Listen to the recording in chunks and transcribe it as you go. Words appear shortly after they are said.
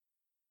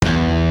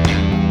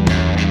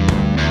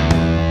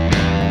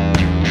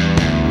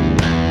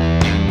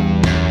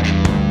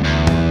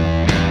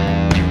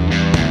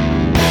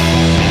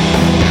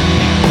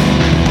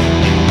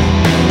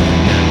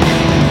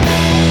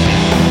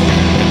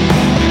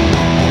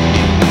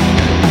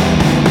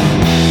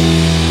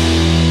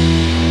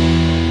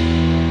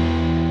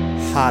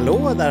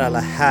Hallå där alla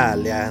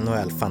härliga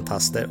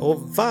NHL-fantaster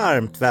och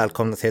varmt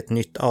välkomna till ett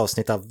nytt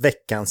avsnitt av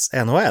veckans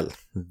NHL.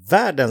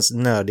 Världens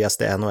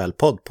nördigaste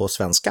NHL-podd på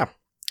svenska.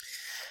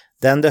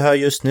 Den du hör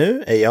just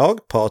nu är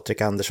jag,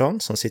 Patrik Andersson,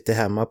 som sitter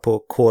hemma på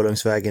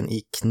Kålungsvägen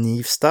i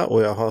Knivsta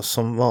och jag har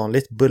som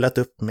vanligt bullat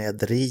upp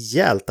med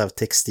rejält av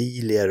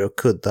textilier och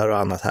kuddar och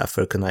annat här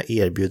för att kunna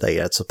erbjuda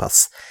er ett så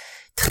pass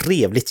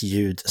trevligt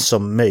ljud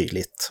som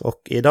möjligt.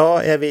 Och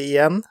idag är vi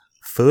igen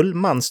full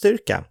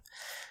manstyrka.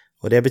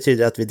 Och det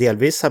betyder att vi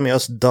delvis har med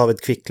oss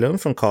David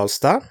Kvicklund från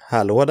Karlstad.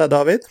 Hallå där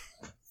David!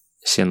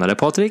 Tjenare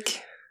Patrik!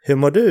 Hur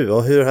mår du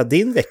och hur har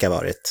din vecka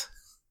varit?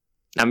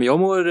 Nej, men jag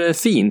mår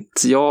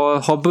fint. Jag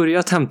har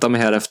börjat hämta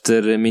mig här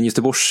efter min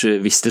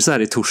Göteborgsvistelse här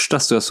i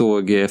torsdags. Så jag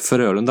såg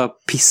Frölunda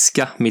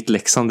piska mitt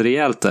Leksand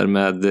rejält där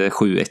med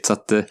 7-1. Så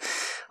att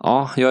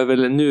ja,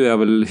 nu är jag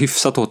väl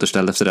hyfsat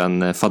återställd efter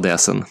den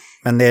fadäsen.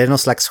 Men är det någon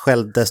slags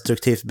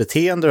självdestruktivt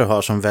beteende du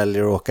har som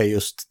väljer att åka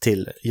just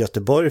till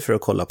Göteborg för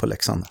att kolla på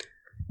Leksand?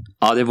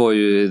 Ja, det var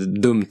ju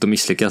dumt att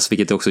misslyckas,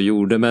 vilket jag också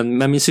gjorde.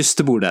 Men min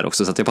syster bor där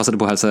också, så att jag passade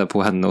på att hälsa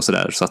på henne och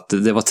sådär. Så att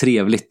det var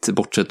trevligt,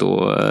 bortsett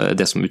då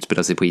det som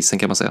utspelade sig på isen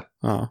kan man säga.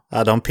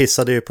 Ja, de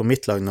pissade ju på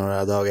mitt lag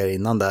några dagar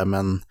innan där.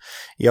 Men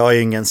jag är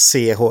ju ingen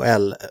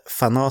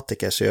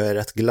CHL-fanatiker, så jag är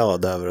rätt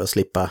glad över att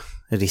slippa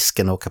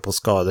risken att åka på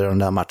skador de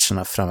där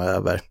matcherna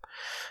framöver.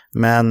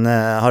 Men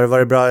har det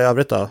varit bra i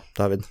övrigt då,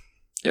 David?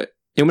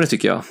 Jo, men det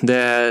tycker jag. Det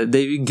är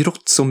ju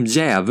grått som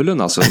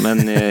djävulen alltså,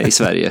 men i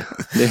Sverige.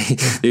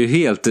 Det är ju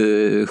helt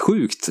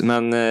sjukt,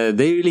 men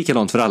det är ju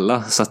likadant för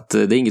alla, så att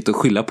det är inget att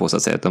skylla på så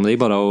att säga. Det är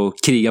bara att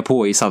kriga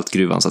på i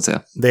saltgruvan så att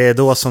säga. Det är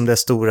då som det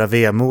stora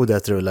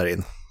vemodet rullar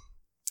in.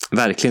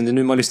 Verkligen, det är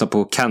nu man lyssnar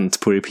på Kent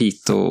på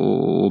repeat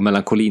och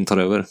melankolin tar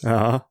över.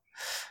 Ja,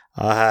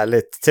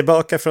 härligt.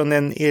 Tillbaka från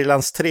en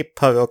Irlandstripp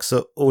har vi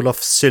också Olof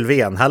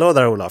Sylvén. Hallå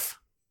där Olof.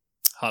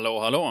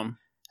 Hallå.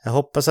 Jag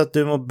hoppas att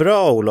du mår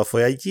bra Olof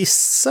och jag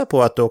gissar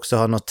på att du också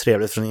har något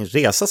trevligt från din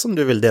resa som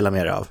du vill dela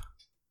med dig av.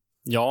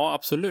 Ja,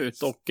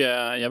 absolut. Och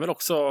jag vill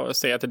också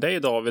säga till dig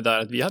David där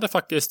att vi hade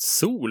faktiskt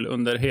sol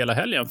under hela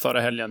helgen,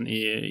 förra helgen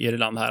i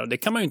Irland här. Det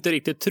kan man ju inte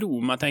riktigt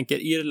tro. Man tänker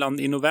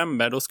Irland i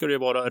november, då ska det ju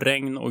vara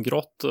regn och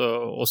grått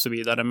och så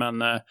vidare. Men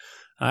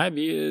nej,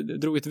 vi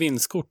drog ett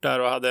vinstkort där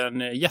och hade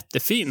en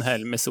jättefin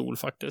helg med sol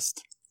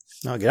faktiskt.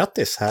 Ja,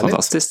 grattis. Härligt.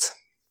 Fantastiskt.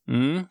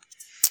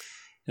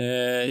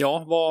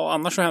 Ja, vad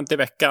annars har hänt i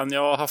veckan?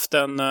 Jag har haft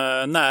en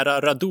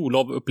nära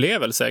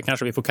Radulov-upplevelse,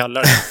 kanske vi får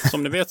kalla det.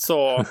 Som ni vet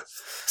så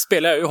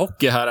spelar jag ju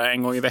hockey här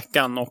en gång i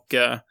veckan och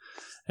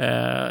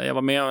jag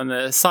var med i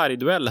en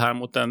sargduell här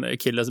mot en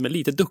kille som är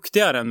lite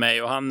duktigare än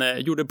mig och han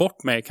gjorde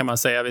bort mig kan man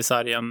säga vid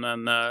sargen.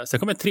 Men sen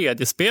kom en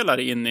tredje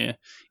spelare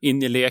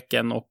in i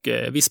leken och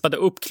vispade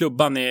upp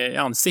klubban i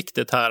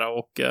ansiktet här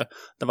och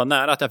det var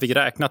nära att jag fick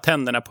räkna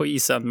tänderna på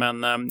isen,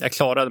 men jag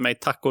klarade mig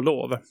tack och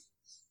lov.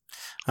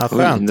 Ja,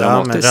 skönt.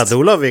 Ja, men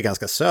Radulov är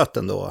ganska söt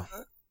ändå.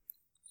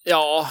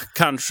 Ja,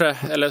 kanske.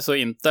 Eller så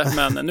inte.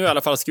 Men nu i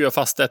alla fall skriver jag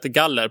fast ett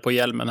galler på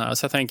hjälmen här.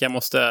 Så jag tänker jag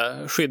måste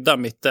skydda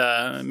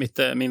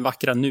min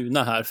vackra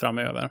nuna här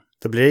framöver.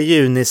 Då blir det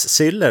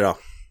Junis-sylle då.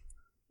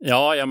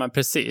 Ja, men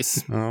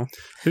precis. Ja.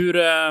 Hur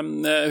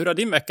har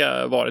din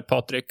vecka varit,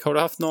 Patrik? Har du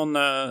haft någon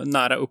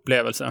nära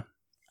upplevelse?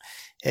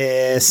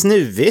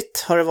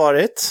 Snuvigt har det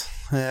varit.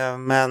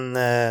 Men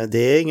det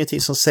är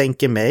ingenting som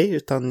sänker mig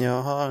utan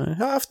jag har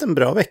haft en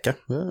bra vecka.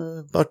 Det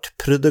har varit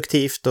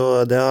produktivt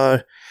och det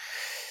har...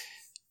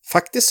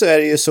 Faktiskt så är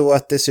det ju så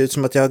att det ser ut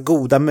som att jag har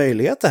goda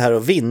möjligheter här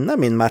att vinna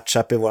min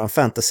matchup i våran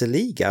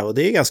fantasyliga. Och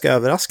det är ganska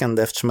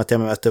överraskande eftersom att jag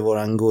möter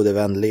våran gode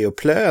vän Leo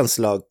Plöens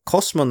lag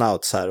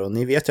Cosmonauts här. Och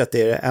ni vet ju att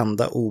det är det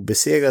enda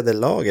obesegrade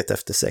laget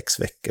efter 6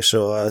 veckor.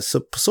 Så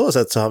på så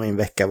sätt så har min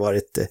vecka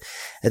varit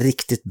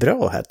riktigt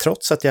bra här.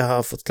 Trots att jag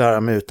har fått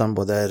klara mig utan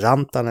både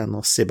Rantanen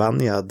och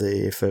Zibanejad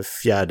för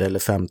 4:e eller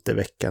 5:e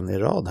veckan i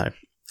rad här.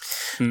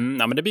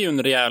 Ja, men det blir ju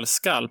en rejäl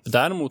skalp.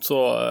 Däremot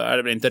så är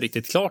det väl inte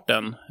riktigt klart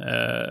än.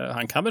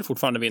 Han kan väl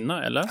fortfarande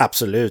vinna, eller?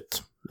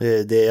 Absolut.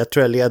 Jag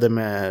tror jag leder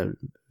med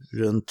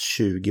runt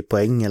 20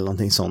 poäng eller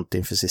någonting sånt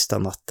inför sista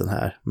natten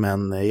här.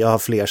 Men jag har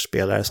fler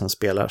spelare som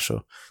spelar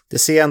så det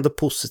ser ändå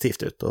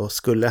positivt ut. Och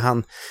skulle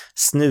han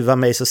snuva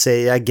mig så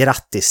säger jag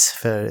grattis.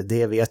 För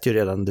det vet ju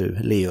redan du,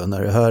 Leo,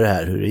 när du hör det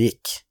här hur det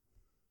gick.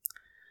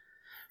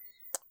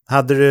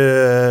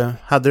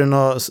 Hade du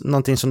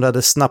någonting som du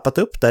hade snappat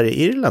upp där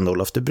i Irland,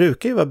 Olof? Du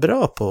brukar ju vara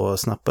bra på att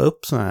snappa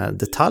upp såna här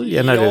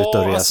detaljer när du är ute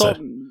och reser.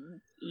 Alltså,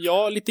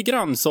 ja, lite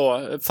grann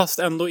så, fast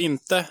ändå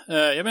inte.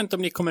 Jag vet inte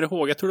om ni kommer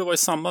ihåg, jag tror det var i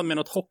samband med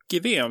något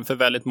hockey-VM för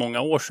väldigt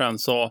många år sedan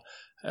så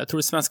jag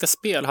tror Svenska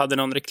Spel hade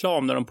någon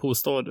reklam där de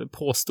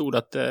påstod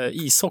att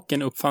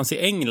ishockeyn uppfanns i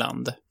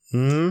England.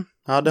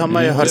 Ja, det har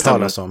man ju hört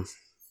talas om.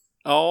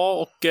 Ja,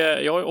 och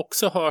jag har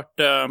också hört...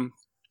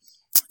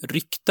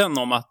 rykten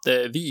om att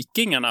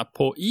vikingarna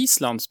på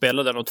Island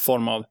spelade något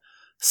form av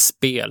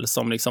spel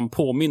som liksom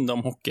påminner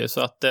om hockey.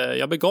 Så att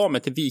jag begav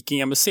mig till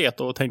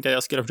Vikingamuseet och tänkte att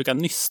jag skulle försöka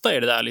nysta i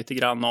det där lite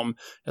grann, om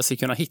jag skulle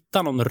kunna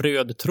hitta någon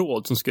röd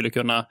tråd som skulle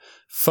kunna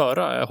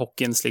föra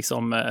hockeyns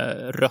liksom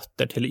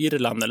rötter till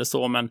Irland eller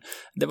så. Men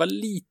det var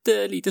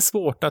lite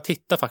svårt att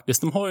hitta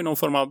faktiskt. De har ju någon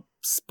form av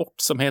sport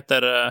som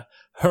heter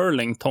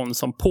hurlington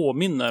som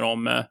påminner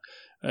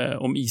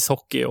om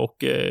ishockey, och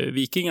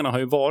vikingarna har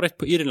ju varit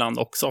på Irland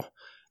också.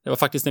 Det var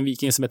faktiskt en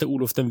viking som heter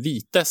Olof den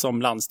vite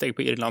som landsteg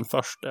på Irland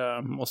först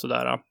och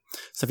sådär.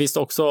 Sen finns det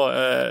också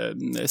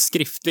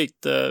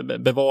skriftligt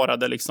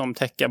bevarade liksom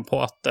tecken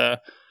på att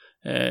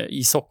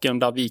ishockeyn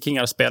där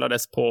vikingar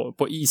spelades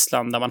på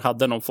Island, där man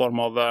hade någon form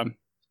av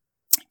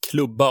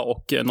klubba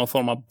och någon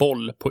form av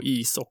boll på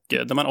is, och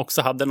där man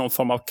också hade någon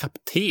form av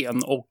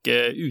kapten och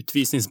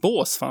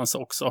utvisningsbås fanns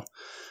också.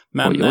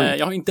 Men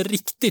jag har inte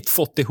riktigt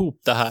fått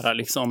ihop det här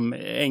liksom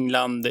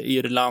England,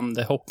 Irland,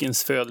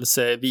 hockeyns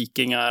födelse,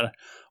 vikingar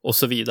och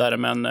så vidare.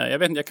 Men jag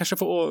vet inte, jag kanske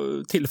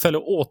får tillfälle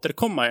att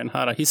återkomma i den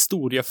här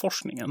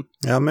historieforskningen.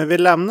 Ja, men vi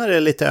lämnar det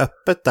lite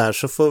öppet där,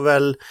 så får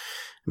väl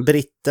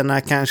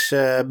britterna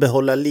kanske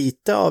behålla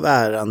lite av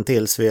äran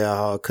tills vi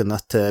har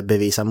kunnat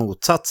bevisa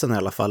motsatsen i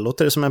alla fall.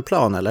 Låter det som en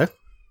plan, eller?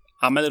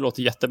 Ja, men det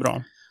låter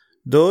jättebra.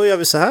 Då gör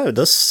vi så här,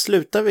 då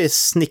slutar vi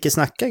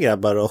snickesnacka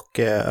grabbar och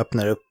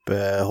öppnar upp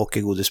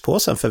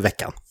hockeygodispåsen för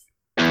veckan.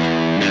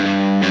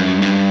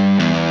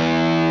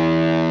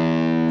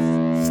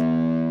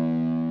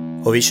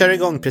 Och vi kör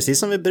igång precis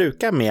som vi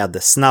brukar med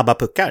snabba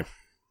puckar.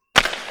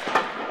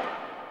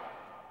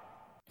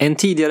 En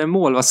tidigare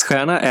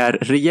målvaktsstjärna är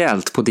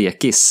rejält på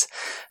dekis.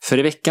 För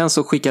i veckan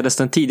så skickades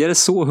den tidigare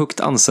så högt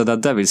ansedda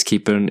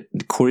Devils-keepern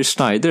Corey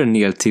Schneider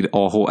ner till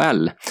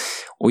AHL.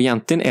 Och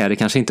egentligen är det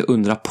kanske inte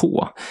undra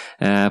på.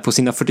 På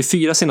sina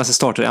 44 senaste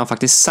starter är han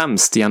faktiskt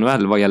sämst i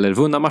NHL vad gäller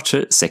vunna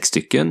matcher, 6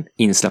 stycken,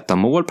 insläppta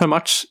mål per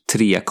match,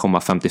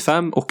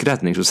 3,55 och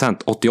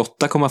räddningsprocent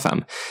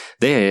 88,5.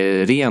 Det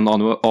är ren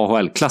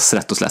AHL-klass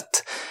rätt och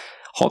slätt.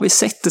 Har vi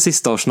sett det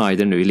sista av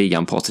Schneider nu i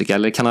ligan, Patrik?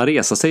 Eller kan han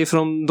resa sig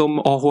från de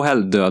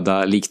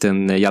AHL-döda likt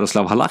en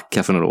Jaroslav Halak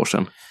här för några år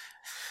sedan?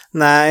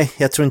 Nej,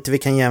 jag tror inte vi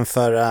kan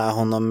jämföra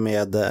honom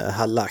med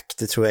Halak,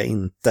 det tror jag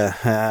inte.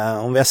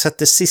 Om vi har sett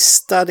det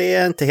sista, det är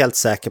jag inte helt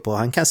säker på.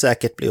 Han kan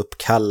säkert bli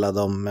uppkallad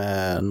om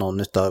någon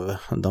av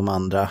de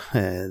andra.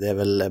 Det är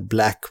väl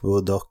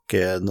Blackwood och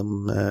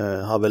de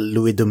har väl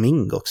Louis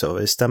Domingue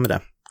också, stämmer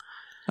det?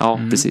 Ja,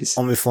 precis.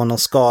 Om vi får någon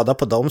skada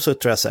på dem så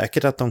tror jag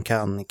säkert att de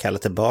kan kalla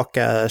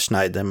tillbaka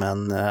Schneider,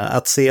 men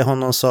att se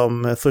honom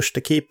som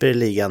första keeper i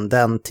ligan,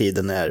 den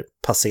tiden är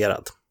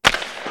passerad.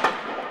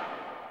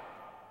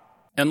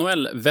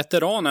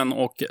 NHL-veteranen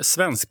och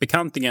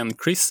svenskbekantingen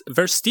Chris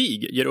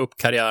Versteeg ger upp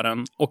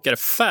karriären och är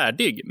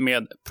färdig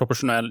med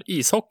professionell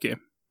ishockey.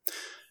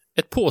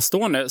 Ett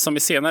påstående som vi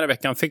senare i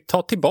veckan fick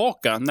ta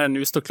tillbaka när det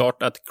nu står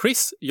klart att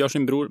Chris gör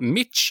sin bror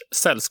Mitch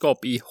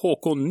sällskap i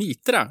HK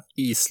Nitra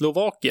i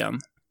Slovakien.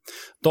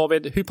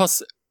 David, hur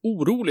pass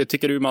orolig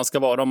tycker du man ska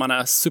vara om man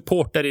är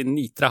supporter i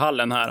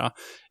Nitrahallen här?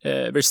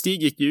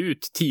 Versteeg gick ju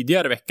ut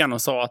tidigare i veckan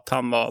och sa att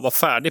han var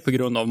färdig på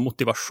grund av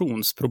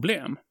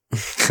motivationsproblem.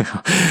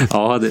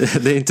 Ja,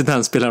 det är inte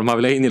den spelaren man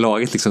vill ha in i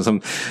laget liksom,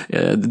 som,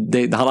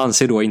 han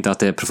anser då inte att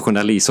det är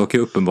professionell ishockey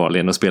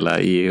uppenbarligen att spela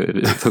i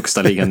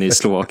högsta ligan i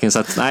Slovakien, så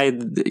att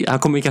nej, han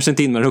kommer kanske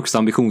inte in med den högsta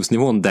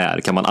ambitionsnivån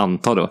där, kan man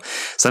anta då.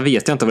 Sen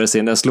vet jag inte vad det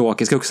säger, den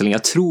slovakiska högsta ligan,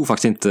 jag tror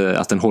faktiskt inte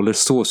att den håller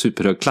så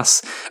superhög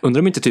klass.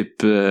 Undrar om inte typ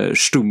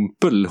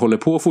Stumpel håller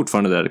på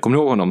fortfarande där, kommer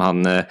du ihåg honom?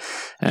 Han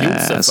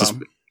Josef,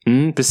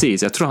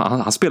 precis, jag tror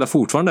han spelar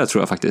fortfarande,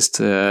 tror jag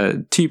faktiskt.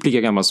 Typ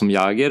lika gammal som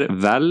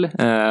Jager, väl.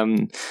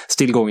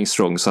 Still going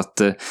strong, så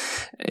att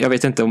jag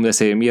vet inte om det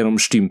säger mer om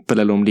Stympel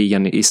eller om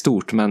ligan i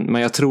stort, men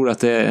jag tror att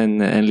det är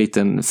en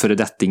liten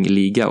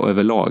föredetting-liga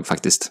överlag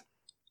faktiskt.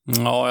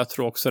 Ja, jag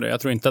tror också det. Jag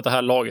tror inte att det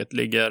här laget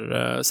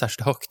ligger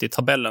särskilt högt i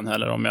tabellen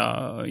heller, om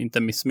jag inte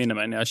missminner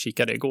mig när jag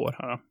kikade igår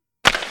här.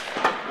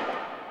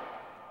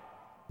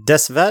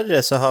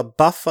 Dessvärre så har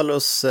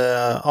Buffalos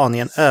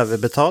aningen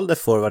överbetalade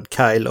forward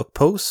Kyle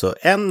Okposo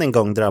än en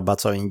gång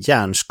drabbats av en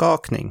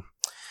hjärnskakning.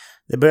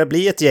 Det börjar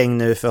bli ett gäng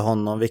nu för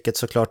honom, vilket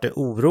såklart är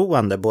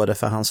oroande både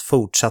för hans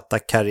fortsatta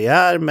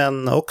karriär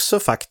men också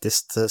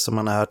faktiskt, som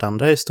man har hört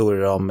andra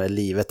historier om,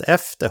 livet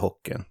efter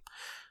hockeyn.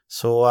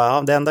 Så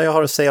det enda jag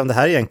har att säga om det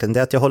här egentligen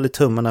är att jag håller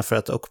tummarna för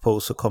att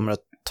Okposo kommer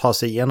att ta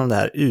sig igenom det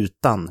här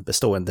utan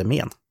bestående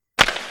men.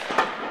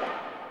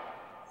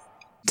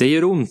 Det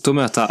gör ont att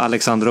möta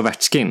Alexander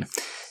Ovechkin.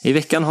 I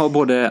veckan har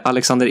både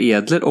Alexander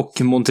Edler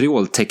och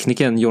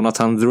Montreal-teknikern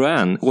Jonathan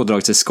Drouin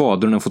ådragit sig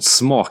skador och fått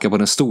smaka på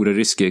den stora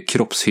ryske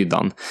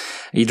kroppshyddan.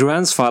 I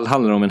Drouins fall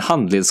handlar det om en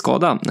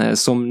handledsskada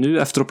som nu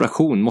efter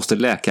operation måste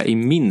läka i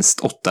minst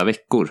 8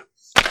 veckor.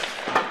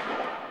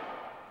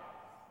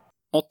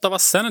 Ottawa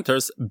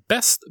Senators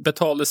bäst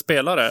betalde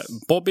spelare,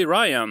 Bobby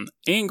Ryan,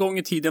 en gång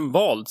i tiden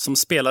vald som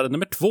spelare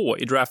nummer 2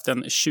 i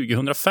draften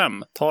 2005,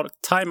 tar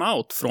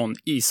timeout från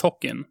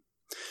ishockeyn.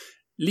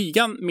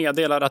 Ligan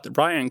meddelar att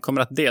Ryan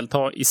kommer att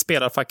delta i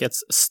spelarfackets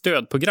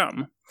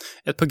stödprogram.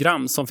 Ett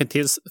program som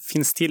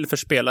finns till för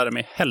spelare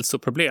med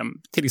hälsoproblem,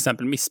 till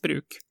exempel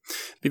missbruk.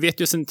 Vi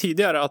vet ju sedan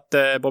tidigare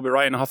att Bobby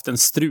Ryan har haft en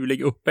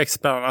strulig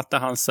uppväxt, bland annat där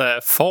hans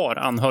far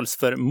anhölls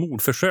för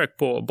mordförsök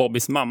på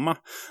Bobbys mamma.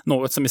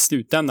 Något som i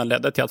slutändan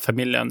ledde till att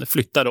familjen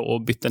flyttade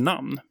och bytte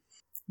namn.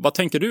 Vad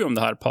tänker du om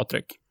det här,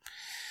 Patrik?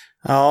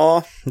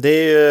 Ja,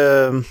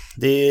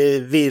 det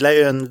vilar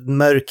ju en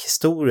mörk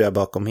historia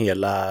bakom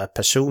hela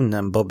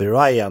personen Bobby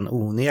Ryan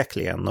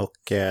onekligen,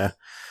 och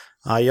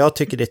ja, jag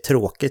tycker det är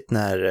tråkigt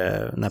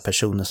när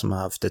personer som har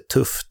haft det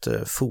tufft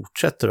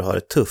fortsätter att ha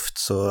det tufft,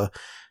 så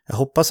jag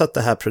hoppas att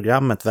det här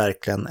programmet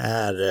verkligen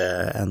är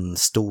en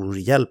stor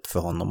hjälp för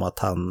honom, att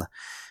han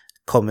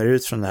kommer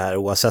ut från det här,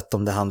 oavsett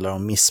om det handlar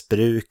om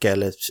missbruk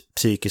eller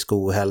psykisk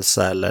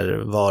ohälsa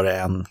eller vad det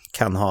än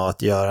kan ha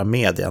att göra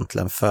med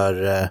egentligen, för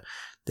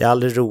det är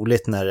aldrig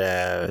roligt när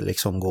det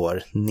liksom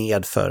går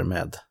nedför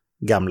med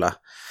gamla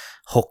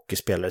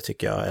hockeyspelare,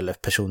 tycker jag, eller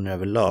personer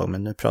överlag,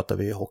 men nu pratar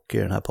vi ju hockey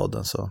i den här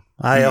podden, så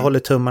jag håller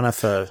tummarna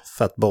för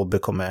att Bobby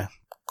kommer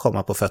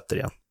komma på fötter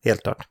igen,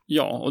 helt klart.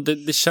 Ja, och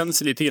det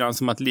känns lite grann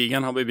som att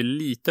ligan har blivit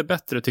lite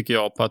bättre, tycker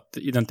jag, på att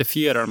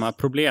identifiera de här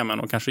problemen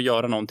och kanske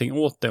göra någonting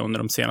åt det under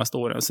de senaste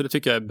åren, så det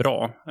tycker jag är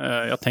bra.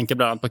 Jag tänker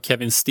bland annat på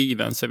Kevin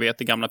Stevens, jag vet,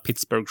 det gamla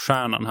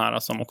Pittsburgh-stjärnan här,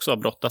 som också har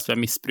brottats med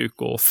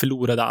missbruk och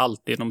förlorade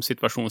allt inom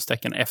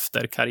situationstecken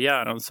efter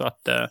karriären, så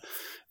att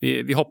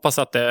vi hoppas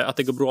att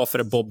det går bra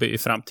för Bobby i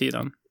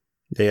framtiden.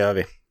 Det gör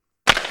vi.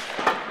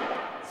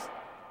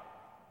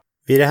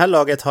 Vid det här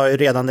laget har ju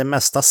redan det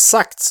mesta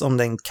sagts om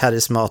den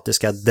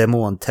karismatiska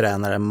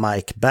demontränaren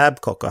Mike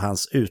Babcock och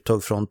hans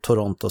uttåg från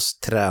Torontos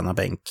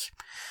tränarbänk.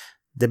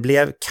 Det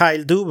blev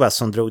Kyle Dubas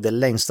som drog det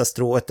längsta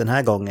strået den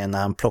här gången när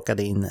han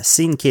plockade in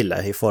sin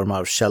kille i form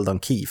av Sheldon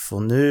Keefe,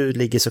 och nu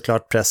ligger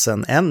såklart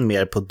pressen än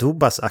mer på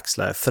Dubas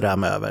axlar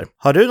framöver.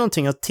 Har du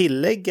någonting att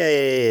tillägga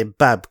i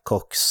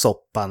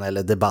Babcock-soppan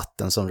eller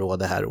debatten som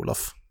råder här,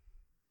 Olof?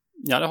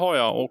 Ja, det har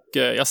jag, och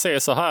jag säger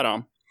så här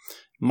då.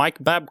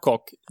 Mike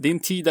Babcock, din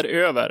tid är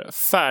över,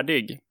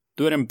 färdig.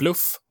 Du är en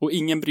bluff och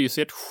ingen bryr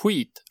sig ett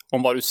skit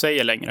om vad du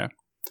säger längre.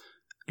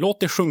 Låt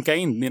det sjunka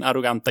in, din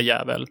arroganta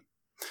jävel.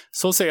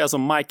 Så säger jag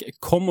som Mike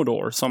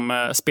Commodore,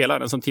 som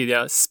spelaren som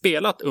tidigare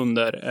spelat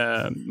under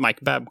Mike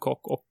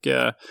Babcock, och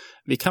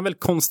vi kan väl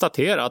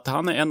konstatera att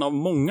han är en av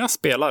många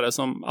spelare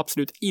som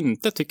absolut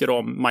inte tycker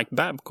om Mike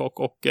Babcock,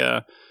 och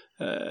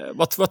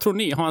vad tror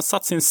ni? Har han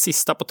satt sin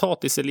sista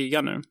potatis i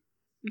ligan nu?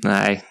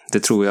 Nej, det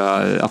tror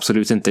jag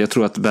absolut inte. Jag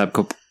tror att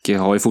Babcock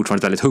har ju fortfarande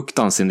ett väldigt högt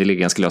anseende i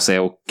ligan, skulle jag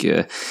säga, och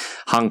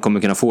han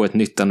kommer kunna få ett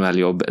nytt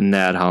NHL-jobb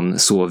när han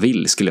så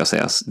vill, skulle jag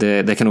säga.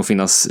 Det kan nog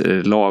finnas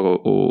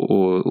lag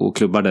och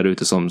klubbar där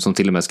ute som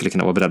till och med skulle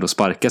kunna vara beredda att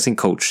sparka sin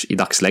coach i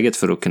dagsläget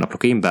för att kunna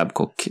plocka in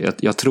Babcock.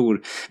 Jag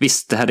tror,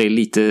 visst, det här är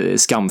lite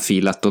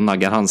skamfilat och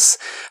naggar hans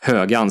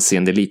höga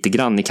anseende lite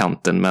grann i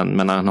kanten,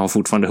 men han har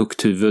fortfarande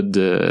högt huvud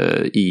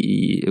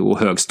och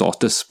hög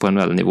status på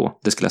NHL-nivå,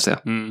 det skulle jag säga.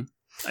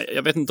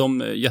 Jag vet inte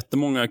om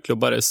jättemånga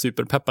klubbar är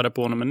superpeppade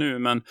på honom nu,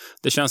 men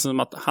det känns som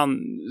att han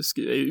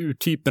är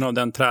urtypen av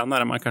den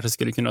tränare man kanske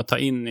skulle kunna ta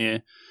in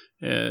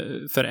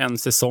för en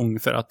säsong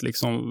för att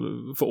liksom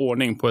få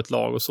ordning på ett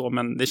lag och så,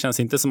 men det känns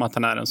inte som att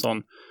han är en sån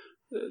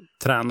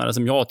tränare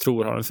som jag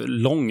tror har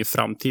en lång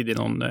framtid i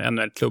någon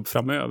NHL-klubb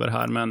framöver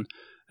här, men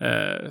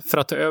för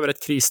att ta över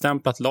ett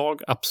krisstämplat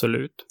lag,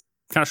 absolut.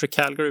 Kanske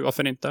Calgary,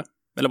 varför inte?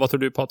 Eller vad tror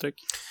du, Patrik?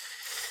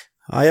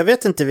 Ja, jag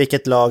vet inte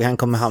vilket lag han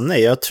kommer hamna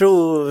i. Jag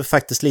tror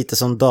faktiskt lite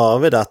som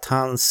David att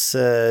hans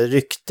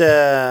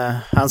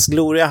hans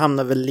gloria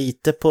hamnar väl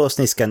lite på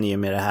sniskan i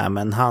med det här,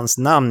 men hans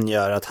namn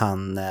gör att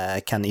han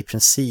kan i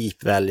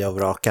princip välja och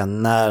vraka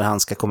när han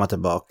ska komma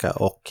tillbaka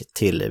och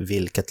till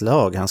vilket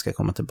lag han ska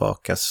komma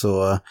tillbaka.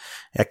 Så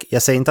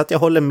jag säger inte att jag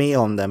håller med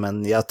om det,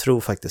 men jag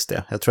tror faktiskt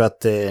det. Jag tror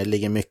att det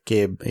ligger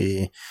mycket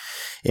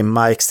i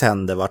Mikes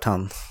händer vart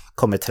han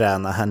kommer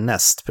träna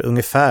härnäst,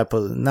 ungefär på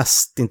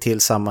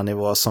nästintill samma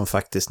nivå som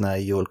faktiskt när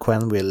Joel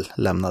Quenneville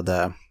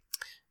lämnade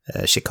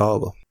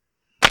Chicago.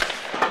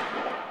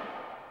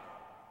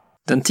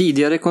 Den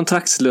tidigare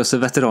kontraktslöse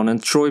veteranen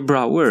Troy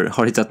Brouwer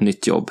har hittat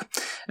nytt jobb.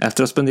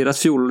 Efter att ha spenderat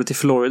fjolåret i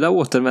Florida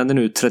återvänder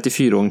nu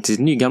 34-åringen till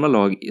sitt nygamla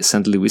lag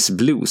St. Louis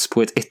Blues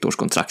på ett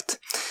ettårskontrakt.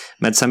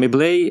 Med Sammy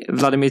Blais,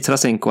 Vladimir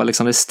Tarasenko och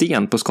Alexander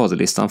Sten på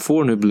skadelistan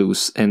får nu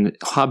Blues en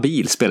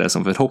habil spelare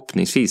som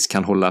förhoppningsvis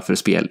kan hålla för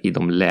spel i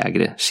de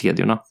lägre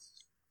kedjorna.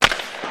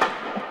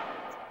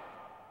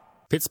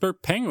 Pittsburgh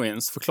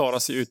Penguins får klara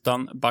sig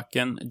utan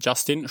backen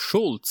Justin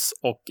Schultz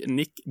och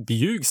Nick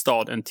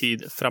Bjugstad en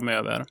tid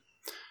framöver.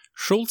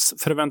 Schultz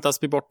förväntas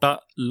bli borta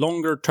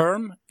longer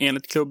term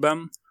enligt klubben,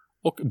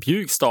 och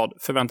Bjugstad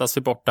förväntas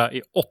bli borta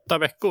i 8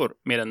 veckor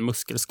med en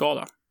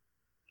muskelskada.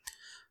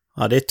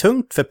 Ja, det är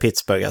tungt för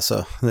Pittsburgh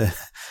alltså.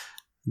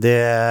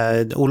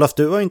 Olof,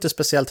 du var ju inte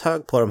speciellt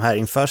hög på de här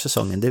inför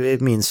säsongen,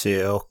 det minns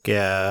ju, och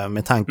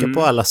med tanke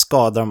på alla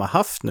skador de har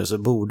haft nu så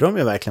borde de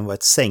ju verkligen vara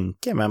ett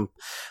sänke, men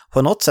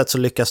på något sätt så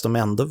lyckas de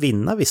ändå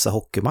vinna vissa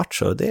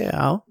hockeymatcher, och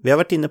vi har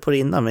varit inne på det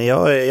innan, men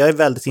jag är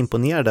väldigt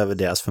imponerad över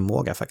deras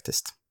förmåga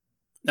faktiskt.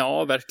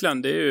 Ja,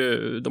 verkligen.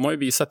 De har ju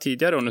visat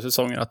tidigare under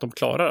säsongen att de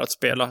klarar att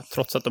spela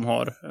trots att de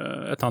har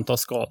ett antal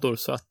skador.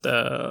 Så att,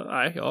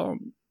 jag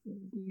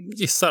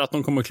gissar att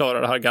de kommer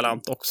klara det här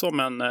galant också.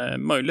 Men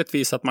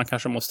möjligtvis att man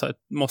kanske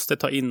måste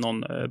ta in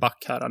någon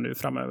back här nu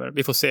framöver.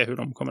 Vi får se hur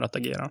de kommer att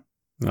agera.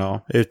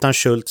 Ja, utan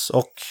Schultz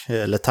och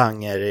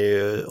Letang är det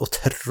ju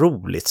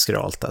otroligt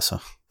skralt alltså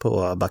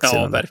på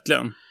backsidan. Ja,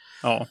 verkligen.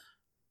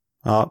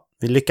 Ja,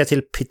 vi lycka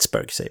till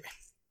Pittsburgh, säger vi.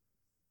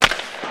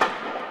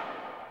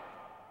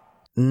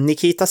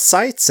 Nikita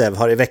Zaitsev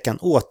har i veckan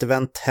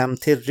återvänt hem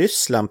till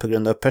Ryssland på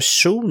grund av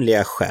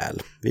personliga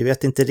skäl. Vi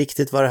vet inte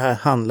riktigt vad det här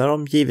handlar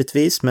om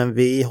givetvis, men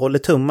vi håller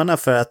tummarna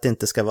för att det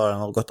inte ska vara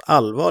något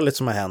allvarligt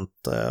som har hänt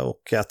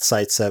och att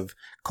Zaitsev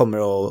kommer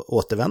att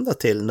återvända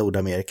till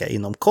Nordamerika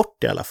inom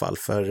kort i alla fall,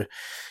 för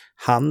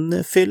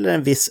han fyller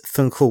en viss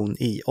funktion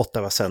i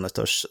Ottawa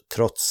Senators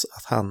trots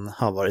att han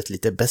har varit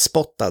lite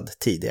bespottad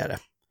tidigare.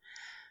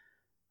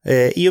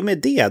 I och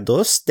med det,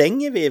 då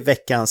stänger vi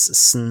veckans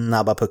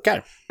snabba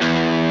puckar.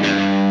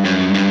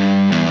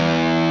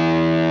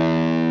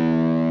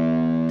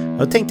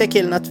 Då tänkte jag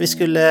killen att vi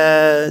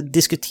skulle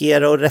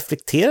diskutera och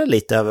reflektera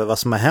lite över vad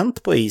som har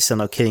hänt på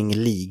isen och kring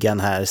ligan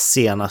här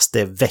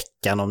senaste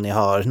veckan, om ni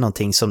har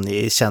någonting som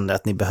ni känner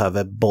att ni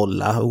behöver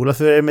bolla.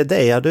 Olof, hur är det med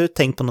dig? Har du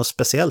tänkt på något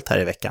speciellt här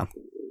i veckan?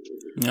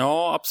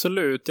 Ja,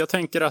 absolut. Jag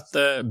tänker att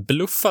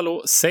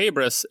Buffalo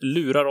Sabres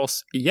lurar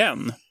oss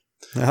igen.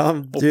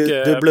 Ja, du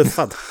är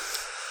bluffad.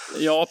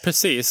 Ja,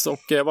 precis. Och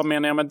vad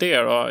menar jag med det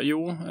då?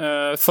 Jo,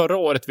 förra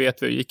året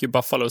vet vi gick ju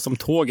Buffalo som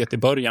tåget i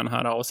början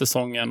här av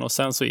säsongen. Och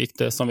sen så gick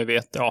det, som vi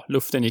vet,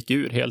 luften gick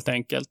ur helt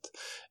enkelt.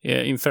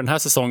 Inför den här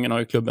säsongen har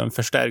ju klubben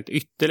förstärkt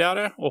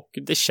ytterligare. Och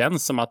det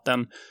känns som att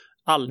den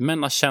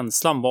allmänna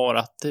känslan var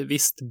att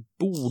visst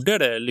borde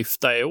det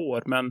lyfta i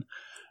år. Men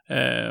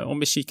om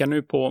vi kikar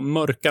nu på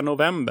mörka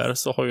november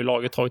så har ju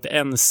laget tagit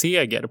en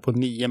seger på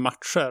 9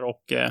 matcher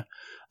och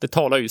det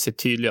talar ju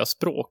sitt tydliga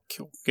språk.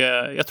 Och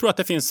jag tror att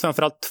det finns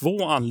framförallt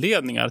 2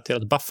 anledningar till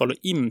att Buffalo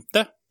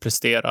inte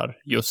presterar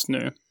just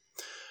nu.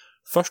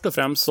 Först och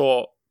främst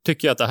så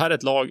tycker jag att det här är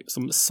ett lag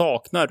som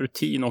saknar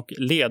rutin och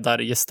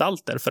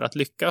ledargestalter för att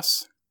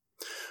lyckas.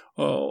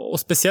 Och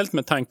speciellt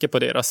med tanke på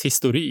deras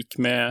historik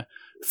med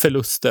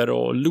förluster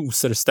och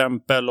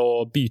loserstämpel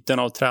och byten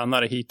av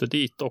tränare hit och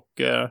dit. Och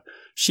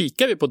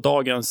kikar vi på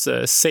dagens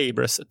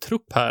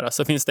Sabres-trupp här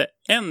så finns det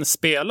en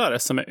spelare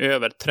som är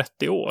över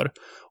 30 år.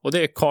 Och det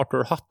är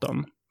Carter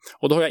Hutton.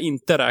 Och då har jag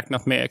inte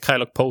räknat med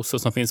Kyle Okposo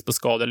som finns på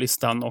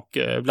skadelistan och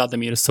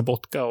Vladimir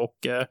Sobotka och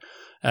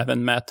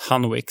även Matt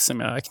Hunwick som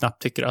jag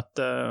knappt tycker att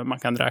man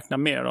kan räkna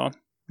med då.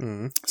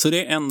 Så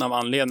det är en av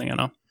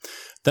anledningarna.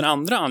 Den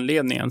andra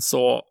anledningen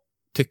så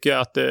tycker jag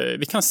att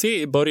vi kan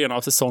se i början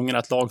av säsongen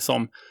att lag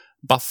som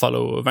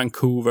Buffalo,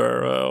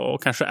 Vancouver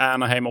och kanske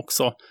Anaheim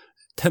också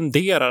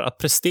tenderar att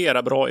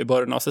prestera bra i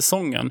början av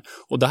säsongen.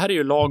 Och det här är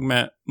ju lag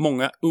med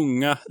många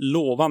unga,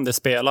 lovande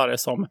spelare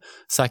som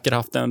säkert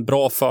haft en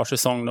bra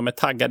försäsong. De är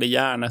taggade i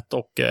järnet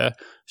och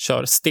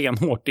kör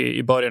stenhårt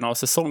i början av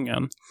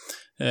säsongen.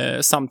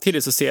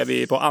 Samtidigt så ser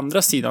vi på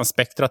andra sidan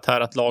spektrat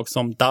här att lag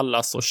som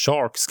Dallas och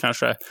Sharks,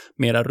 kanske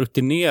mera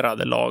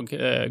rutinerade lag,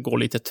 går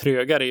lite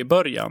trögare i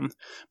början.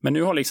 Men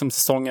nu har liksom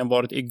säsongen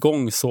varit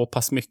igång så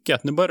pass mycket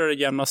att nu börjar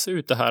det jämnas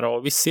ut det här,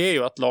 och vi ser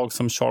ju att lag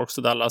som Sharks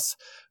och Dallas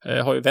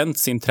har ju vänt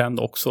sin trend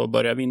också och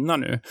börjar vinna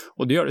nu.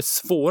 Och det gör det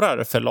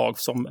svårare för lag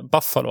som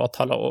Buffalo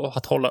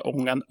att hålla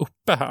ångan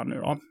uppe här nu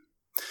då.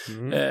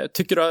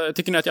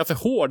 Tycker ni att jag är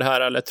för hård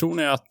här, eller tror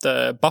ni att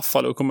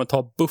Buffalo kommer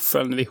ta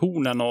buffeln vid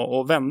hornen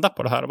och vända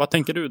på det här? Vad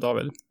tänker du,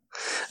 David?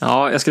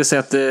 Ja, jag skulle säga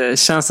att det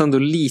känns ändå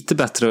lite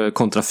bättre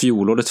kontra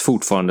fjolåret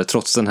fortfarande,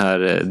 trots den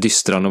här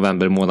dystra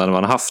novembermånaden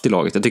man har haft i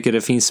laget. Jag tycker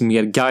det finns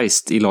mer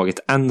geist i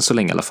laget än så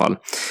länge i alla fall.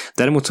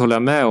 Däremot håller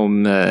jag med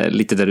om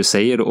lite det du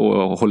säger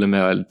och håller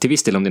med till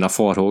viss del om dina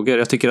farhågor.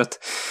 Jag tycker att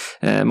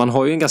man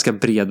har ju en ganska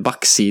bred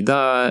backsida,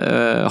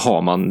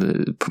 har man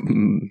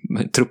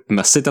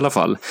truppmässigt i alla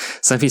fall.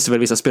 Sen finns det väl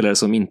vissa spelare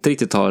som inte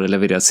riktigt har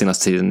levererat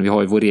senaste tiden. Vi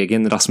har ju vår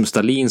egen Rasmus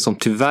Dahlin som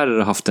tyvärr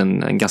har haft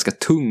en ganska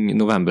tung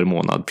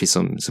novembermånad, precis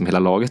som hela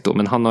laget då,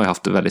 men han har ju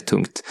haft det väldigt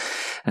tungt.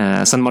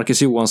 Sen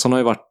Marcus Johansson har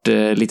ju varit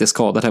lite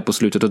skadad här på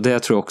slutet, och det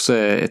tror jag också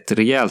är ett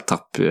rejält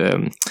tapp.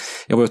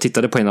 Jag var och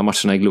tittade på en av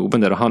matcherna i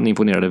Globen där, och han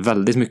imponerade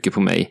väldigt mycket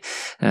på mig.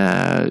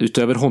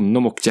 Utöver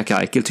honom och Jack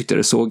Eichel tyckte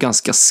det såg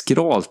ganska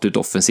skralt ut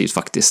offensivt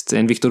faktiskt.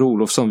 En Victor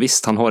Olofsson,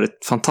 visst, han har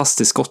ett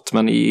fantastiskt skott,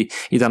 men i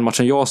den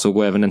matchen jag såg,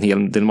 och även en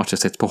hel del matcher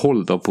sett på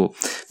håll då,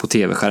 på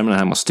tv-skärmen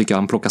här, så tycker jag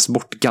han plockas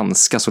bort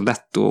ganska så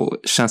lätt och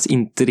känns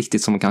inte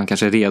riktigt som han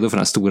kanske är redo för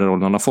den stora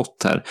rollen han har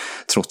fått här,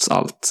 trots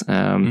allt.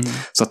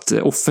 Så att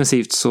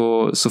offensivt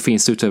så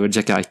finns det utöver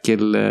Jack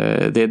Eichel,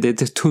 det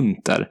är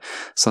tunt där.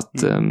 Så att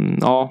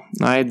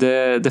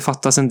det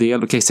fattas en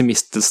del, och Casey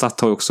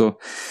Mittelstadt har ju också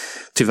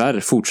tyvärr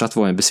fortsatt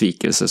vara en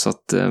besvikelse. Så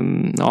att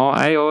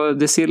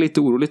det ser lite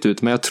oroligt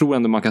ut, men jag tror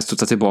ändå man kan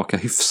studsa tillbaka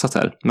hyfsat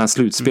här. Men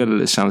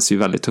slutspel känns ju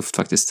väldigt tufft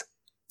faktiskt.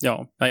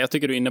 Ja, jag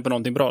tycker du är inne på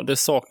någonting bra. Det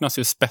saknas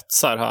ju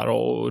spetsar här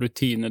och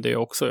rutiner det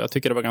också. Jag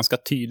tycker det var ganska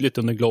tydligt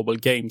under Global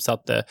Games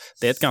att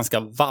det är ett ganska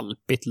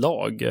valpigt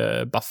lag,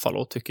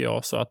 Buffalo, tycker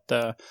jag. Så att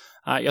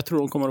jag tror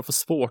de kommer att få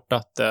svårt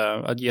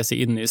att ge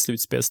sig in i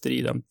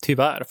slutspelstriden.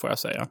 Tyvärr, får jag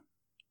säga.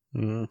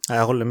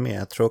 Jag håller med.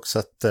 Jag tror också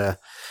att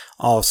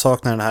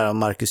avsaknaden här av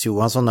Marcus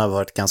Johansson har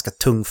varit ganska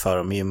tung för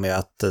dem i och med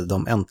att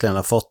de äntligen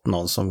har fått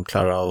någon som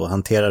klarar av att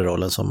hantera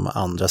rollen som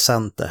andra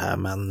center här.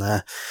 Men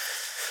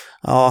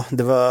ja,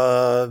 det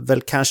var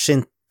väl kanske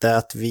inte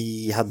att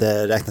vi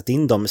hade räknat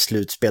in dem i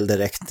slutspel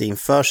direkt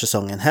inför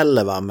säsongen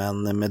heller, va?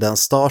 Men med den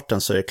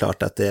starten så är det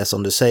klart att det är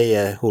som du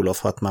säger,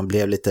 Olof, att man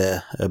blev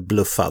lite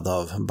bluffad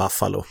av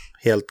Buffalo.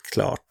 Helt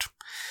klart.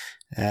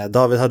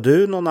 David, har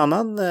du någon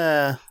annan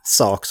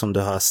sak som du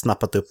har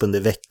snappat upp under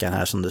veckan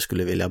här som du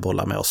skulle vilja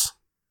bolla med oss?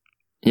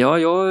 Ja,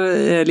 jag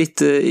är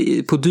lite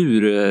på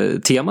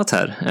dur-temat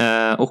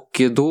här.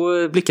 Och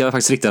då blickar jag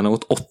faktiskt riktigt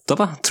åt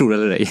Ottawa, tror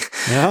eller ej.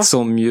 Ja.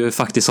 Som ju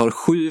faktiskt har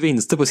 7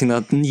 vinster på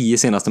sina 9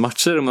 senaste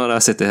matcher, om man har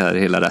sett det här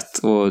hela rätt.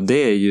 Och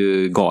det är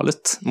ju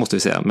galet, måste vi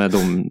säga, med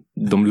de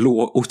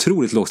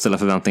otroligt lågställda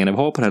förväntningarna vi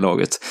har på det här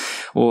laget.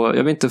 Och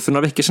jag vet inte, för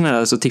några veckor sedan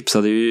här så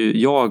tipsade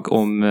ju jag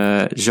om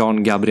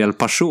Jean-Gabriel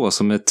Pachot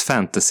som ett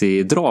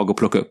fantasy-drag att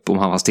plocka upp om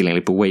han var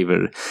tillgänglig på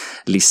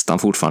waiver-listan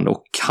fortfarande.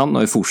 Och han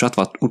har ju fortsatt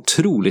varit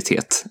otroligt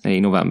het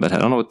i november här.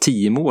 Han har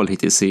 10 mål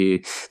hittills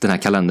i den här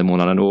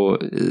kalendermånaden och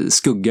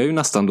skuggar ju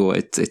nästan då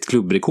ett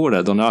klubbrekord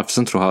där. Donny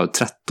Arvidsson tror jag har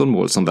 13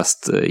 mål som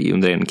bäst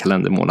under en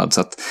kalendermånad.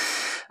 Så att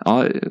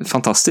ja,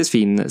 fantastiskt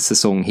fin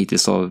säsong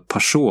hittills av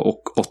Pachot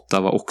och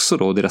Ottawa också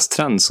då. Deras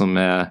trend som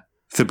är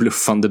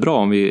förbluffande bra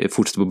om vi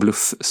fortsätter på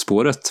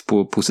bluffspåret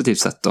på positivt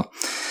sätt då.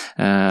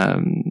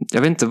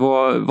 Jag vet inte,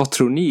 vad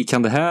tror ni?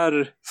 Kan det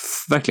här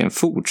verkligen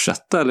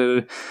fortsätta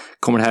eller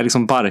kommer det här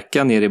liksom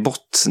barka ner i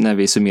bott när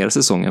vi summerar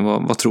säsongen?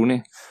 Vad tror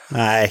ni?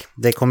 Nej,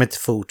 det kommer inte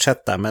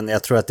fortsätta, men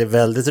jag tror att det är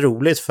väldigt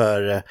roligt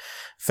för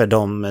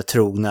de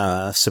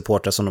trogna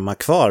supportrar som de har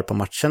kvar på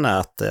matcherna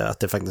att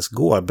det faktiskt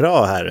går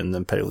bra här under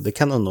en period. Det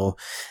kan de nog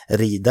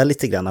rida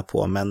lite grann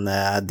på, men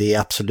det är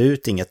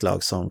absolut inget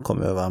lag som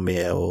kommer att vara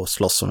med och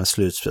slåss om en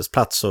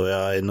slutspelsplats, och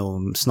jag är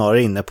nog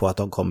snarare inne på att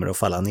de kommer att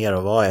falla ner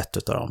och vara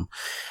ett av de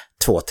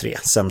 2-3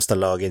 sämsta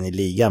lagen i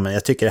ligan. Men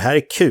jag tycker det här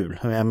är kul.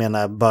 Jag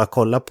menar, bara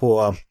kolla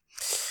på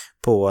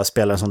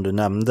spelaren som du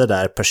nämnde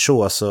där,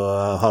 Pachot, så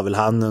har väl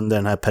han under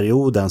den här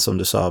perioden som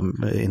du sa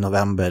i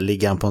november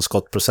ligger han på en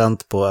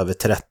skottprocent på över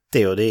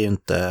 30, och det är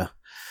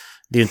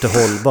ju inte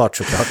hållbart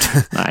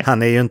såklart.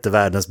 Han är ju inte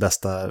världens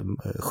bästa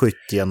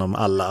skytt genom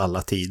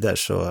alla tider,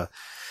 så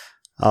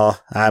ja,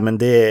 men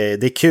det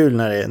är kul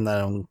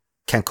när de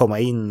kan komma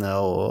in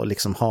och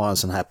liksom ha en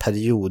sån här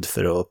period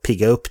för att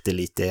pigga upp det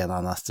lite i en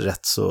annars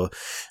rätt så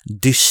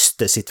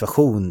dyster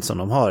situation som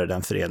de har i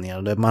den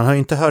föreningen. Man har ju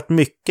inte hört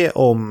mycket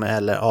om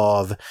eller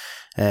av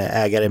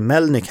ägare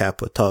Melnyk här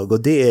på ett tag,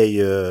 och det är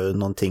ju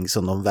någonting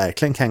som de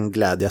verkligen kan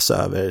glädjas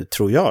över,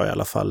 tror jag i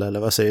alla fall. Eller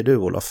vad säger du,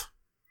 Olof?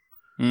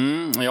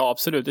 Ja,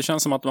 absolut. Det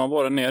känns som att de har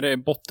varit nere i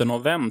botten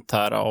och vänt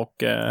här,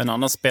 och en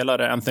annan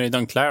spelare, Anthony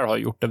Dunclair, har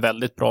gjort det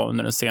väldigt bra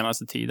under den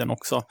senaste tiden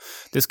också.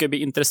 Det ska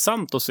bli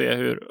intressant att se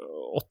hur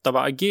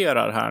Ottawa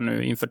agerar här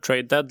nu inför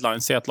trade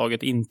deadline. Se att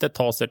laget inte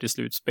tar sig till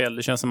slutspel.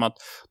 Det känns som att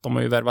de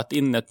har ju värvat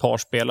in ett par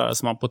spelare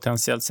som man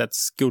potentiellt sett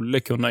skulle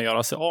kunna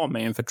göra sig av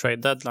med inför trade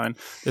deadline.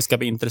 Det ska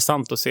bli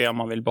intressant att se om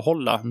man vill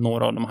behålla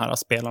några av de här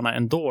spelarna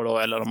ändå då,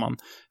 eller om man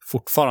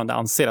fortfarande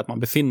anser att man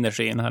befinner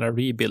sig i den här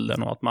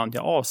rebuilden och att man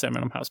gör av sig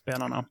med de här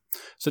spelarna.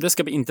 Så det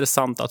ska bli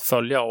intressant att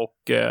följa, och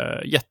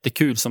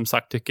jättekul som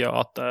sagt tycker jag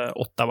att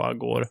Ottawa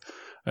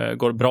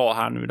går bra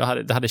här nu.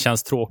 Det hade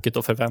känts tråkigt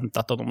och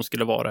förväntat att de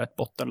skulle vara ett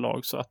bottenlag,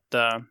 så att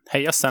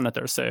heja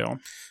Senators, säger jag.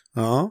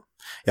 Ja,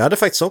 jag hade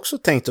faktiskt också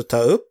tänkt att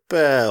ta upp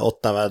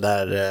Ottawa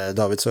där,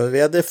 David, så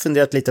vi hade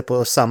funderat lite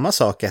på samma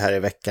saker här i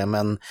veckan,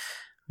 men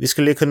vi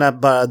skulle kunna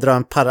bara dra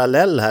en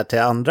parallell här till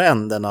andra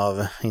änden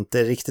av,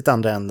 inte riktigt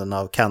andra änden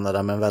av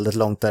Kanada, men väldigt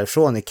långt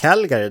därifrån i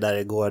Calgary, där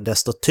det går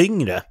desto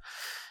tyngre.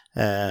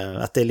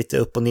 Att det är lite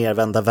upp- och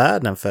nervända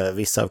världen för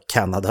vissa av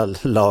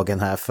Kanada-lagen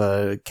här,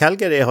 för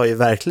Calgary har ju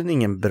verkligen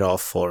ingen bra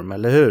form,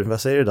 eller hur?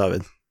 Vad säger du,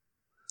 David?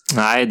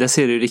 Nej, det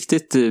ser ju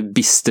riktigt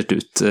bistert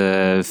ut.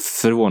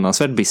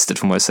 Förvånansvärt bistert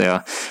får man ju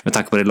säga, med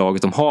tanke på det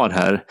laget de har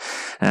här.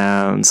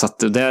 Så att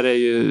där är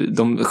ju,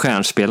 de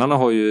stjärnspelarna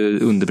har ju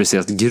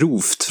underpresterat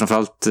grovt.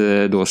 Framförallt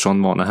då Sean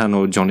Monahan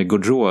och Johnny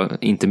Gaudreau,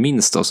 inte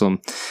minst då, som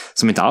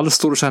inte alls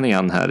står och känner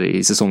igen här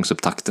i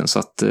säsongsupptakten. Så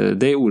att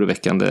det är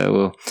oroväckande.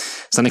 Och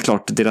sen är det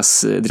klart,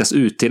 deras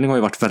utdelning har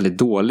ju varit väldigt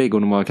dålig,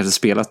 och de har kanske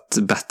spelat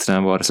bättre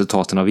än vad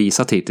resultaten har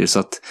visat hittills. Så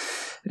att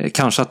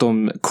kanske att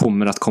de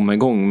kommer att komma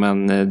igång,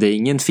 men det är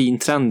ingen fin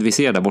trend vi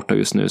ser där borta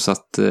just nu, så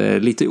att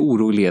lite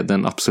oro i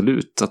leden,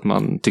 absolut, att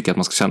man tycker att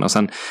man ska känna. Och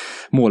sen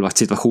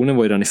målvaktssituationen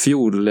var ju redan i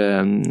fjol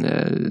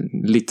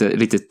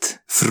litet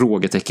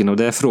frågetecken, och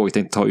det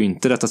frågetecknet har ju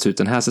inte rättats ut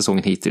den här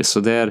säsongen hittills, så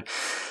där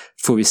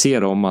får vi se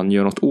då om man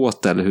gör något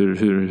åt det, eller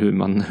hur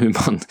man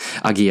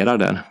agerar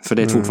där, för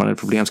det är fortfarande ett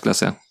problem, skulle jag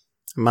säga.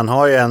 Man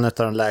har ju en av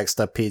de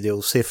lägsta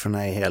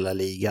PDO-siffrorna i hela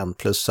ligan,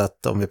 plus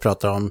att om vi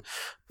pratar om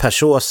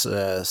Peugeots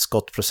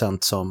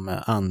skottprocent som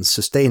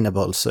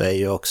unsustainable så är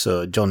ju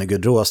också Johnny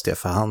Gaudreaus det,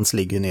 för hans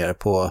ligger ju nere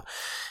på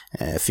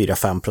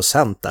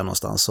 4-5% där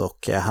någonstans,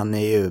 och han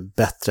är ju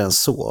bättre än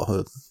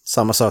så.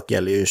 Samma sak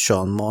gäller ju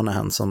Sean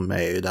Monahan som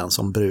är ju den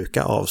som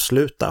brukar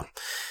avsluta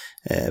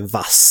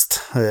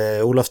vast.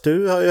 Olof,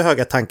 du har ju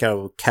höga tankar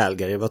om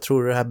Calgary. Vad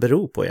tror du det här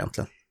beror på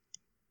egentligen?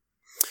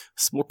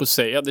 Svårt att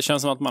säga. Det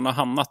känns som att man har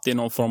hamnat i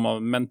någon form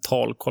av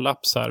mental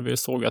kollaps här. Vi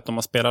såg att de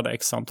har spelat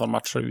x antal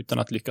matcher utan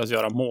att lyckas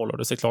göra mål, och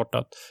det är klart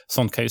att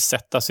sånt kan ju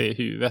sätta sig i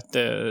huvudet.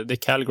 Det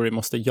Calgary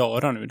måste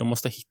göra nu, de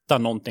måste hitta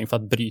någonting för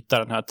att bryta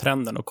den här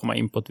trenden och komma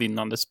in på ett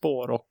vinnande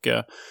spår. Och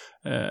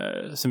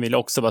sen vill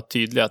jag också vara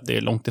tydlig att det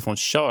är långt ifrån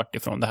kört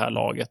ifrån det här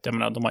laget. Jag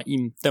menar, de har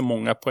inte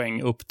många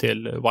poäng upp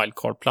till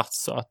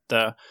wildcard-plats, så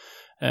att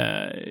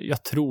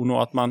jag tror nog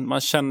att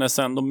man känner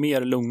sig ändå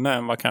mer lugna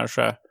än vad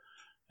kanske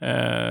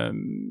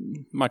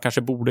man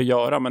kanske borde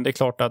göra, men det är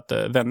klart att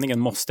vändningen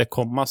måste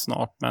komma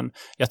snart, men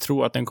jag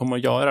tror att den kommer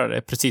att göra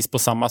det precis på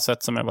samma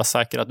sätt som jag var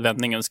säker att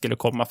vändningen skulle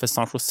komma för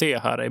San Jose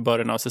här i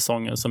början av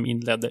säsongen, som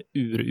inledde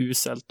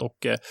uruselt, och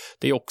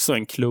det är också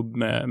en klubb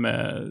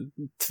med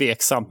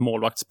tveksamt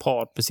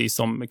målvaktspar, precis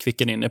som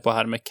Kvicken inne på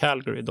här med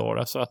Calgary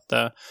då, så att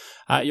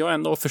jag är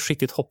ändå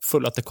försiktigt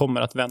hoppfull att det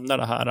kommer att vända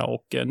det här,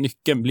 och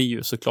nyckeln blir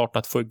ju såklart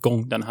att få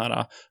igång den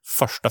här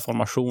första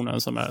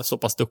formationen som är så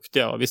pass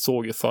duktiga, och vi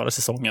såg ju förra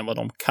säsongen vad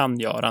de kan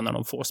göra när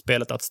de får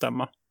spelet att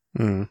stämma.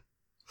 Mm.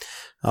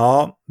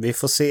 Ja, vi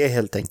får se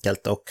helt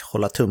enkelt, och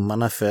hålla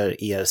tummarna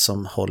för er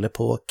som håller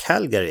på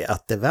Calgary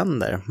att det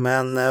vänder.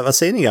 Men vad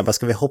säger ni grabbar,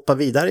 ska vi hoppa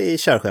vidare i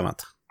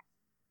körschemat?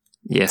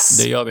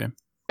 Yes. Det gör vi.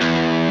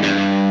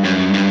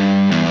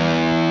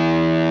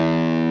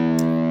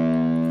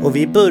 Och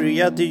vi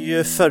började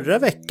ju förra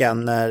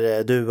veckan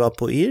när du var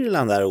på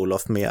Irland där,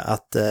 Olof, med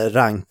att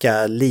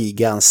ranka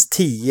ligans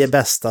 10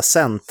 bästa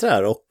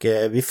centrar, och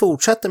vi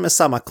fortsätter med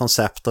samma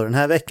koncept, och den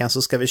här veckan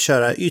så ska vi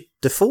köra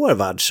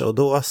ytterforwards, och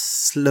då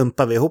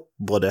slumpar vi ihop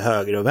både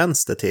höger och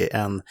vänster till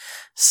en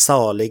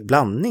salig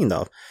blandning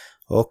då.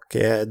 Och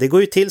det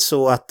går ju till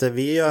så att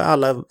vi gör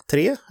alla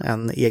 3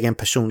 en egen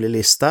personlig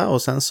lista,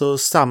 och sen så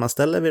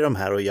sammanställer vi de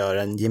här och gör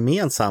en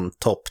gemensam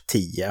topp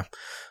 10.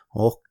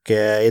 Och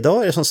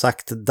idag är det som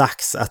sagt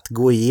dags att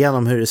gå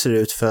igenom hur det ser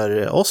ut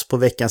för oss på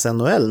veckans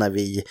NHL när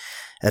vi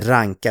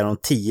rankar de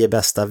 10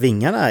 bästa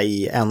vingarna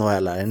i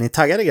NHL. Är ni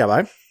taggade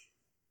grabbar?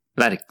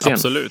 Verkligen.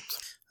 Absolut.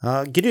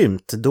 Ja,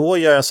 grymt. Då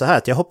gör jag så här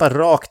att jag hoppar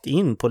rakt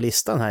in på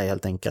listan här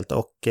helt enkelt.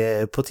 Och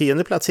på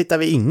 10:e plats hittar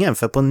vi ingen,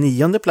 för på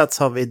 9:e plats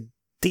har vi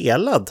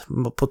delad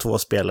på 2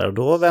 spelare. Och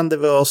då vänder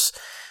vi oss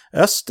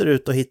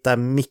österut och hittar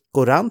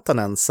Mikko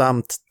Rantanen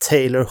samt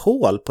Taylor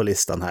Hall på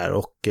listan här.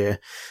 Och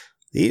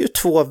det är ju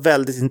 2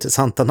 väldigt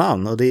intressanta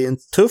namn, och det är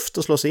tufft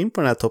att slå sig in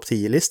på den här topp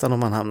 10-listan om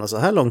man hamnar så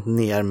här långt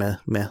ner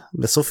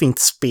med så fint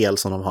spel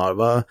som de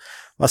har.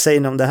 Vad säger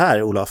ni om det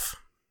här, Olof?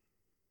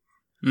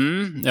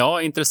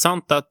 Ja,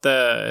 intressant att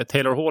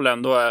Taylor Hall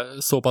ändå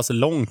är så pass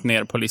långt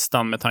ner på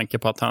listan med tanke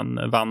på att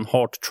han vann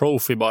Hart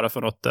Trophy bara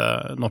för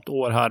något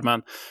år här.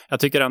 Men jag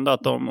tycker ändå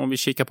att om vi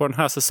kikar på den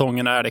här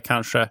säsongen är det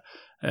kanske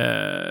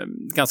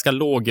ganska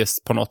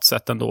logiskt på något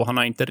sätt ändå. Han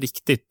har inte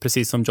riktigt,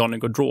 precis som Johnny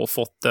Gaudreau,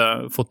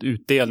 fått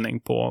utdelning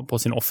på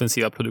sin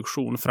offensiva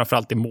produktion.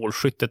 Framförallt i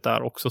målskyttet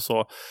där också,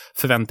 så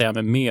förväntar jag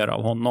mig mer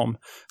av honom.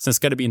 Sen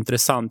ska det bli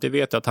intressant. Jag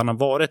vet att han har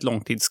varit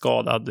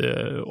långtidsskadad,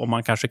 och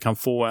man kanske kan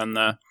få en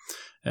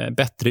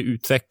bättre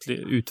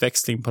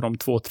utväxling på de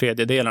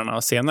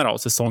 2/3 senare av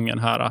säsongen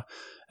här.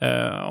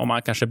 Om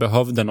man kanske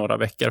behövde några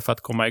veckor för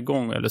att komma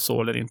igång eller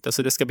så eller inte.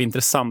 Så det ska bli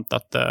intressant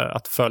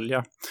att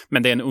följa.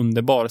 Men det är en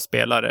underbar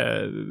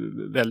spelare,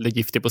 väldigt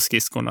giftig på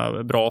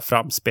skridskorna, bra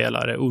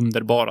framspelare,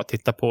 underbar att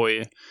titta på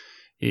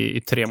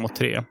i 3 mot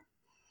 3.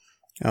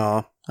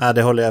 Ja,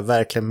 det håller jag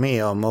verkligen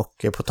med om,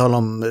 och på tal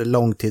om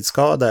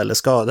långtidsskada eller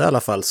skada i alla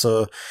fall,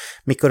 så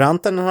Mikko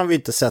Rantanen har vi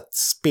inte sett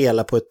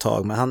spela på ett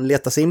tag, men han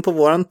letas in på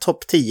våran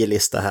topp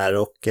 10-lista här,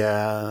 och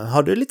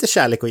har du lite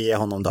kärlek att ge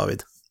honom,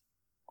 David?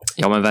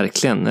 Ja, men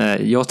verkligen.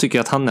 Jag tycker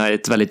att han är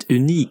ett väldigt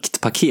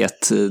unikt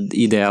paket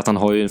i det att han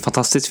har ju en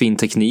fantastiskt fin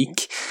teknik,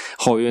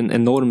 har ju en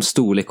enorm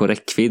storlek och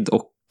räckvidd,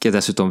 och är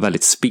dessutom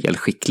väldigt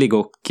spelskicklig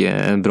och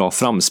en bra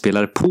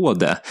framspelare på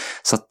det.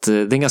 Så att det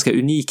är en ganska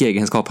unik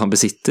egenskap han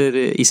besitter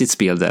i sitt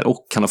spel där,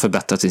 och han har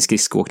förbättrat sin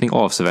skridskoåkning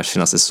avsevärt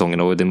senaste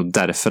säsongen, och det är nog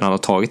därför han har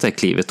tagit det här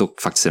klivet och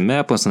faktiskt är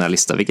med på en sån här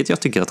lista, vilket jag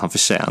tycker att han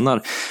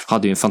förtjänar.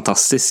 Hade ju en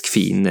fantastisk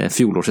fin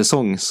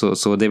fjolårssäsong,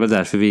 så det är väl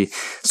därför vi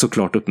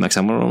såklart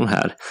uppmärksammar honom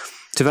här.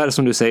 Tyvärr,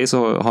 som du säger,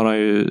 så har han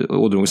ju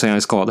ådrog sig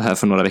en skada här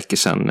för några veckor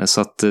sedan,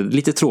 så att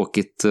lite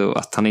tråkigt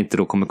att han inte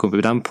då kommer komma upp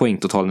i den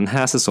poängtotalen den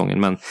här säsongen,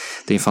 men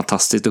det är en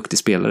fantastiskt duktig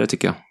spelare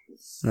tycker jag.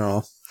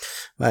 Ja,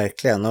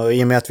 verkligen. Och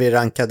i och med att vi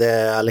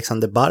rankade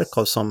Alexander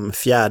Barkov som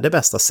 4:e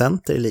bästa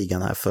center i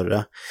ligan här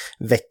förra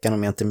veckan,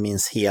 om jag inte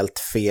minns helt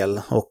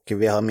fel, och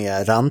vi har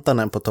med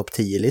Rantanen på topp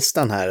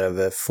 10-listan här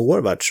över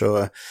forward,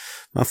 så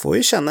man får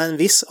ju känna en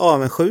viss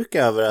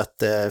avundsjuka över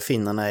att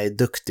finnarna är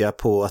duktiga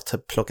på att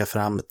plocka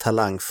fram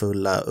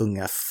talangfulla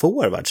unga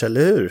forwards,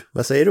 eller hur?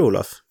 Vad säger du,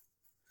 Olof?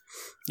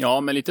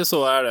 Ja, men lite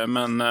så är det.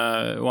 Men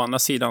å andra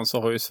sidan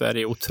så har ju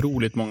Sverige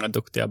otroligt många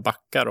duktiga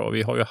backar och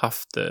vi har ju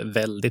haft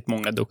väldigt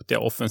många duktiga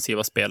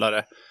offensiva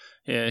spelare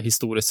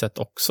historiskt sett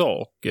också.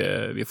 Och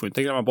vi får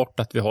inte glömma bort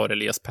att vi har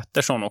Elias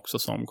Pettersson också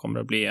som kommer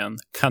att bli en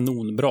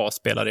kanonbra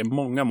spelare i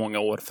många, många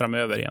år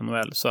framöver i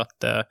NHL. Så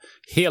att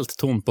helt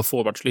tomt på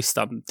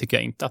forwardslistan tycker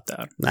jag inte att det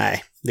är.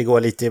 Nej, det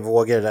går lite i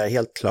vågor där,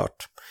 helt klart.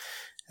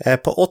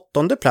 På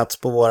 8:e plats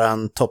på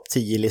våran topp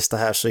 10-lista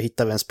här så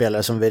hittar vi en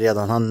spelare som vi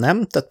redan har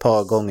nämnt ett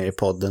par gånger i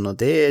podden, och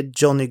det är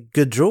Johnny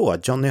Gaudreau,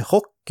 Johnny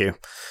Hockey.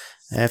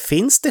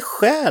 Finns det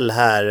skäl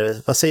här,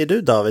 vad säger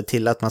du David,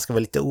 till att man ska vara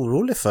lite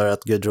orolig för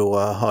att Gaudreau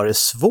har det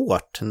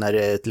svårt när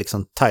det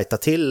liksom tajtar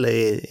till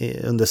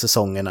under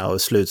säsongerna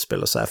och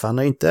slutspel och så här? För han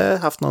har ju inte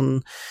haft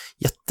någon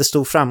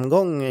jättestor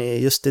framgång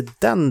just i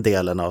den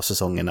delen av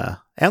säsongerna,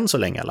 än så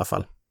länge i alla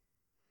fall.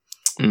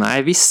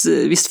 Nej,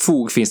 visst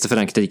fog finns det för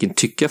den kritiken,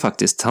 tycker jag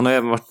faktiskt. Han har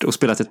även varit och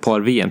spelat ett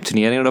par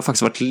VM-turneringar och det har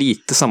faktiskt varit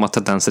lite samma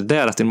tendenser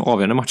där, att i de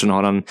avgörande matcherna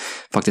har han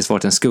faktiskt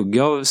varit en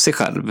skugga av sig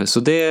själv. Så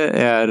det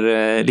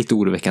är lite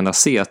oroväckande att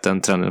se att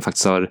den trenden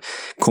faktiskt har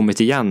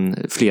kommit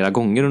igen flera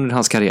gånger under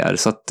hans karriär.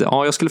 Så att,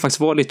 ja, jag skulle faktiskt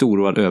vara lite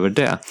oroad över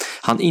det.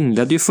 Han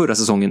inledde ju förra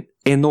säsongen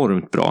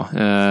enormt bra.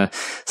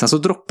 Sen så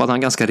droppade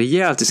han ganska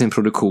rejält i sin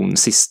produktion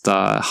sista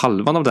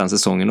halvan av den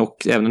säsongen,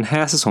 och även den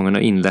här säsongen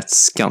har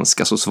inletts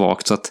ganska så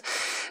svagt, så att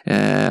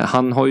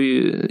han har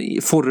ju,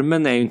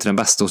 formen är ju inte den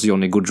bästa hos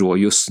Johnny Gaudreau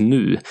just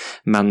nu,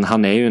 men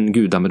han är ju en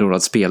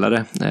gudabenådad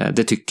spelare.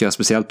 Det tycker jag,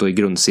 speciellt då i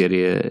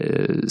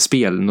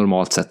grundseriespel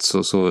normalt sett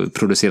så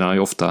producerar han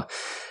ju ofta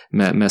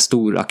med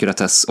stor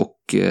ackuratess och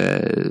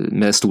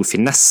med stor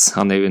finess.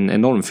 Han är ju en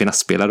enorm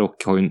finessspelare och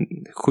har ju en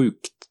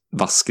sjukt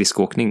vass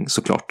skridskåkning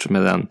såklart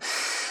med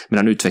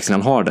den utveckling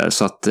han har där,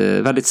 så att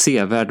väldigt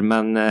sevärd,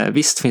 men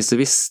visst finns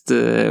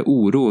det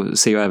oro,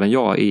 ser jag även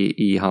jag,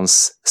 i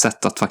hans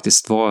sätt att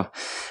faktiskt vara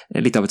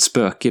lite av ett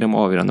spöke i de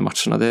avgörande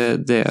matcherna.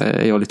 Det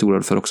är jag lite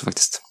orolig för också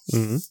faktiskt.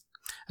 Mm.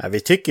 Ja, vi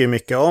tycker ju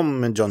mycket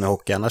om Johnny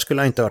Hockey, annars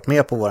skulle han inte varit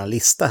med på våran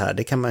lista här.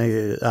 Det kan man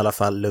ju i alla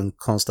fall lugnt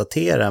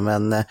konstatera,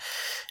 men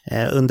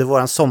under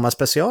våran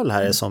sommarspecial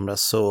här i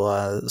somras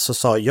så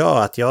sa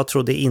jag att jag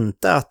trodde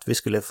inte att vi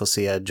skulle få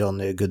se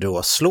Johnny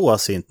Gaudreau slå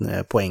sin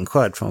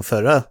poängskörd från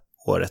förra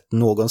året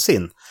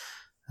någonsin.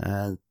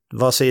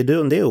 Vad säger du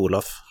om det,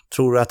 Olof?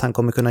 Tror du att han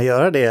kommer kunna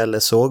göra det, eller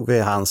såg vi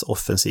hans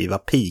offensiva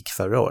peak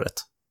förra året?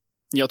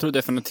 Jag tror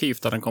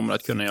definitivt att han kommer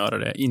att kunna göra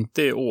det.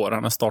 Inte i år,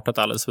 han har startat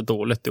alldeles för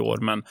dåligt i år,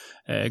 men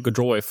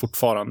Gaudreau är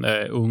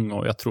fortfarande ung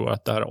och jag tror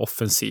att det här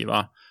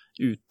offensiva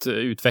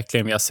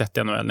utvecklingen vi har sett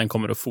i NHL, den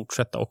kommer att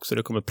fortsätta också.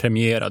 Det kommer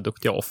premiera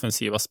duktiga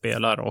offensiva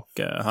spelare och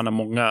han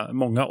har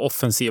många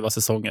offensiva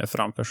säsonger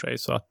framför sig,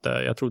 så att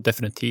jag tror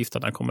definitivt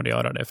att han kommer att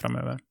göra det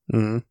framöver.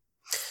 Mm.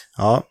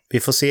 Ja, vi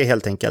får se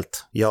helt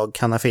enkelt. Jag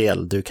kan ha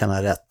fel, du kan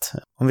ha rätt.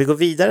 Om vi går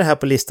vidare här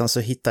på listan så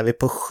hittar vi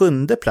på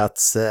 7:e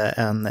plats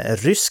en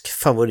rysk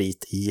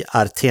favorit i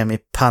Artemi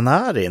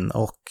Panarin,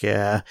 och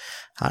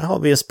här har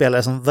vi en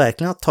spelare som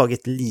verkligen har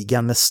tagit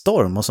ligan med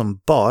storm och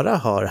som bara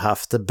har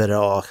haft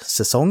bra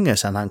säsonger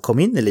sedan han kom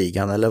in i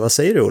ligan, eller vad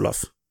säger du, Olof?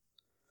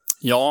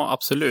 Ja,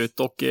 absolut.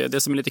 Och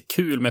det som är lite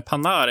kul med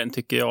Panarin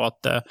tycker jag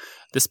att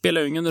det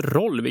spelar ju ingen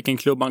roll vilken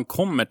klubb han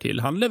kommer till.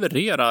 Han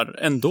levererar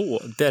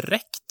ändå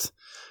direkt.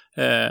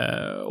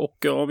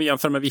 Och om vi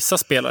jämför med vissa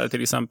spelare,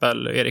 till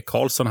exempel Erik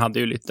Karlsson hade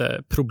ju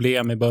lite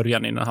problem i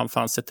början innan han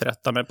fann sig till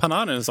rätta, men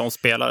Panarin är en sån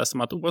spelare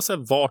som att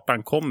oavsett vart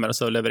han kommer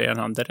så levererar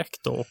han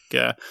direkt, och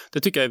det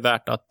tycker jag är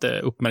värt att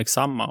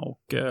uppmärksamma. Och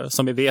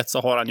som vi vet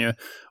så har han ju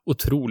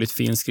otroligt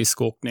fin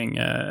skridskåkning,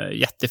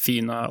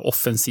 jättefina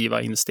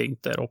offensiva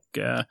instinkter och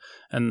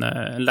en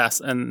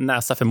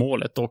näsa för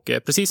målet, och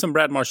precis som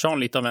Brad Marchand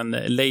lite av en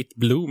late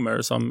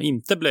bloomer som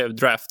inte blev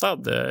draftad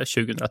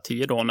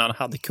 2010 då när han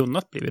hade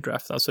kunnat bli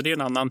draftad. Så det är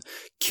en annan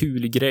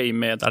kul grej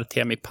med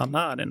Artemi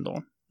Panarin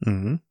då.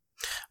 Mm.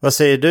 Vad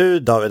säger du,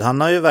 David?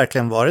 Han har ju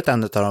verkligen varit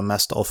en av de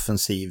mest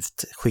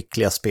offensivt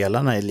skickliga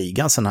spelarna i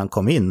ligan sedan han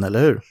kom in,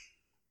 eller hur?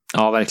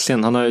 Ja,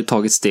 verkligen. Han har ju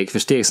tagit steg för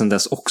steg sedan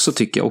dess också,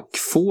 tycker jag, och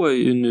får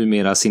ju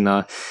numera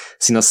sina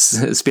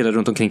spelare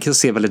runt omkring sig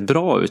se väldigt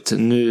bra ut.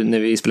 Nu när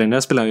vi spelar in där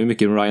spelar han ju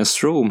mycket Ryan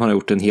Strome. Han har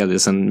gjort en hel del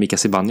sedan Mika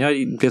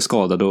Zibanejad blev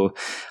skadad, och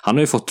han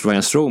har ju fått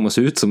Ryan Strome att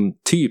se ut som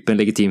typ en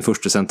legitim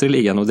första center i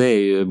ligan, och det är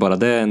ju bara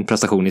det en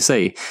prestation i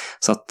sig.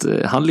 Så att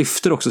han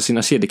lyfter också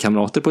sina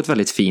kedjekamrater på ett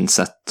väldigt fint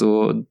sätt,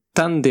 och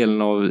den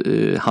delen av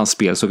hans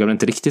spel såg jag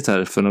inte riktigt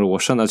här för några år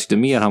sedan. Jag tyckte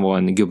mer han var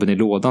en gubben i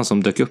lådan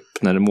som dök upp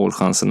när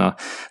målchanserna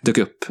dök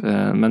upp.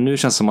 Men nu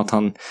känns det som att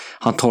han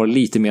tar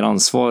lite mer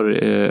ansvar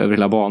över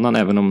hela banan,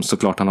 även om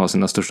såklart han har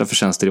sina största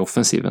förtjänster i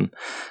offensiven.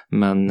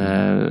 Men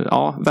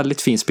ja,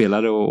 väldigt fin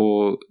spelare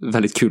och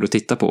väldigt kul att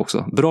titta på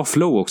också. Bra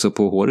flow också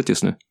på håret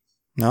just nu.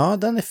 Ja,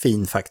 den är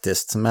fin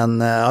faktiskt. Men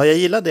ja, jag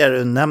gillar det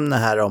du nämner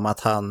här om att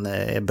han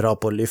är bra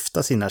på att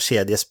lyfta sina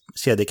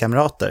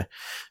kedjekamrater.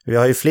 Vi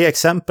har ju fler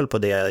exempel på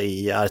det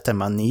i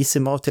Artem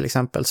Anisimov till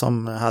exempel,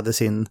 som hade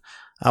sin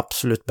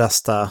absolut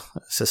bästa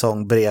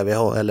säsong bredvid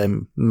eller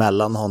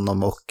mellan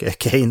honom och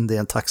Kane. Det är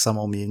en tacksam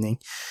omgivning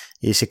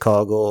i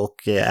Chicago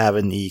och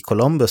även i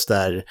Columbus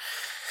där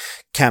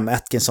Cam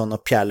Atkinson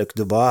och Pierre-Luc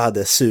Dubois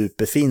hade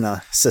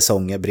superfina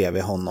säsonger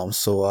bredvid honom.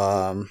 Så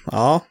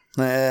ja,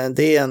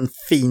 det är en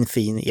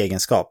fin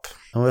egenskap.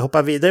 Om vi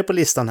hoppar vidare på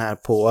listan här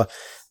på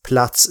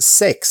plats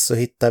 6 så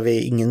hittar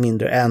vi ingen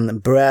mindre än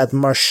Brad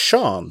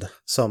Marchand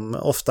som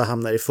ofta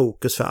hamnar i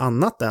fokus för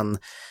annat än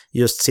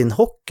just sin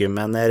hockey.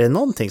 Men är det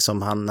någonting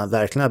som han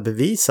verkligen har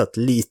bevisat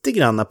lite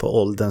grann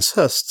på ålderns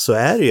höst så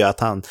är det ju att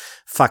han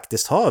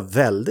faktiskt har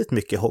väldigt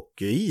mycket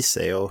hockey i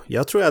sig. Och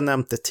jag tror jag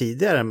nämnt det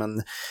tidigare,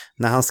 men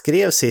när han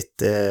skrev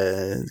sitt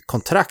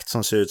kontrakt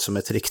som ser ut som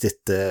ett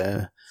riktigt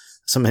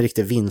som en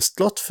riktig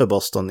vinstlott för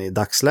Boston i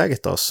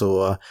dagsläget då,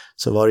 så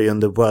var det ju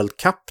under World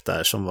Cup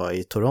där som var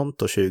i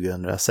Toronto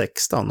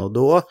 2016 och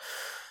då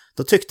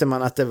tyckte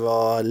man att det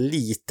var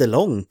lite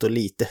långt och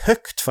lite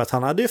högt för att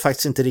han hade ju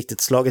faktiskt inte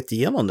riktigt slagit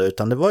igenom det,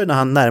 utan det var ju när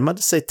han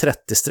närmade sig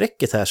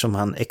 30-strecket här som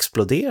han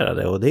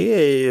exploderade och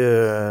det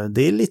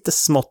är lite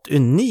smått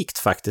unikt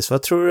faktiskt.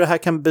 Vad tror du det här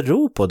kan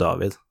bero på,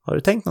 David? Har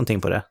du tänkt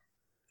någonting på det?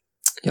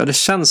 Ja, det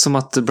känns som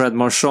att Brad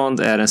Marchand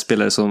är en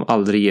spelare som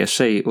aldrig ger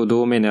sig, och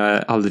då menar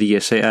jag aldrig ger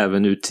sig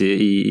även ute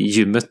i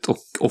gymmet och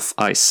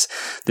off-ice.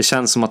 Det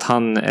känns som att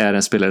han är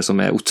en spelare som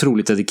är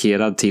otroligt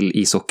dedikerad till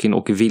ishockeyn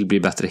och vill bli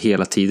bättre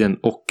hela tiden,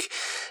 och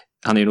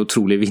han är en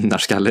otrolig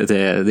vinnarskalle,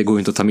 det går ju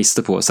inte att ta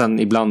miste på. Sen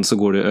ibland så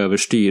går det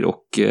överstyr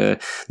och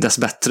dess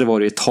bättre var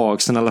det ett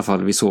tag sedan i alla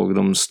fall vi såg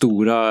de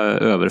stora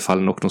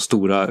överfallen och de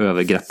stora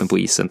övergreppen på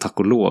isen, tack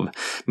och lov.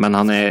 Men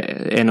han är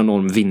en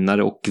enorm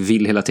vinnare och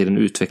vill hela tiden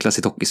utveckla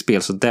sitt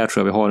hockeyspel, så där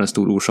tror jag vi har en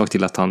stor orsak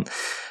till att han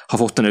har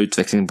fått den här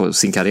utvecklingen på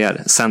sin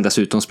karriär. Sen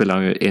dessutom spelar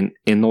han ju en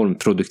enormt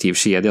produktiv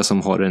kedja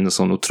som har en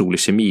sån otrolig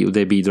kemi, och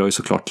det bidrar ju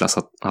såklart till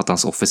att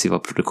hans offensiva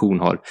produktion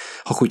har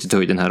skjutit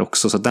höjden här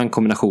också. Så den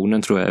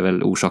kombinationen tror jag är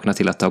väl orsakerna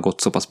till att det har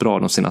gått så pass bra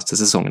de senaste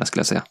säsongerna, skulle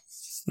jag säga.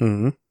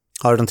 Mm.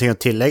 Har du någonting att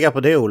tillägga på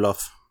det, Olof?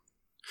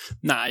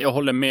 Nej, jag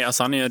håller med.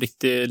 Alltså, han är en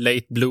riktig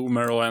late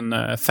bloomer och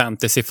en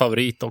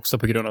fantasy-favorit också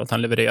på grund av att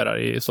han levererar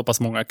i så pass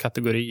många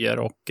kategorier.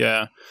 Och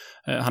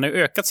han har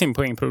ökat sin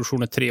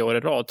poängproduktion 3 år i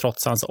rad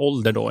trots hans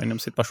ålder då, inom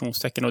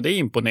situationstecken. Och det är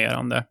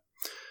imponerande.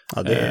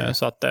 Ja, det är,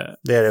 så att,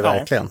 det är det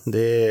verkligen.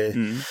 Det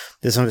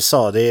är som vi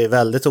sa, det är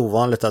väldigt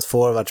ovanligt att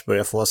forwards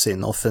börjar få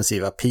sin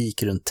offensiva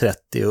peak runt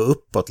 30 och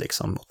uppåt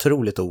liksom.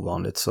 Otroligt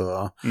ovanligt.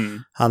 Så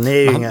han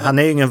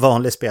är ju ingen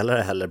vanlig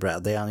spelare heller,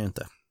 Brad. Det är han ju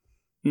inte.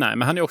 Nej,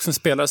 men han är också en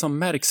spelare som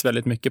märks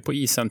väldigt mycket på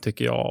isen,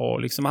 tycker jag.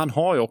 Och liksom, han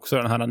har ju också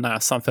den här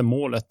näsan för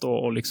målet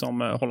och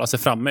liksom hålla sig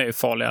framme i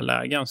farliga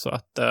lägen. Så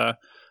att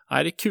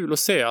det är kul att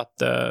se att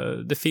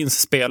det finns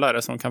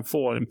spelare som kan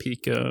få en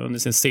peak under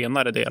sin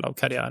senare del av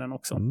karriären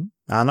också.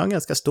 Han har en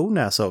ganska stor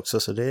näsa också,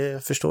 så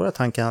det förstår att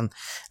han kan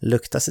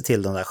lukta sig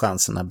till de där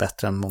chanserna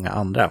bättre än många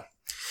andra.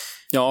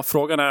 Ja,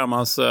 frågan är om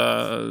hans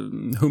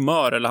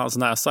humör eller hans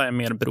näsa är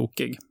mer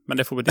brokig. Men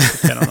det får vi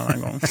diskutera en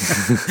annan gång.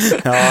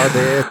 Ja,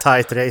 det är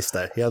tight race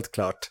där, helt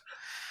klart.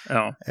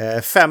 Ja.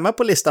 5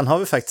 på listan har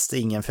vi faktiskt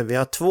ingen, för vi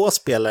har 2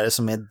 spelare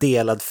som är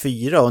delad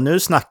 4. Och nu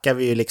snackar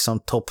vi ju liksom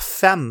topp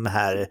 5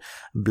 här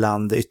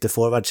bland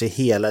ytterforwards i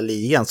hela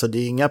ligan. Så det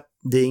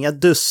är inga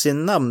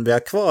dussinnamn vi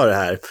har kvar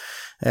här.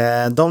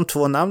 De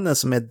 2 namnen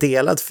som är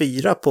delad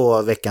 4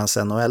 på veckans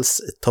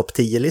NHLs topp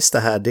 10-lista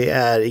här, det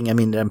är inga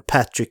mindre än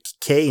Patrick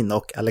Kane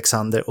och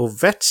Alexander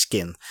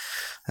Ovechkin.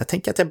 Jag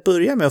tänker att jag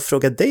börjar med att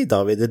fråga dig,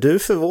 David. Är du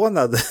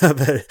förvånad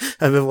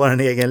över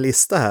vår egen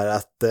lista här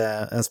att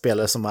en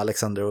spelare som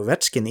Alexander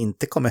Ovechkin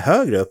inte kommer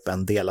högre upp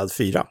än delad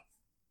 4?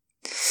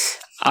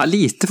 Ja,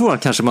 lite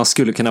förvånad kanske man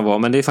skulle kunna vara,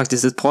 men det är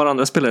faktiskt ett par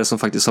andra spelare som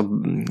faktiskt har,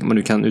 man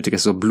nu kan uttrycka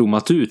sig så,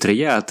 blommat ut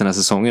rejält den här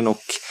säsongen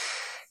och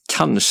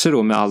kanske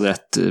då med all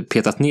rätt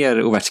petat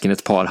ner Ovechkin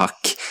ett par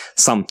hack.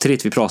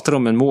 Samtidigt, vi pratar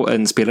om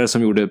en spelare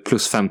som gjorde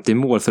plus 50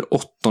 mål för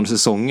 8:e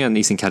säsongen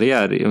i sin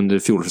karriär under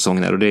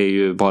fjolårssäsongen här, och det är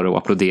ju bara att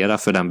applådera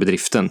för den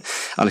bedriften.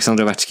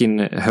 Alexander Ovechkin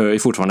hör ju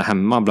fortfarande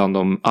hemma bland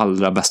de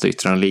allra bästa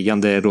yttrarna i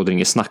ligan, det råder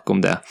inget snack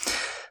om det.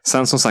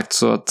 Sen som sagt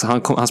så att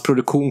hans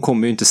produktion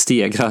kommer ju inte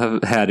stegra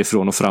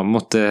härifrån och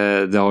framåt,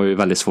 det har ju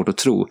väldigt svårt att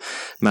tro.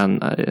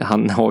 Men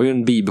han har ju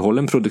en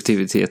bibehållen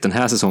produktivitet den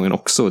här säsongen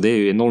också, det är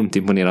ju enormt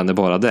imponerande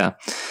bara det.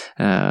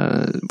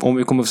 Om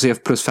vi kommer att se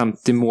plus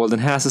 50 mål den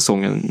här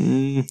säsongen,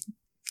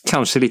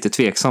 kanske lite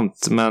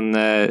tveksamt, men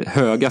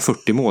höga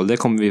 40 mål, det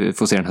kommer vi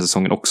få se den här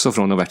säsongen också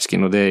från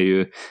Ovechkin, och det är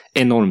ju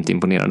enormt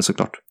imponerande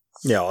såklart.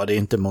 Ja, det är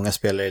inte många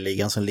spelare i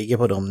ligan som ligger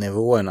på de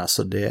nivåerna,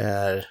 så det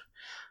är...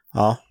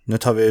 Ja, nu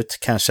tar vi ut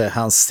kanske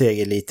hans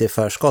steg lite i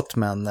förskott,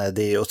 men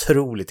det är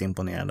otroligt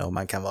imponerande om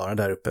man kan vara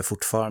där uppe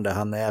fortfarande.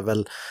 Han är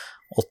väl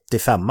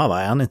 85,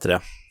 va? Är han inte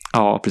det?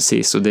 Ja,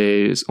 precis. Och det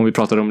är, om vi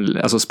pratar om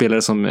alltså,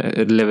 spelare som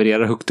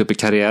levererar högt upp i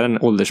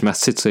karriären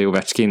åldersmässigt, så är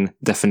Ovechkin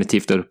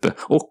definitivt där uppe.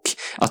 Och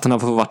att han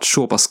har varit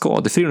så pass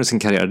skadefri under sin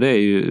karriär, det är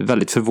ju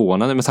väldigt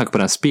förvånande med tanke på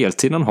den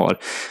speltid han har.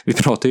 Vi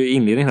pratade ju i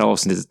inledningen här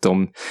avsnittet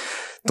om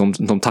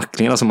de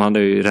tacklingarna som han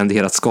har ju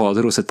renderat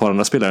skador hos ett par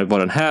andra spelare bara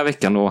den här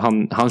veckan, och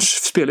han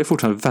spelar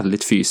fortfarande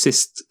väldigt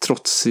fysiskt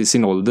trots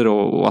sin ålder,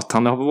 och att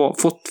han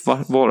har fått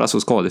vara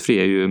så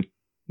skadefri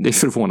det är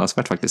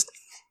förvånansvärt faktiskt.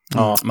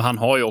 Ja, men han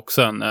har ju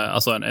också en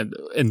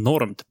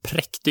enormt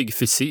präktig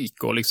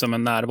fysik och liksom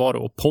en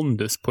närvaro och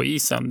pondus på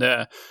isen.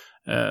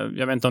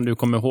 Jag vet inte om du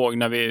kommer ihåg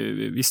när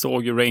vi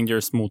såg ju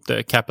Rangers mot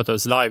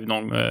Capitals live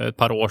ett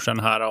par år sedan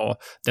här, och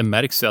det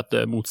märks ju att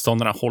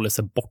motståndarna håller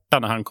sig borta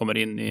när han kommer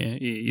in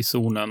i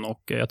zonen,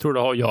 och jag tror det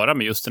har att göra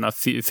med just den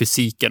här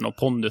fysiken och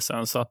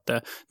pondusen, så att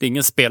det är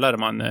ingen spelare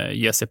man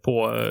ger sig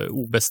på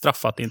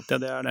obestraffat, inte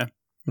det är det.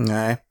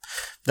 Nej.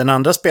 Den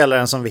andra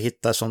spelaren som vi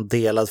hittar som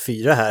delad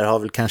 4 här har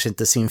väl kanske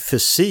inte sin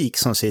fysik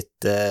som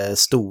sitt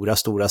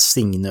stora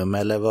signum,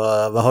 eller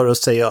vad har du att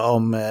säga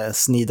om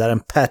snidaren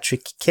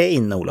Patrick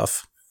Kane,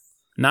 Olof?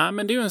 Nej,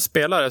 men det är ju en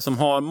spelare som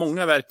har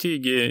många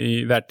verktyg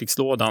i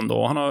verktygslådan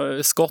då. Han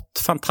har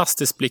skott,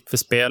 fantastisk blick för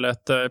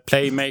spelet,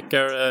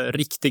 playmaker,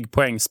 riktig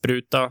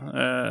poängspruta,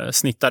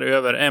 snittar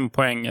över 1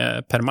 poäng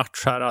per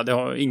match här. Det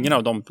har ingen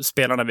av de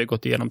spelarna vi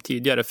gått igenom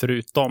tidigare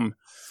förutom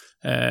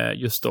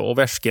just då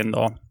Ovechkin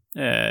då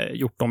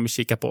gjort om vi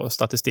kikar på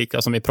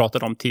statistiken som vi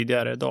pratade om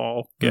tidigare idag,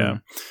 och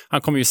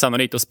han kommer ju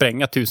sannolikt att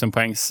spränga 1000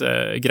 poängs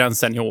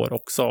gränsen i år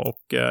också,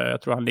 och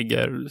jag tror han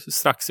ligger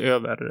strax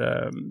över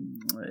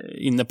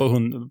inne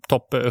på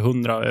topp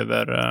 100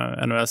 över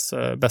NHLs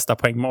bästa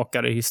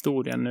poängmakare i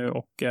historien nu,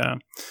 och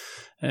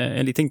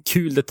en liten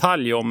kul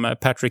detalj om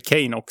Patrick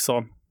Kane också,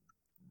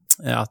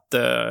 att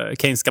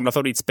Kanes gamla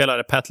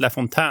favoritspelare Pat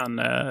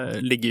LaFontaine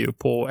ligger ju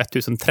på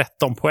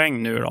 1013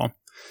 poäng nu då.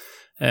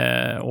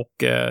 Och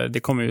det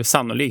kommer ju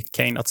sannolikt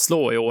Kane att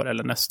slå i år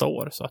eller nästa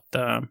år, så att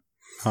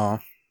ja,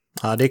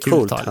 det är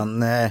coolt.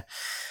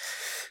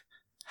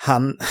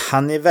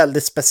 Han är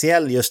väldigt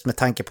speciell just med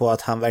tanke på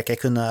att han verkar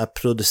kunna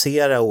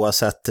producera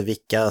oavsett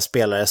vilka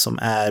spelare som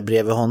är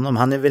bredvid honom.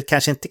 Han är väl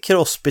kanske inte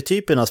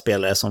Crosby-typen av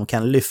spelare som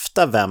kan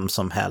lyfta vem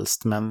som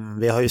helst, men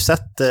vi har ju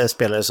sett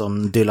spelare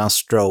som Dylan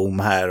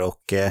Strome här,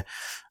 och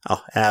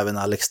även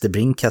Alex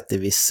DeBrincat i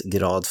viss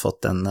grad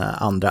fått en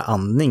andra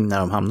andning när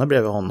de hamnar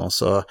bredvid honom,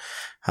 så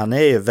han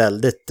är ju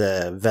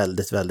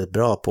väldigt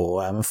bra på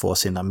att även få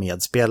sina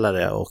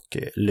medspelare och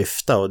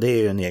lyfta, och det är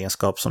ju en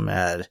egenskap som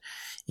är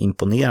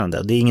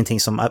imponerande. Det är ingenting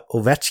som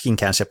Ovechkin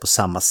kanske på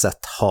samma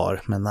sätt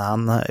har, men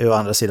han är å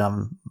andra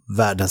sidan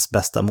världens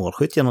bästa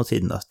målskytt genom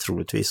tiden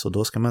troligtvis, och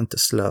då ska man inte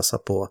slösa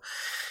på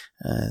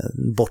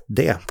bort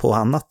det på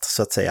annat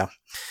så att säga.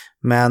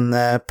 Men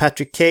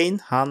Patrick Kane,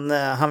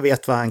 han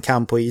vet vad han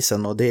kan på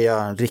isen, och det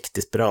är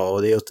riktigt bra,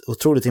 och det är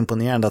otroligt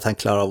imponerande att han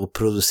klarar av att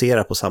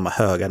producera på samma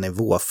höga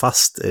nivå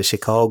fast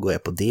Chicago är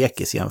på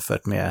dekis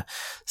jämfört med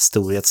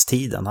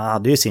storhetstiden. Han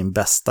hade ju sin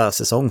bästa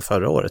säsong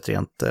förra året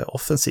rent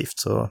offensivt,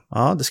 så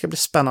ja, det ska bli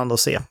spännande att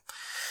se.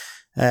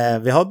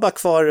 Vi har bara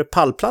kvar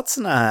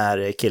pallplatserna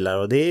här, killar,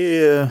 och det är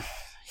ju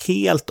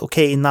helt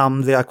okej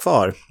namn vi har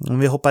kvar. Om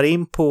vi hoppar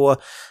in på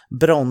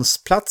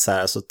bronsplats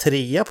här, alltså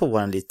 3 på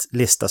vår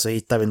lista, så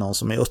hittar vi någon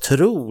som är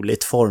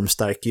otroligt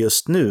formstark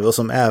just nu och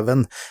som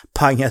även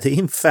pangade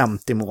in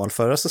 50 mål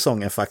förra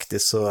säsongen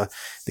faktiskt, så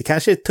det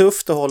kanske är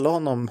tufft att hålla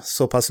honom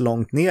så pass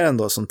långt ner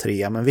ändå som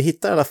 3, men vi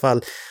hittar i alla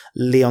fall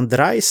Leon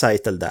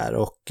Draisaitl där,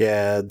 och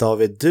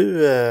David,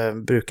 du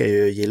brukar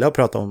ju gilla att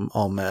prata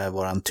om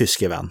våran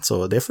tyske vän,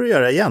 så det får du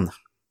göra igen.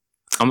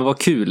 Ja, men vad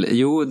kul.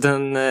 Jo,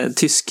 den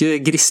tyske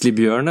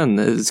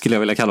grizzlybjörnen skulle jag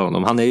vilja kalla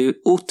honom. Han är ju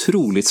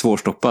otroligt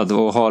svårstoppad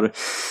och han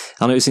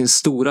har ju sin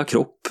stora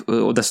kropp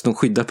och dessutom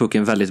skyddar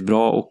pucken väldigt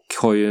bra och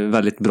har ju en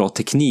väldigt bra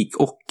teknik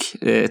och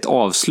ett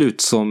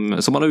avslut som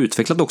han har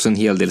utvecklat också en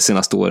hel del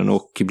senaste åren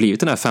och blivit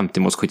den här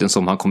 50-målsskytten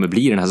som han kommer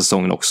bli den här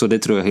säsongen också. Det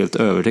tror jag helt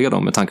övertygad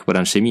om med tanke på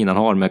den kemin han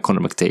har med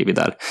Connor McDavid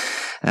där.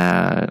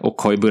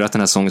 Och har ju börjat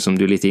den här säsongen som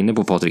du är lite inne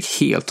på, Patrik,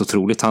 helt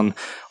otroligt. Han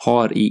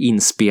har i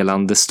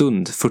inspelande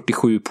stund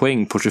 47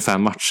 poäng på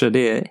 25 matcher.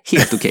 Det är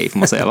helt okej, får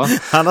man säga, va?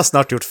 Han har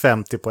snart gjort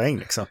 50 poäng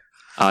liksom.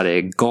 Ja, det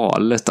är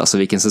galet alltså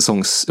vilken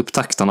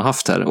säsongsupptakt han har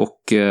haft här.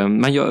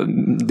 Men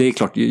det är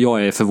klart,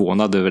 jag är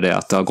förvånad över det,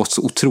 att det har gått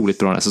så otroligt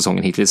bra den här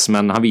säsongen hittills.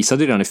 Men han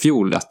visade ju redan i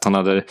fjol att han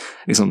hade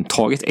liksom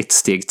tagit ett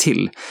steg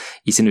till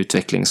i sin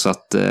utveckling. Så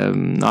att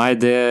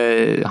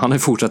han har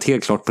fortsatt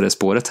helt klart på det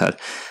spåret här.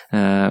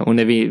 Och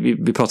när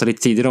vi pratade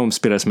lite tidigare om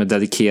spelare som är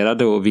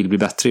dedikerade och vill bli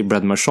bättre i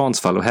Brad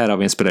Marchands fall, och här har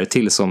vi en spelare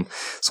till som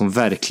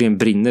verkligen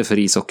brinner för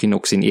ishockeyn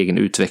och sin egen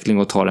utveckling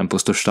och tar den på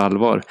största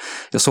allvar.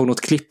 Jag såg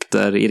något klipp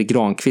där Erik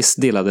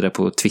Granqvist delade det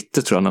på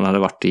Twitter, tror jag, när han hade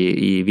varit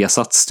i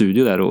Viasats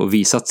studio där och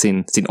visat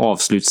sin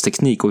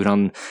avslutsteknik och hur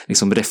han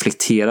liksom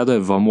reflekterade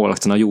över vad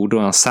målvakterna gjorde,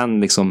 och han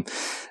sen liksom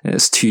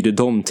styrde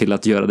dem till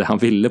att göra det han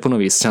ville på något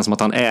vis. Det känns som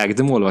att han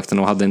ägde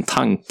målvakterna och hade en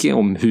tanke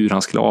om hur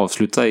han skulle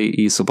avsluta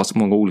i så pass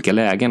många olika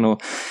lägen,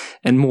 och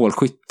en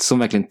målskytt som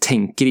verkligen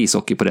tänker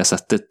ishockey på det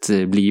sättet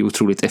blir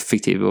otroligt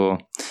effektiv, och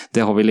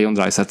det har vi Leon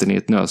Draisaitl i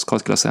ett nötskal,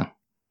 skulle jag säga.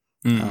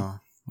 Ja,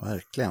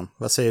 verkligen.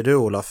 Vad säger du,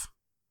 Olof?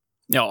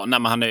 Ja,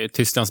 men han är ju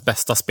Tysklands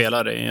bästa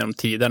spelare genom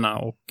tiderna,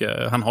 och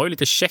han har ju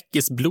lite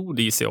tjeckiskt blod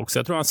i sig också.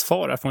 Jag tror hans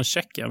far är från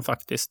Tjeckien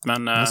faktiskt,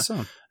 men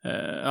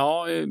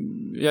ja,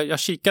 jag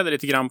kikade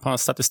lite grann på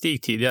hans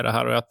statistik tidigare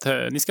här, och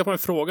att ni ska få en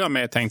fråga av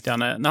mig, tänkte jag.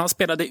 När han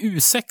spelade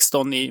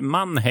U16 i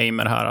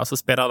Mannheimer här, alltså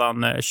spelade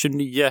han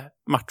 29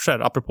 matcher,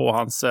 apropå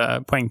hans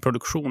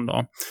poängproduktion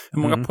då.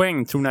 Hur många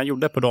poäng tror ni han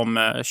gjorde på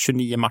de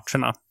 29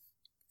 matcherna?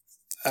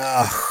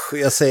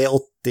 Jag säger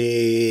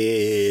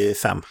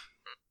 85.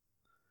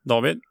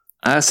 David?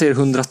 Jag säger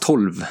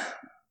 112.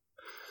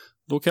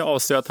 Då kan jag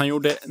avslöja att han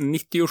gjorde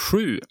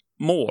 97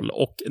 mål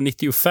och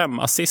 95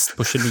 assist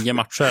på 29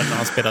 matcher när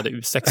han spelade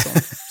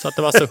U16. Så att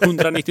det var alltså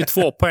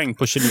 192 poäng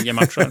på 29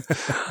 matcher.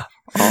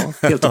 Ja,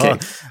 helt okej.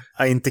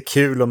 Ja, inte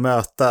kul att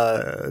möta.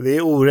 Det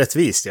är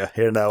orättvist i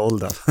den där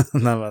åldern.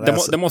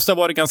 Det måste ha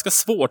varit ganska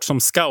svårt som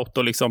scout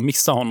att liksom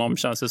missa honom,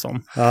 känns det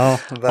som. Ja,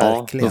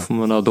 verkligen. Ja, då får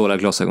man ha dåliga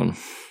glasögon.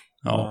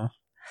 Ja.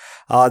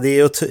 Ja, det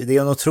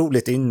är en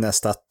otroligt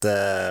ynnest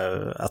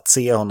att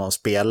se honom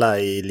spela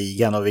i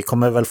ligan, och vi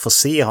kommer väl få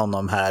se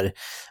honom här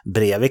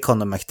bredvid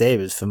Connor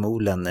McDavid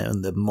förmodligen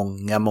under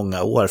många,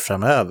 många år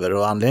framöver,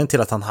 och anledningen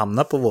till att han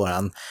hamnar på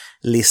våran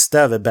lista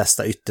över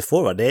bästa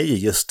ytterforward, det är ju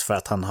just för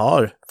att han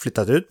har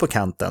flyttat ut på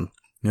kanten.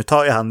 Nu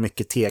tar ju han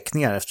mycket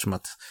tekningar eftersom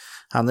att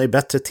han har ju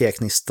bättre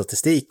teknisk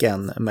statistik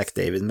än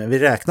McDavid, men vi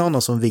räknar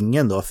honom som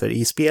vingen då, för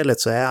i spelet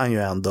så är han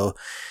ju ändå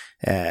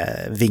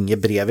vinge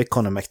bredvid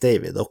Connor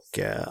McDavid, och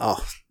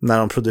när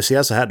de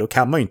producerar så här, då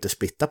kan man ju inte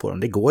splitta på dem,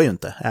 det går ju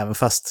inte, även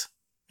fast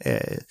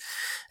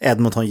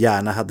Edmonton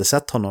gärna hade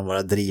sett honom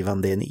vara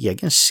drivande i en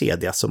egen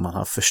kedja, som man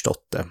har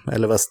förstått det.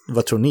 Eller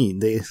vad tror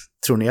ni?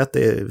 Tror ni att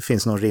det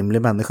finns någon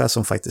rimlig människa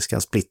som faktiskt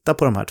kan splitta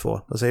på de här två?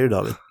 Vad säger du,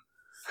 David?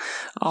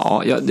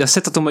 Ja, jag har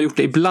sett att de har gjort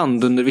det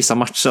ibland under vissa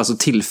matcher, alltså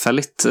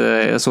tillfälligt.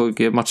 Jag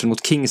såg matchen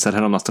mot Kings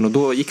här om natten, och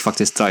då gick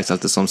faktiskt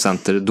Draisaitl som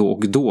center då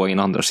och då i en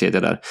andra kedja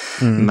där.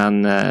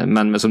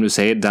 Men som du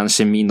säger, den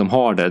kemin de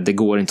har där, det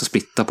går inte att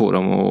splitta på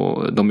dem,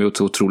 och de är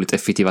så otroligt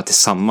effektiva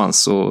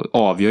tillsammans och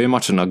avgör ju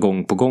matcherna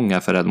gång på gång här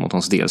för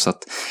Edmontons del, så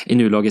att i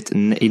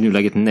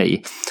nuläget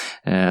nej.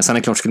 Sen är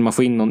det klart, skulle man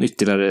få in någon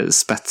ytterligare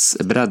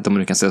spetsbredd, om man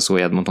nu kan säga så,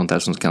 i Edmonton där,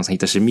 som kan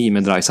hitta kemi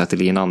med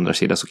Draisaitl i en andra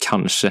kedja, så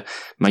kanske,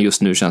 men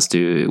just nu känns det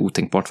ju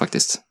otänkbart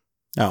faktiskt.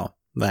 Ja,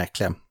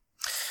 verkligen.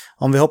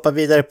 Om vi hoppar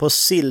vidare på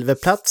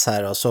silverplats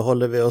här då, så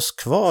håller vi oss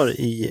kvar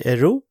i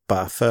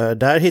Europa, för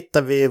där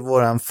hittar vi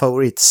våran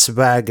favorit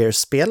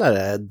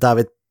swagger-spelare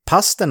David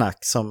Pasternak,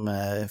 som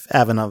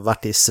även har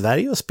varit i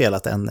Sverige och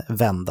spelat en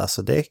vända,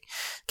 så det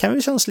kan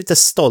vi känna oss lite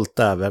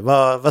stolta över.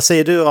 Vad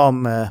säger du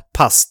om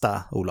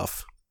Pasta,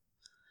 Olof?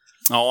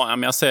 Ja,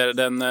 men jag säger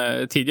den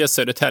tidigare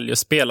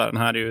Södertälje-spelaren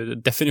här är ju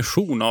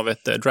definition av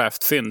ett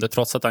draftfynd,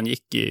 trots att han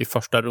gick i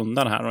första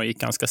rundan här, och gick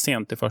ganska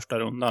sent i första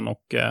rundan,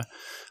 och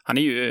han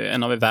är ju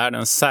en av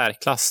världens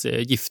särklass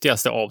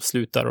giftigaste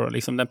avslutare, och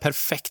liksom den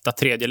perfekta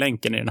tredje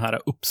länken i den här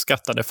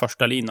uppskattade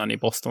första linan i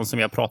Boston som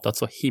vi har pratat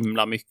så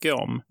himla mycket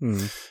om.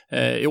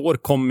 I år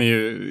kommer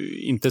ju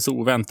inte så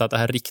oväntat det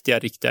här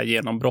riktiga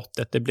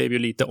genombrottet. Det blev ju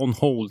lite on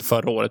hold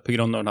förra året på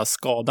grund av den här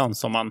skadan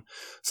som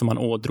man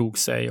ådrog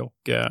sig, och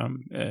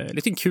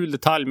lite kul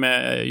detalj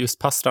med just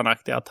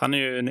Pasternak är att han är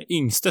ju den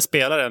yngste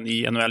spelaren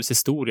i NHLs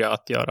historia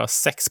att göra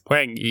 6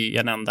 poäng i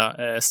en enda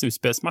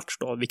slutspelsmatch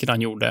då, vilket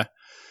han gjorde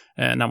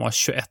när han var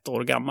 21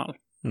 år gammal.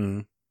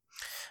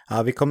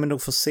 Ja, vi kommer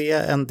nog få se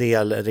en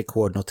del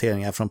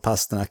rekordnoteringar från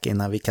Pasternak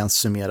innan vi kan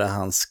summera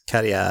hans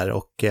karriär,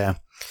 och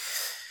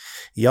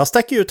jag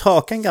stack ut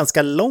hakan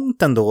ganska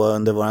långt ändå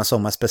under våran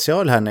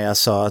sommarspecial här när jag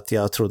sa att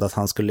jag trodde att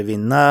han skulle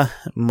vinna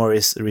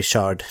Maurice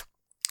Richard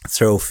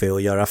Trophy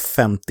och göra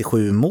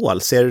 57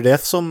 mål. Ser du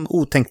det som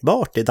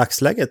otänkbart i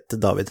dagsläget,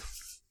 David?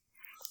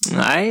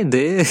 Nej,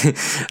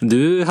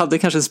 du hade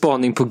kanske en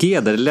spaning på G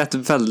där. Det lät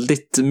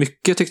väldigt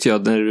mycket, tyckte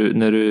jag,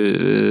 när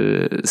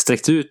du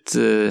sträckte ut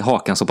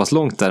hakan så pass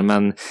långt där.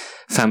 Men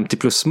 50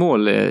 plus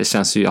mål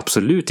känns ju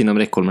absolut inom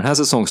räckhåll med den här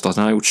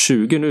säsongstarten. Han har gjort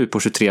 20 nu på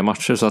 23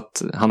 matcher, så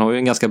att han har ju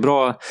en ganska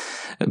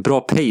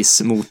bra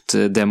pace mot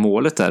det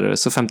målet där.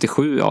 Så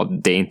 57, ja,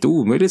 det är inte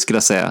omöjligt skulle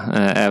jag säga.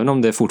 Även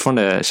om det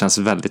fortfarande känns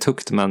väldigt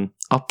högt, men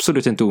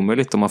absolut inte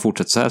omöjligt om man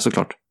fortsätter så här,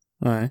 såklart.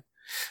 Nej.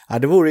 Ja,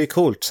 det vore ju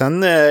coolt.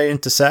 Sen är det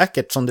inte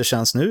säkert, som det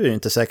känns nu, är det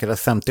inte säkert att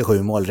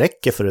 57 mål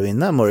räcker för att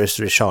vinna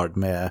Maurice Richard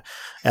med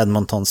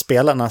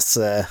Edmonton-spelarnas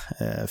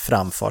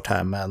framfart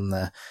här. Men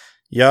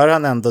gör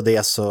han ändå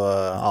det, så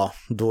ja,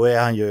 då är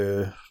han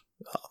ju...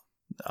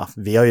 Ja,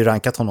 vi har ju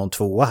rankat honom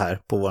 2 här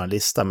på vår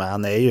lista, men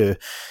han är ju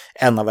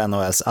en av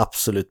NHLs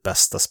absolut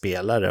bästa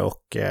spelare,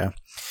 och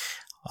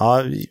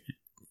ja...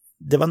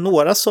 Det var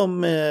några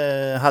som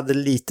hade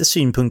lite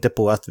synpunkter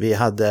på att vi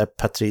hade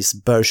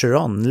Patrice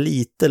Bergeron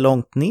lite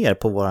långt ner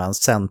på våran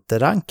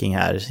centerranking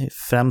här,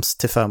 främst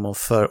till förmån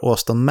för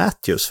Auston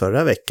Matthews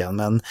förra veckan,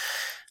 men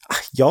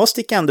jag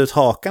sticker ändå ut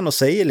hakan och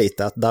säger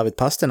lite att David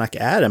Pasternak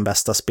är den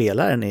bästa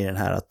spelaren i den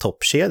här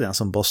toppkedjan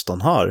som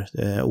Boston har.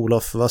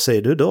 Olof, vad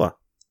säger du då?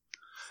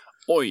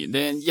 Oj,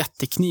 det är en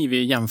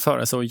jätteknivig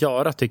jämförelse att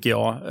göra tycker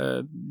jag.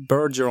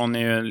 Bergeron är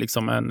ju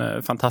liksom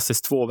en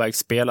fantastisk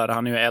tvåvägsspelare.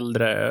 Han är ju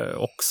äldre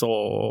också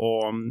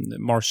och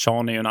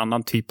Marchand är ju en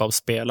annan typ av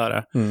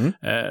spelare.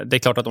 Det är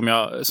klart att om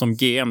jag som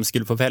GM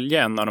skulle få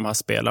välja en av de här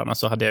spelarna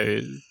så hade jag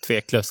ju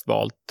tveklöst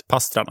valt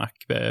Pasternak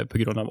på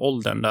grund av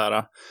åldern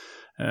där.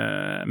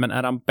 Men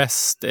är han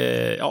bäst?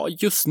 Ja,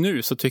 just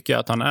nu så tycker jag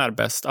att han är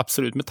bäst.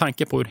 Absolut, med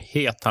tanke på hur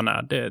het han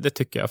är. Det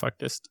tycker jag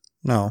faktiskt.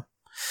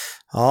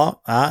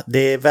 Ja,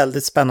 det är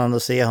väldigt spännande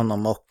att se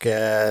honom och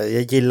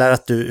jag gillar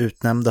att du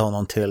utnämnde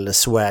honom till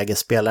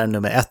swagger-spelare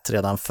nummer 1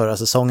 redan förra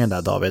säsongen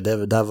där, David.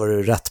 Där var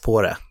du rätt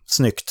på det.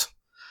 Snyggt.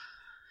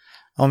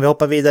 Om vi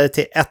hoppar vidare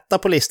till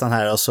 1 på listan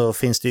här så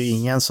finns det ju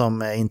ingen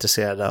som är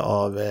intresserad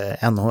av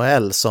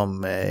NHL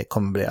som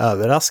kommer bli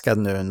överraskad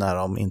nu när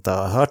de inte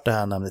har hört det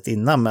här namnet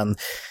innan, men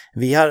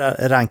vi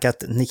har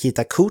rankat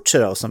Nikita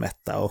Kucherov som 1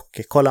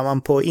 och kollar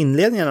man på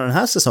inledningen av den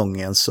här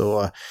säsongen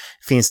så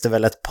finns det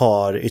väl ett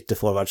par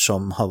ytterforwards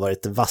som har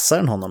varit vassare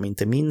än honom,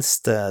 inte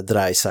minst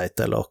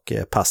Draisaitl och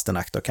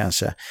Pasternak då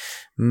kanske.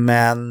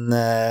 Men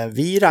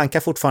vi rankar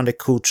fortfarande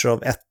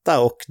Kucherov 1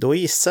 och då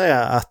gissar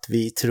jag att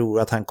vi tror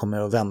att han kommer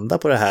att vända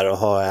på det här och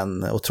ha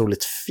en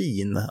otroligt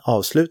fin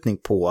avslutning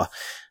på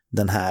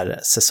den här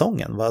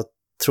säsongen. Vad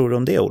tror du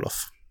om det, Olof?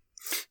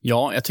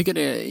 Ja, jag tycker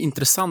det är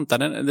intressant. Det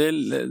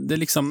är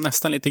liksom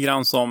nästan lite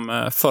grann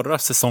som förra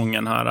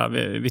säsongen här.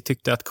 Vi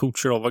tyckte att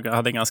Kucherov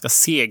hade en ganska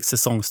seg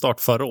säsongstart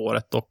förra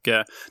året och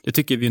det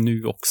tycker vi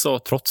nu också.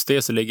 Trots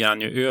det så ligger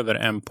han ju över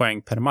 1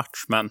 poäng per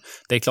match, men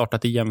det är klart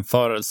att i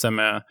jämförelse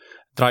med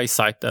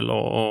Draisaitl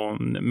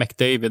och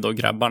McDavid och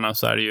grabbarna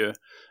så är det ju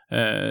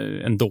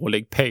en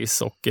dålig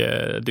pace och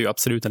det är ju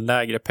absolut en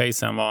lägre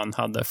pace än vad han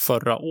hade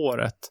förra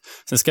året.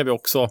 Sen ska vi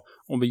också,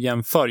 om vi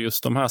jämför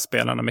just de här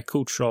spelarna med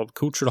Kucherov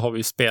har vi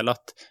ju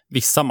spelat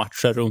vissa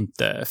matcher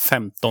runt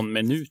 15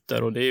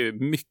 minuter och det är ju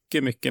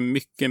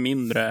mycket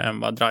mindre än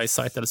vad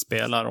Draisaitl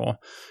spelar och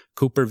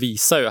Cooper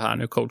visar ju här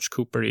nu, coach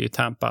Cooper i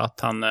Tampa, att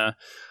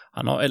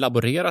han har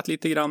elaborerat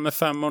lite grann med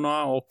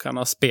femmorna och han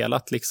har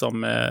spelat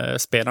liksom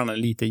spelarna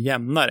lite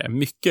jämnare.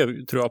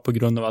 Mycket tror jag på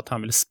grund av att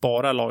han vill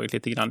spara laget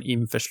lite grann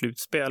inför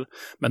slutspel.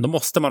 Men då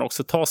måste man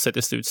också ta sig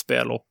till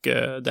slutspel och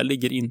där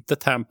ligger inte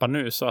Tampa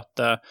nu. Så att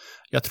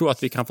jag tror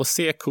att vi kan få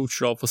se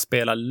Kucherov få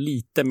spela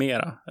lite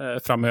mera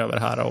framöver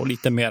här och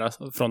lite mera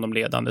från de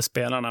ledande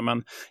spelarna.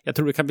 Men jag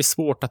tror det kan bli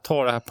svårt att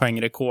ta det här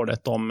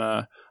poängrekordet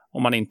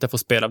om man inte får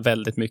spela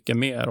väldigt mycket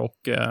mer och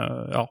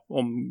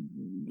om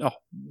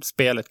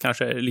spelet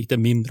kanske är lite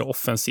mindre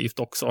offensivt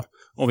också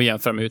om vi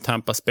jämför med hur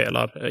Tampa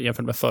spelar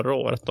jämfört med förra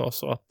året då,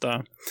 så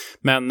att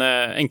men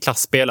en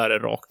klassspelare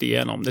rakt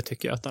igenom, det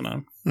tycker jag att den är.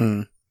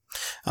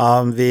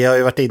 Ja, vi har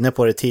ju varit inne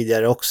på det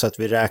tidigare också att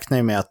vi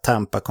räknar med att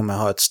Tampa kommer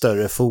ha ett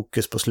större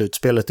fokus på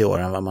slutspelet i år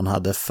än vad man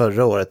hade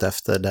förra året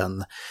efter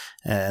den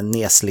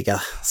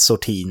nesliga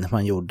sortin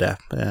man gjorde.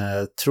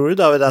 Tror du,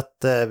 David,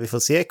 att vi får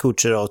se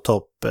Kucherov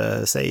topp,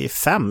 säg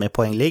 5 i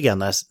poängligan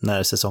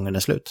när säsongen är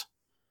slut?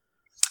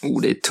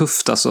 Det är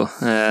tufft alltså.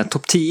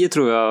 Topp 10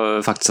 tror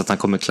jag faktiskt att han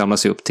kommer klamra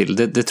sig upp till.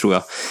 Det tror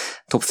jag.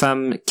 Topp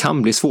 5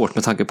 kan bli svårt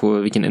med tanke på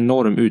vilken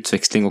enorm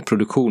utväxling och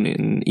produktion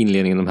i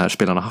inledningen de här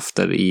spelarna haft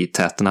där i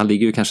täten. Han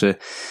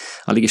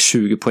ligger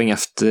 20 poäng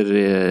efter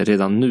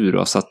redan nu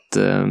då, så att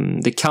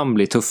det kan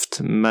bli tufft,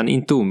 men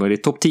inte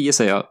omöjligt. Topp 10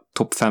 säger jag,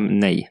 topp 5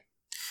 nej.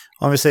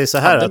 Om vi säger så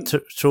här,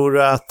 tror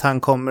du att han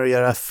kommer att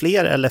göra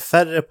fler eller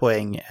färre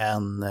poäng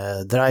än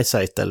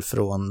Draisaitl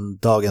från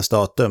dagens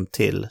datum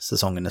till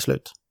säsongen är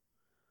slut?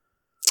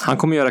 Han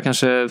kommer göra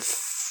kanske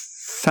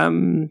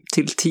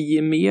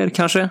 5-10 mer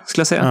kanske,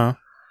 skulle jag säga. Ja.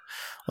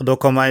 Och då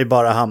kommer han ju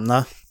bara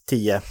hamna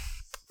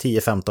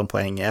 10-15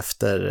 poäng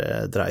efter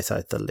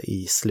Draisaitl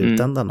i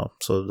slutändan då.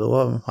 Så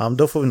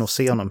då får vi nog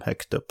se honom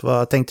högt upp.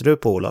 Vad tänkte du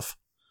på, Olof?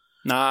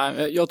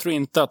 Nej, jag tror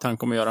inte att han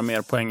kommer göra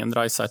mer poäng än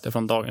Draisaitl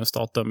från dagens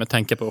datum med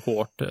tanke på hur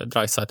hårt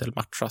Draisaitl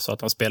matchar så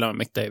att han spelar med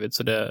McDavid,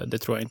 så det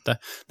tror jag inte.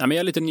 Nej, men jag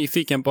är lite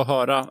nyfiken på att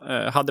höra,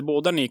 hade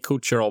båda ni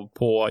Kucherov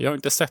på, jag har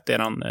inte sett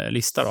eran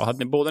lista då, hade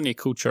ni båda ni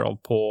Kucherov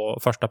på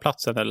första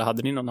platsen eller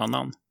hade ni någon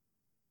annan?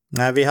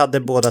 Nej, vi hade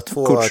båda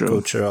två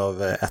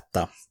Kucherov 1.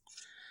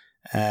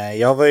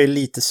 Jag var ju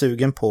lite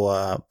sugen på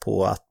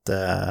att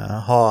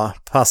ha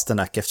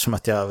Pasternak eftersom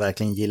att jag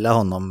verkligen gillar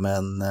honom,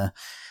 men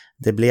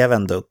det blev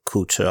ändå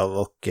Kucherov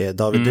och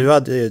David, du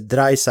hade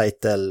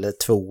Draisaitl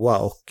 2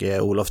 och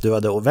Olof, du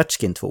hade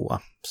Ovechkin 2.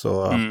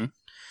 Så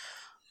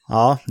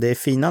ja, det är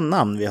fina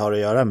namn vi har att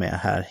göra med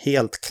här,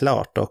 helt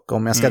klart. Och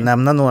om jag ska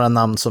nämna några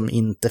namn som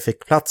inte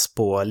fick plats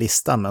på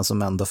listan men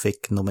som ändå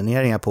fick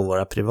nomineringar på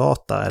våra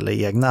privata eller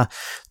egna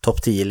topp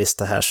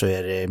 10-lista här, så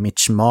är det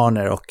Mitch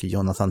Marner och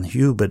Jonathan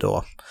Huber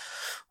då.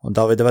 Och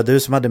David, det var du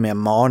som hade med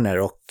Marner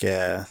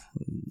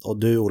och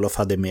du, Olof,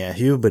 hade med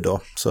Huber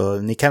då. Så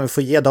ni kan väl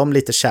få ge dem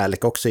lite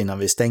kärlek också innan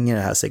vi stänger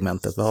det här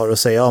segmentet. Vad har du att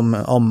säga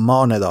om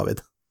Marner, David?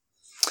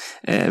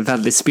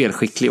 väldigt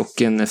spelskicklig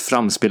och en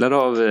framspelare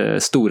av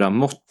stora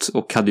mått,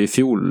 och hade ju i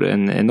fjol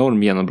en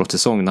enorm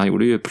genombrottssäsong. Han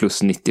gjorde ju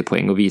plus 90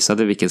 poäng och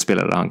visade vilken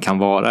spelare han kan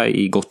vara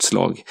i gott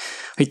slag.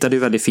 Hittade ju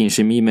väldigt fin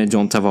kemi med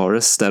John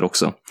Tavares där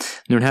också.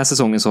 Nu den här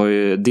säsongen så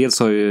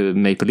har ju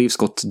Maple Leafs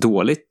gått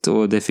dåligt,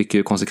 och det fick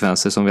ju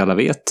konsekvenser som vi alla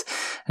vet.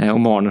 Och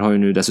Marner har ju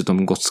nu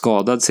dessutom gått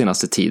skadad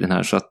senaste tiden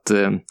här, så att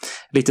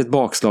lite ett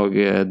bakslag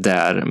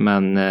där,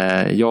 men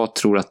jag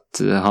tror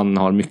att han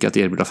har mycket att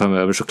erbjuda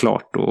framöver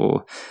såklart,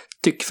 och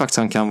tycker faktiskt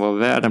han kan vara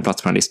värd en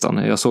plats på den listan.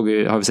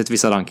 Har vi sett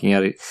vissa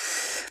rankingar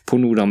på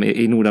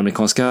i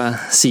nordamerikanska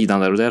sidan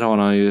där, och där har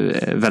han ju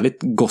väldigt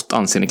gott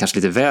anseende, kanske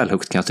lite väl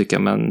högt kan jag tycka,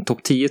 men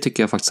topp 10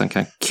 tycker jag faktiskt han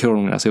kan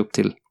krångla sig upp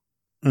till.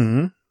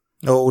 Mm.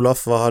 Och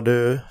Olof, vad har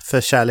du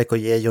för kärlek att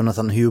ge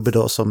Jonathan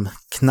Huberdeau som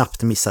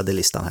knappt missade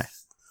listan här?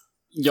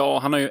 Ja,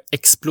 han har ju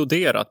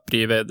exploderat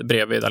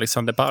bredvid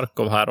Alexander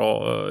Barkov här,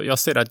 och jag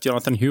ser att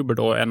Jonathan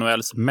Huberdeau är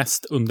NHLs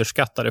mest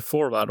underskattade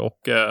forward, och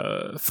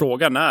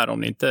frågan är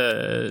om det inte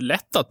är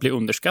lätt att bli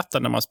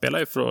underskattad när man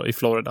spelar i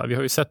Florida. Vi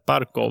har ju sett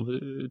Barkov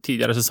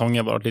tidigare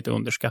säsonger varit lite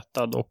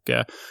underskattad, och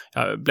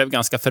jag blev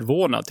ganska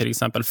förvånad till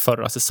exempel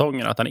förra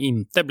säsongen att han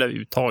inte blev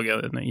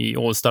uttagen i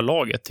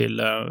All-Star-laget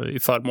i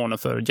förmånen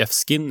för Jeff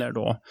Skinner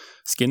då.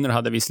 Skinner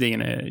hade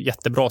visserligen en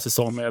jättebra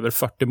säsong med över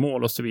 40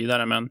 mål och så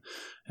vidare, men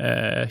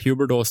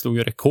Huberdeau slog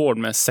ju rekord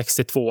med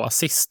 62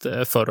 assist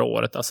förra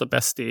året, alltså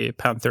bäst i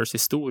Panthers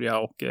historia,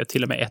 och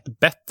till och med ett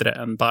bättre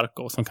än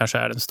Barkov som kanske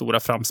är den stora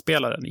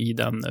framspelaren i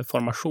den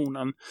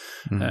formationen.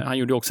 Han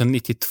gjorde också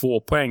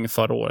 92 poäng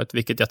förra året,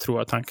 vilket jag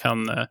tror att han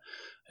kan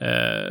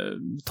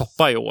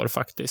toppa i år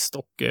faktiskt,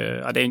 och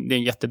det är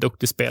en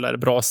jätteduktig spelare,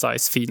 bra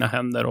size, fina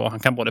händer, och han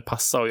kan både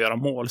passa och göra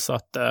mål, så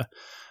att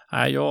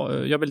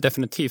jag vill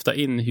definitivt ta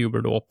in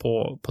Huberdeau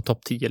på topp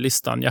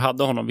 10-listan. Jag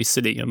hade honom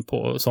visserligen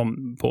på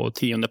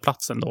 10:e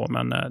platsen då,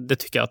 men det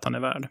tycker jag att han är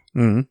värd.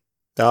 Mm.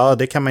 Ja,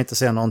 det kan man inte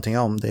säga någonting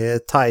om. Det är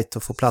tajt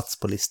att få plats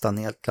på listan,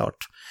 helt klart.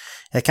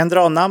 Jag kan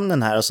dra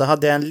namnen här, och så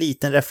hade jag en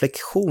liten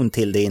reflektion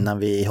till det innan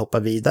vi hoppar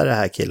vidare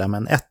här, killar.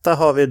 Men etta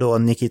har vi då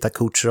Nikita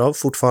Kucherov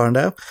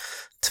fortfarande.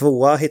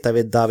 2 hittar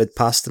vi David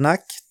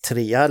Pasternak.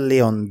 3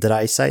 Leon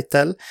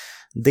Draisaitl.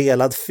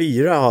 Delad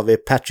 4 har vi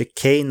Patrick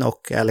Kane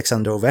och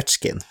Alexander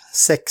Ovechkin.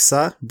 6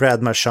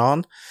 Brad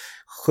Marchand.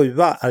 7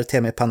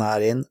 Artemi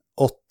Panarin.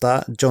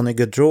 8 Johnny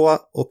Gaudreau,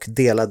 och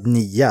delad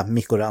 9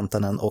 Mikko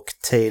Rantanen och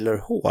Taylor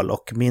Hall.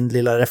 Och min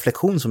lilla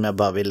reflektion som jag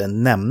bara ville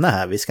nämna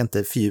här, vi ska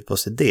inte fördjupa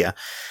oss i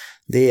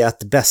det är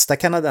att bästa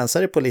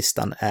kanadensare på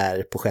listan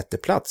är på 6:e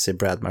plats i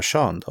Brad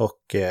Marchand, och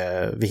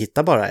vi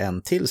hittar bara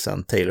en till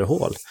sen, Taylor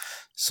Hall.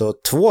 Så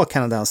 2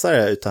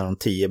 kanadensare utav de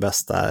 10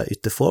 bästa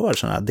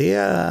ytterforwardsarna, det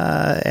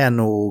är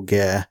nog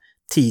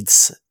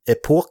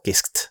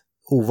tidsepokiskt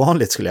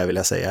ovanligt skulle jag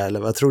vilja säga, eller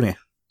vad tror ni?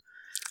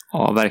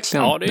 Ja,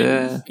 verkligen. Ja, det är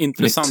en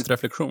intressant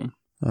reflektion.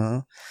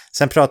 Ja.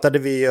 Sen pratade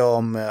vi ju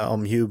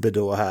om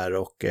Huberdeau här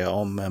och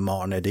om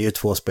Marner. Det är ju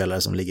 2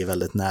 spelare som ligger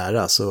väldigt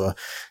nära, så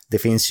det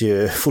finns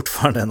ju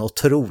fortfarande en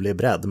otrolig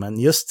bredd. Men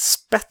just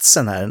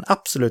spetsen här, den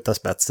absoluta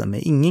spetsen,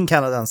 med ingen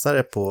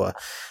kanadensare på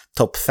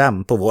topp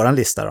 5 på våran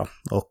lista då,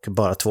 och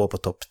bara 2 på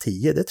topp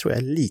 10, det tror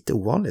jag är lite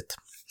ovanligt.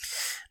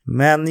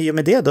 Men i och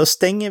med det då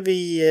stänger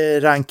vi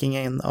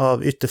rankingen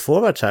av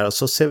ytterforwards här, och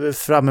så ser vi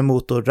fram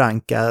emot att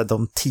ranka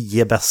de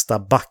 10 bästa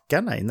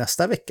backarna i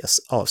nästa veckas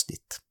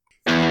avsnitt.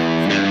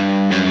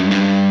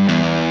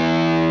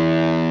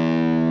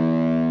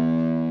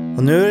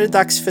 Och nu är det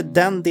dags för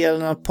den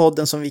delen av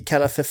podden som vi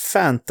kallar för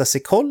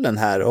Fantasykollen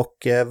här,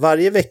 och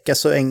varje vecka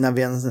så ägnar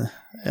vi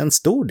en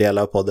stor del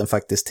av podden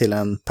faktiskt till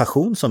en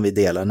passion som vi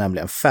delar,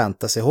 nämligen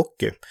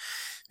fantasyhockey.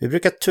 Vi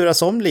brukar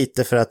turas om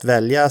lite för att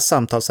välja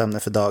samtalsämne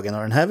för dagen,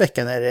 och den här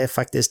veckan är det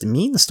faktiskt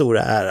min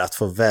stora ära att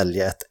få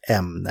välja ett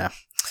ämne.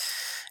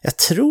 Jag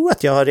tror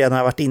att jag redan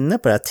har varit inne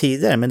på det här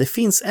tidigare, men det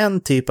finns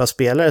en typ av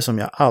spelare som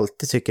jag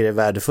alltid tycker är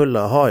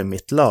värdefulla att ha i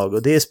mitt lag,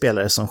 och det är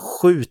spelare som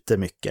skjuter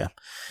mycket.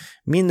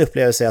 Min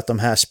upplevelse är att de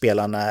här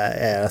spelarna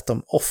är att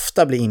de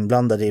ofta blir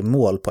inblandade i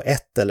mål på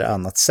ett eller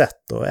annat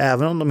sätt, och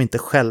även om de inte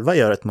själva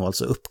gör ett mål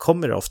så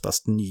uppkommer det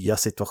oftast nya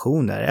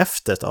situationer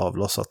efter ett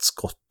avlossat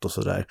skott och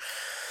sådär.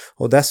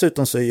 Och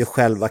dessutom så är ju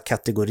själva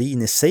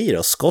kategorin i sig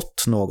då,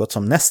 skott, något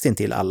som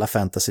nästintill alla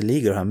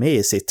fantasyligor har med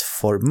i sitt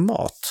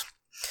format.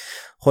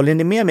 Håller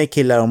ni med mig,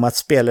 killar, om att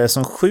spelare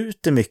som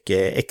skjuter mycket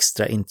är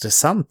extra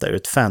intressanta ur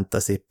ett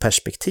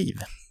fantasyperspektiv?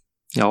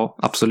 Ja,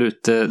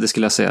 absolut. Det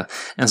skulle jag säga.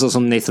 En sån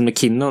som Nathan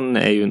McKinnon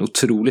är ju en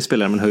otrolig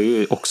spelare, men har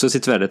ju också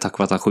sitt värde tack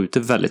vare att han skjuter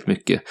väldigt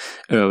mycket.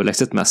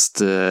 Överlägset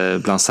mest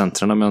bland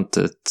centrarna, om jag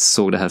inte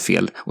såg det här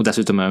fel. Och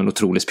dessutom är han en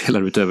otrolig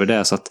spelare utöver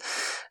det. Så att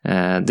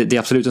det är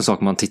absolut en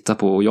sak man tittar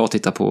på, och jag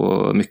tittar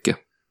på mycket.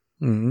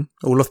 Mm.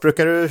 Olof,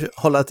 brukar du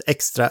hålla ett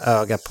extra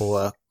öga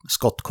på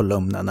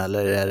skottkolumnen,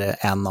 eller är det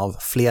en av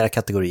flera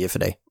kategorier för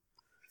dig?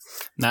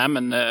 Nej,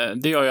 men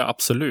det gör jag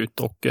absolut.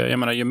 Och jag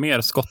menar, ju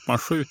mer skott man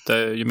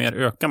skjuter, ju mer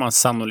ökar man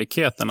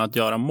sannolikheten att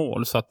göra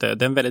mål. Så att det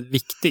är en väldigt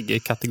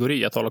viktig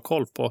kategori att hålla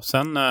koll på.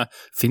 Sen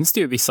finns det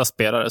ju vissa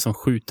spelare som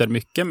skjuter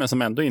mycket men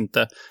som ändå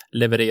inte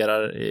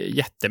levererar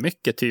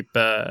jättemycket. Typ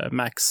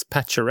Max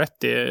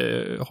Pacioretty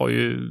har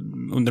ju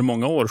under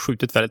många år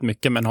skjutit väldigt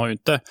mycket men har ju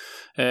inte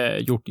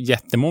gjort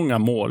jättemånga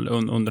mål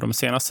under de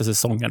senaste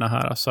säsongerna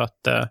här. Så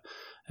att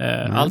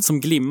allt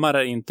som glimmar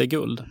är inte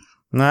guld.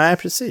 Nej,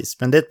 precis.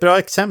 Men det är ett bra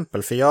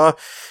exempel, för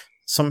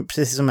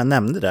precis som jag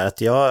nämnde där, att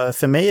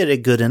för mig är det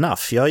good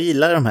enough. Jag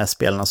gillar de här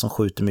spelarna som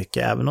skjuter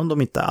mycket, även om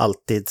de inte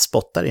alltid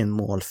spottar in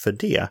mål för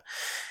det.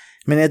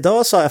 Men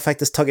idag så har jag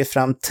faktiskt tagit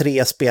fram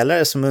 3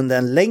 spelare som under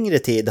en längre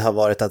tid har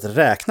varit att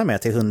räkna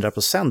med till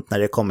 100% när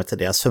det kommer till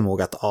deras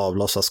förmåga att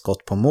avlossa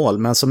skott på mål,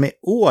 men som i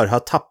år har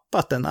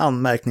tappat en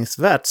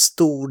anmärkningsvärt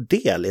stor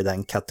del i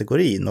den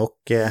kategorin. Och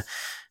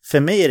för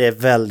mig är det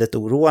väldigt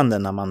oroande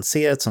när man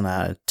ser ett sån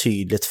här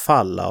tydligt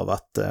fall av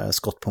att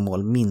skott på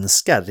mål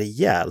minskar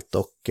rejält.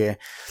 Och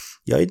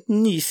jag är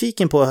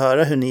nyfiken på att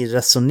höra hur ni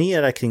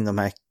resonerar kring de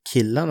här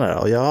killarna.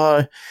 Och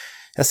jag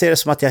ser det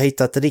som att jag har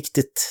hittat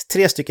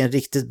 3 stycken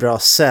riktigt bra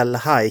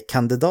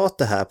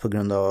sell-high-kandidater här på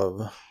grund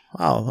av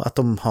att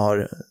de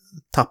har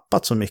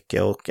tappat så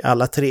mycket. Och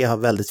alla 3 har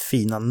väldigt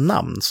fina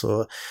namn,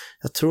 så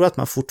jag tror att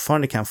man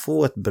fortfarande kan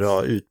få ett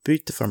bra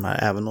utbyte för de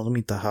här, även om de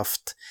inte har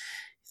haft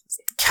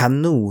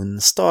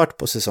kanonstart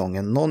på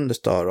säsongen, någon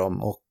av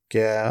dem. Och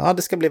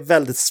det ska bli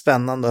väldigt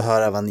spännande att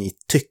höra vad ni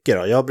tycker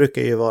då. Jag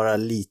brukar ju vara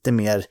lite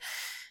mer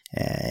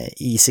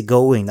easy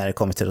going när det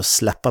kommer till att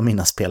släppa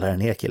mina spelare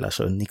ner, killar,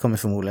 så ni kommer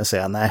förmodligen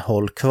säga nej,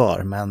 håll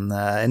kvar. Men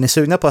är ni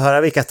sugna på att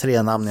höra vilka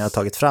 3 namn jag har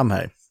tagit fram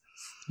här?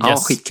 Ja,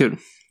 skitkul.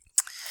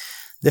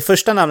 Det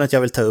första namnet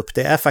jag vill ta upp,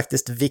 det är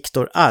faktiskt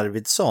Viktor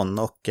Arvidsson,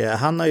 och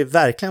han har ju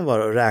verkligen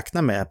varit att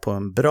räkna med på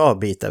en bra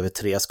bit över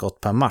 3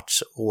 skott per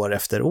match år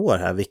efter år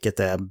här, vilket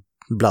är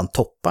bland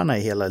topparna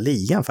i hela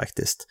ligan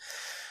faktiskt.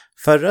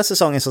 Förra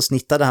säsongen så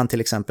snittade han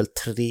till exempel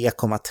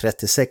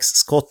 3,36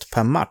 skott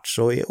per match,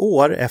 och i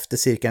år efter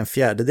cirka en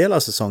fjärdedel av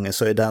säsongen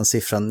så är den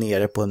siffran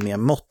nere på en mer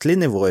måttlig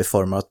nivå i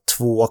form av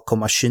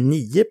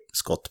 2,29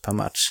 skott per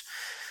match.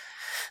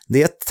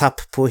 Det är ett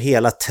tapp på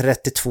hela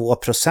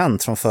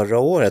 32% från förra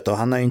året, och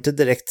han har ju inte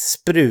direkt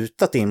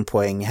sprutat in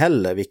poäng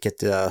heller,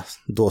 vilket jag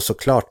då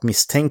såklart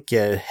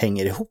misstänker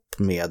hänger ihop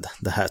med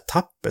det här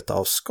tappet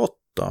av skott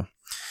då.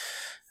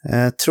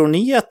 Tror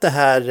ni att det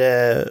här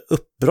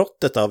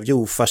uppbrottet av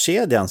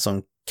Jofa-kedjan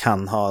som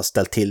kan ha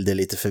ställt till det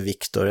lite för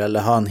Viktor, eller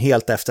har han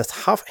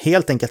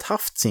helt enkelt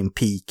haft sin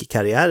peak i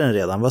karriären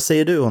redan? Vad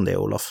säger du om det,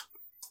 Olof?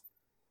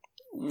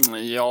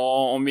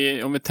 Ja,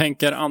 om vi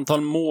tänker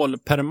antal mål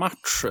per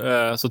match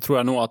så tror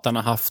jag nog att han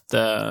har haft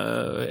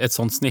ett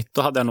sånt snitt.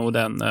 Då hade jag nog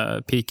den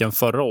piken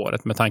förra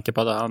året, med tanke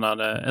på att han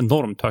hade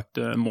enormt högt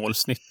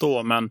målsnitt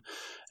då. Men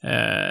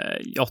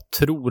jag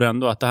tror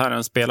ändå att det här är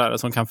en spelare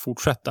som kan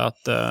fortsätta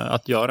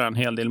att göra en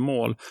hel del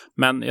mål.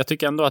 Men jag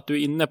tycker ändå att du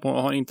är inne på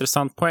har en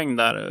intressant poäng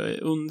där.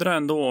 Undrar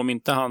ändå om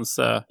inte hans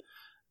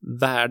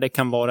värde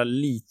kan vara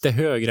lite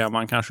högre än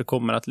man kanske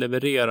kommer att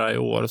leverera i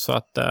år. Så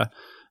att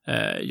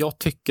jag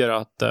tycker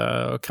att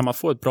kan man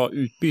få ett bra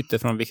utbyte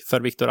för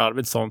Viktor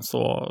Arvidsson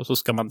så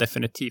ska man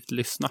definitivt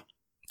lyssna.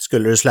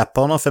 Skulle du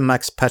släppa honom för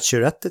Max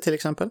Pacioretty till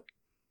exempel?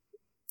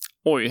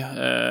 Oj,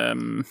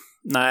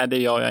 nej det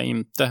gör jag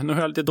inte. Nu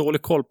har jag lite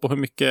dålig koll på hur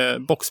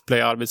mycket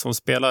boxplay Arvidsson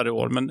spelar i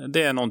år, men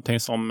det är någonting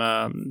som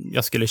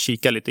jag skulle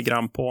kika lite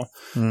grann på.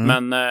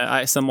 Men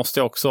sen måste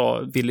jag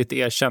också villigt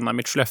erkänna,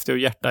 mitt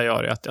Skellefteå-hjärta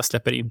gör att jag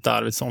släpper inte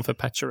Arvidsson för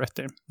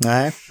Pacioretty.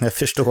 Nej, jag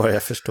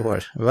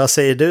förstår. Vad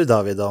säger du,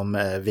 David,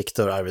 om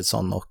Viktor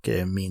Arvidsson och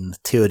min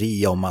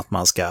teori om att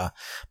man ska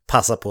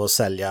passa på att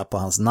sälja på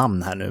hans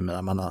namn här nu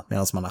medan man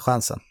har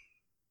chansen?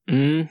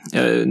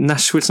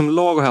 Nashville som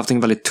lag har haft en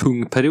väldigt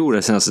tung period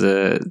de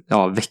senaste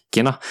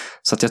veckorna,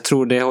 så att jag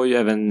tror det har ju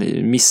även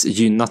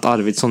missgynnat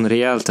Arvidsson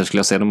rejält här, skulle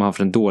jag säga. De har haft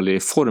en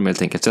dålig form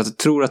helt enkelt, så jag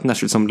tror att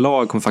Nashville som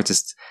lag kommer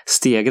faktiskt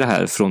stegra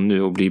här från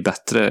nu och bli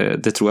bättre,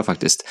 det tror jag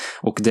faktiskt,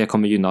 och det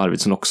kommer gynna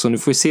Arvidsson också. Nu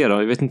får vi se då,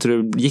 jag vet inte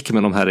hur det gick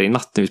med de här i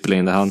natt när vi spelade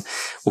in det. Han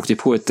åkte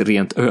på ett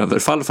rent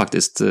överfall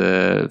faktiskt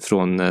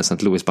från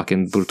St.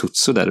 Louis-backen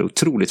Bortuzzo där,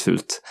 otroligt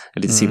fult,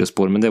 lite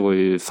sidospår, men det var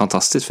ju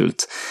fantastiskt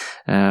fult.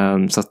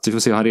 Så att vi får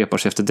se hur han repar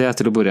sig efter det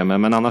till att börja med.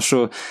 Men annars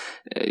så,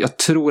 jag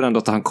tror ändå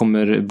att han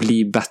kommer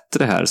bli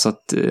bättre här. Så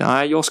att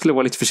jag skulle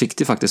vara lite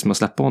försiktig faktiskt med att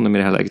släppa honom i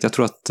det här läget. Jag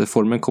tror att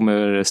formen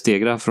kommer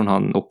stegra från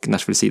han och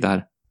Nashvilles sida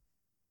här.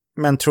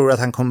 Men tror du att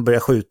han kommer börja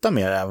skjuta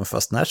mer även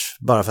fast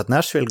bara för att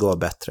Nashville går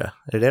bättre?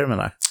 Är det du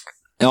menar?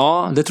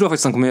 Ja, det tror jag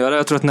faktiskt han kommer göra.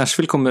 Jag tror att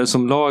Nashville kommer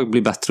som lag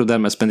bli bättre och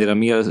därmed spendera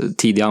mer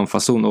tid i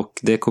anfallszon, och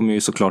det kommer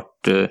ju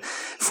såklart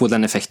få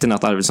den effekten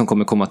att Arvidsson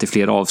kommer komma till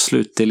fler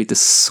avslut. Det är lite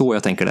så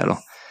jag tänker där då.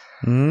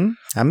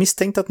 Jag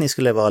misstänkte att ni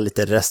skulle vara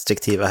lite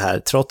restriktiva här,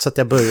 trots att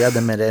jag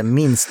började med det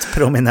minst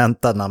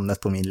prominenta namnet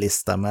på min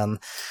lista. Men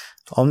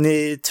om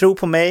ni tror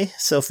på mig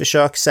så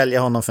försök sälja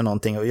honom för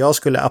någonting. Och jag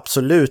skulle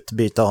absolut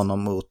byta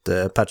honom mot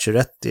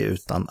Pacioretty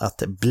utan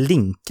att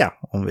blinka,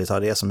 om vi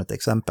tar det som ett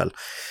exempel.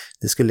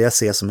 Det skulle jag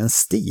se som en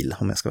stil,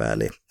 om jag ska vara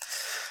ärlig.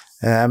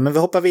 Men vi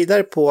hoppar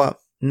vidare på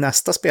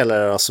nästa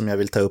spelare då, som jag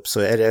vill ta upp, så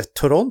är det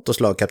Torontos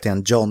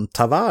lagkapten John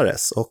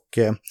Tavares. Och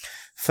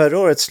förra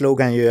året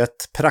slog han ju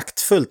ett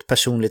praktfullt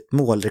personligt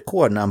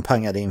målrekord när han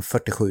pangade in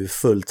 47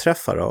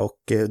 fullträffar. Och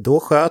då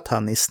sköt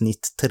han i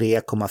snitt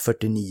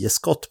 3,49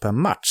 skott per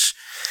match.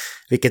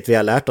 Vilket vi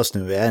har lärt oss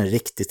nu är en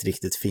riktigt,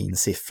 riktigt fin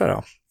siffra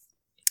då.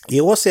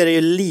 I år ser det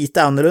ju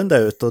lite annorlunda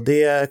ut och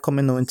det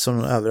kommer nog inte som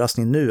en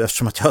överraskning nu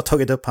eftersom att jag har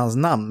tagit upp hans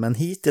namn. Men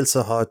hittills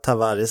så har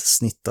Tavares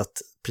snittat,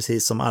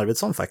 precis som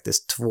Arvidsson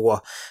faktiskt,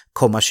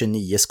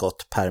 2,29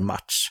 skott per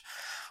match.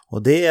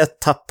 Och det är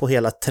ett tapp på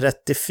hela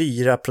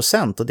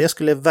 34% och det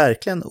skulle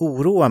verkligen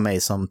oroa mig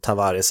som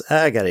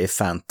Tavares-ägare i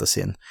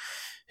fantasyn.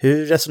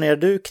 Hur resonerar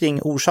du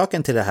kring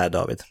orsaken till det här,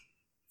 David?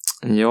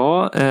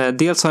 Ja,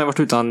 dels har jag varit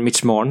utan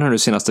Mitch Marner nu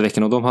senaste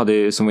veckan och de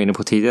hade, som vi var inne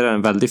på tidigare,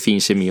 en väldigt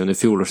fin kemi under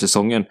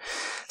fjolårssäsongen.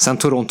 Sen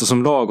Toronto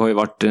som lag har ju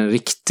varit en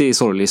riktig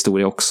sorglig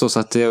historia också, så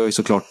att det har ju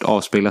såklart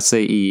avspeglat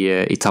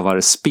sig i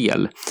Tavares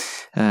spel.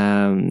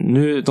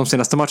 Nu de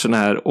senaste matcherna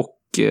här och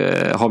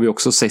har vi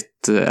också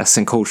sett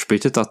SN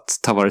coachbytet att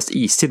Tavares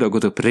istid har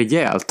gått upp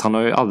rejält. Han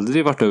har ju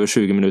aldrig varit över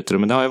 20 minuter,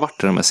 men det har ju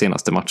varit de här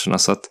senaste matcherna,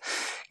 så att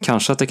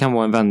kanske att det kan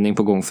vara en vändning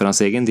på gång för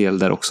hans egen del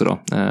där också då.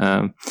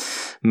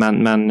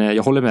 Men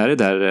jag håller med dig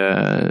där.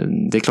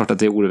 Det är klart att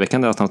det är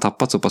oroväckande att han har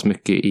tappat så pass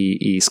mycket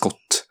i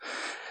skott.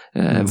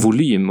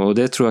 Volym, och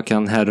det tror jag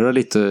kan härröra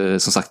lite,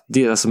 som sagt,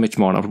 det som Mitch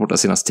Marner har borta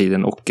senaste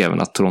tiden och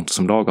även att Toronto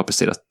som lag har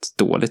presterat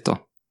dåligt då.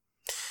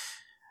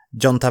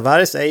 John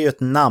Tavares är ju ett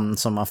namn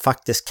som man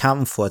faktiskt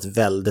kan få ett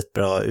väldigt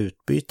bra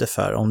utbyte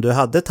för. Om du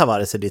hade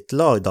Tavares i ditt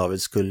lag,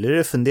 David, skulle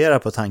du fundera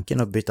på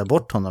tanken att byta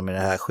bort honom i det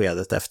här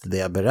skedet efter det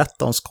jag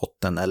berättade om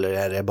skotten, eller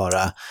är det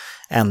bara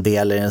en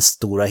del i den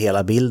stora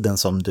hela bilden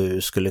som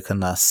du skulle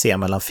kunna se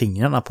mellan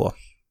fingrarna på?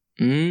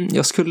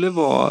 Jag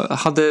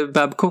hade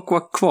Babcock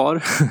varit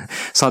kvar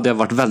så hade jag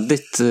varit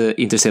väldigt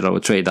intresserad av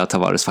att trada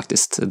Tavares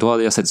faktiskt. Då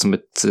hade jag sett det som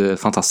ett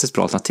fantastiskt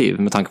bra alternativ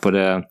med tanke på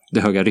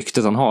det höga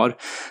ryktet han har.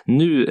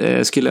 Nu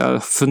skulle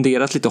jag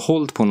funderat lite och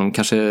hållit på honom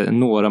kanske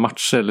några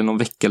matcher eller någon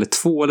vecka eller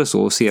två eller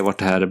så och se vart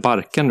det här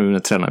barkar nu när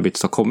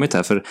tränarbytet har kommit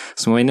här. För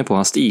som jag var inne på,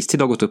 hans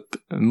istid har gått upp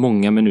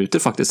många minuter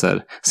faktiskt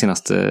här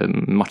senaste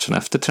matcherna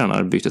efter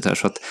tränarbytet här.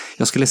 Så att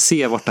jag skulle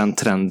se vart den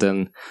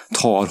trenden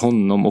tar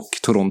honom och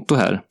Toronto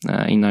här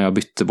innan jag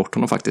bytte bort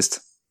honom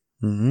faktiskt.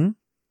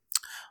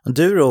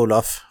 Du,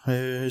 Olof,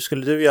 hur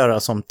skulle du göra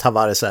som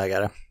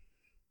Tavares-ägare?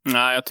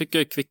 Nej, jag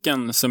tycker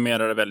Kvicken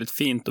summerar det väldigt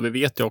fint och vi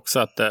vet ju också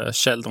att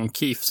Sheldon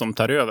Keefe som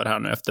tar över här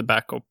nu efter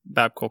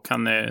Babcock,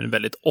 han är en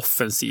väldigt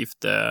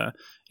offensivt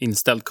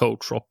inställd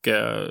coach och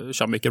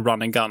kör mycket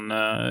run and gun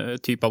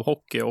typ av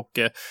hockey och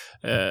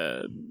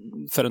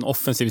för en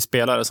offensiv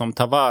spelare som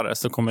Tavares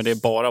så kommer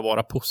det bara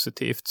vara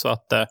positivt, så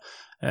att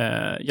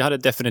jag hade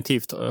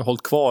definitivt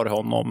hållit kvar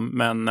honom,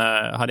 men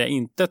hade jag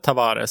inte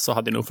Tavares så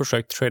hade jag nog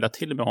försökt trada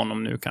till med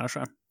honom nu kanske.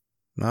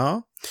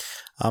 Ja,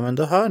 men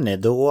då hör ni,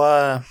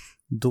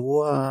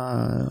 då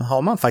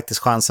har man faktiskt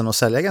chansen att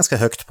sälja ganska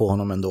högt på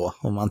honom ändå,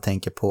 om man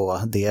tänker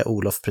på det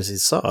Olof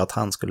precis sa, att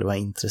han skulle vara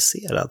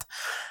intresserad.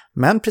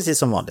 Men precis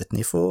som vanligt,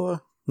 ni får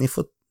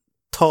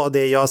ta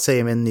det jag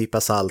säger med en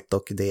nypa salt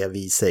och det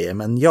vi säger.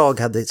 Men jag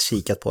hade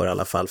kikat på det i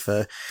alla fall,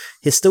 för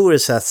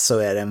historiskt sett så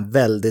är det en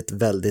väldigt,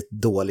 väldigt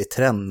dålig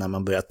trend när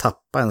man börjar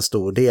tappa en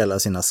stor del av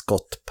sina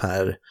skott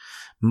per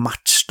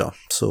match då.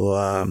 Så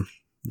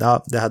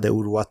det hade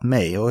oroat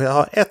mig. Och jag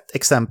har ett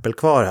exempel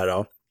kvar här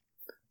då.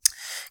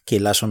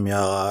 Killar som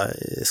jag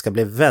ska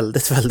bli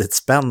väldigt, väldigt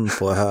spänd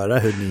på att höra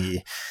hur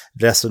ni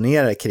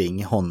resonerar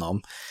kring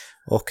honom.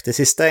 Och det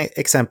sista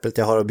exemplet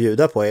jag har att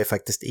bjuda på är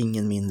faktiskt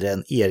ingen mindre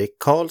än Erik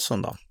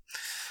Karlsson då.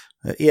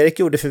 Erik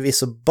gjorde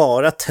förvisso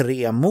bara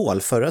 3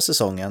 mål förra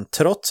säsongen,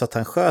 trots att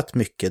han sköt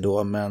mycket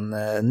då, men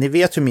ni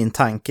vet hur min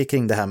tanke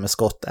kring det här med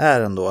skott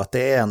är ändå, att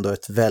det är ändå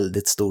ett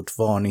väldigt stort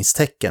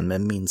varningstecken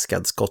med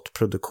minskad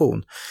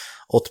skottproduktion.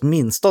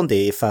 Åtminstone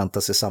det i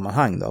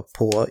fantasy-sammanhang då.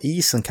 På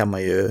isen kan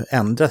man ju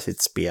ändra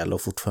sitt spel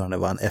och fortfarande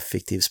vara en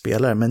effektiv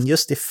spelare, men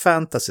just i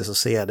fantasy så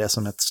ser jag det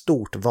som ett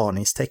stort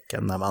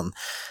varningstecken när man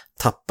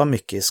tappar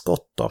mycket i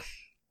skott då.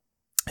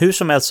 Hur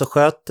som helst så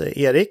sköt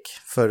Erik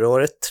förra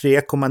året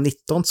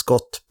 3,19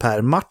 skott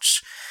per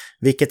match,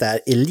 vilket är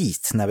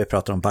elit när vi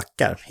pratar om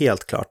backar,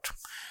 helt klart.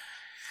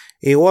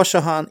 I år så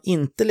har han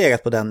inte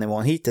legat på den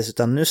nivån hittills,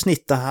 utan nu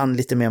snittar han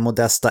lite mer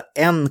modesta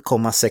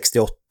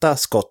 1,68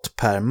 skott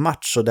per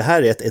match, och det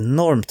här är ett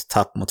enormt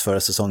tapp mot förra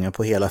säsongen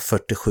på hela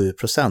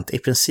 47%, i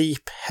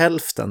princip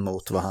hälften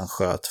mot vad han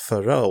sköt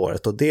förra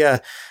året, och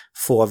det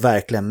får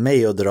verkligen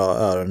mig att dra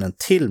öronen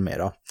till mig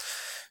då.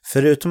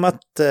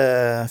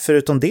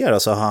 Förutom det då,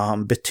 så har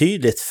han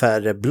betydligt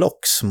färre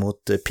blocks mot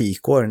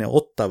peakåren i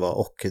Ottawa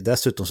och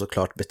dessutom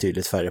såklart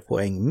betydligt färre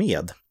poäng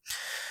med.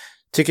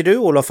 Tycker du,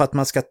 Olof, att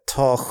man ska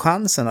ta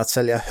chansen att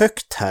sälja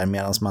högt här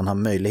medan man har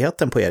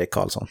möjligheten på Erik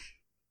Karlsson?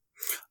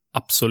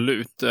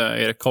 Absolut.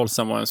 Erik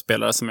Karlsson var en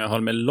spelare som jag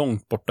höll mig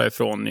långt borta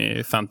ifrån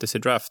i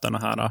fantasy-draften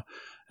här.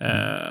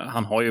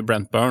 Han har ju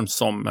Brent Burns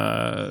som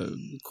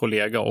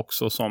kollega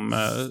också, som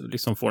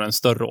liksom får en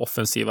större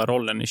offensiva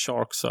rollen i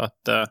Sharks. Så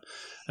att,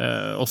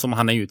 och som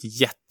han är ju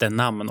ett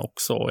jättenamn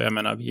också. Jag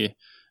menar,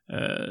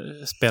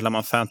 spelar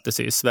man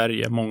fantasy i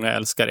Sverige, många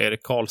älskar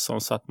Erik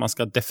Karlsson, så att man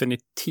ska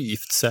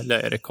definitivt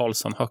sälja Erik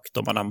Karlsson högt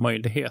om man har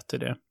möjlighet till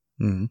det.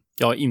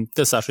 Jag är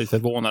inte särskilt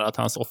förvånad att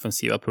hans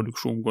offensiva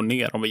produktion går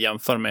ner om vi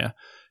jämför med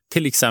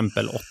till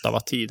exempel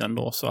Ottawa-tiden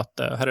då, så att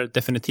här är det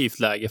definitivt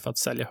läge för att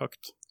sälja högt.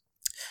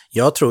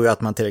 Jag tror ju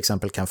att man till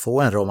exempel kan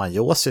få en Roman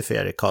Josi för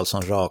Erik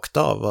Karlsson rakt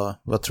av.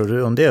 Vad tror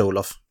du om det,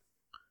 Olof?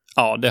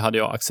 Ja, det hade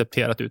jag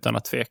accepterat utan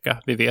att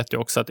tveka. Vi vet ju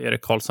också att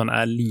Erik Karlsson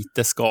är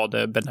lite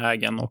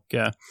skadebenägen och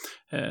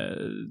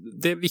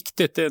det är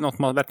viktigt. Det är något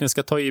man verkligen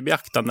ska ta i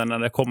beaktande när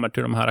det kommer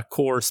till de här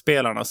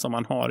core-spelarna som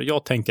man har.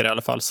 Jag tänker i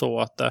alla fall så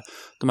att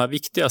de här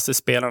viktigaste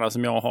spelarna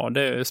som jag har,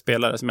 det är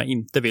spelare som jag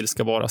inte vill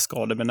ska vara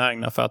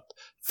skadebenägna, för att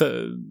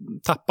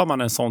tappar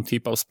man en sån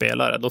typ av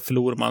spelare, då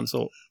förlorar man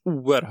så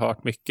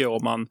oerhört mycket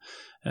och man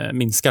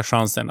minskar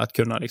chansen att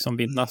kunna liksom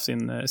vinna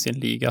sin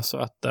liga. Så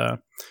att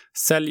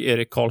sälj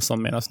Erik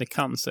Karlsson medan ni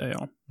kan, säger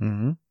jag.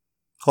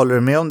 Håller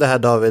du med om det här,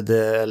 David,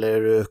 eller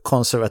är du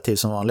konservativ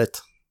som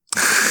vanligt?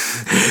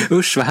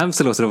 Usch, vad hemskt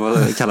det låter att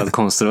vara kallad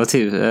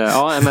konservativ.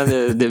 Ja, men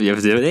det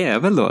är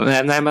väl då.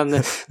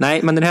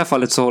 Nej, men i det här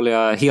fallet så håller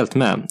jag helt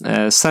med.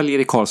 Sälj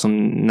Erik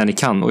Karlsson när ni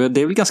kan. Och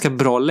det är väl ganska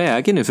bra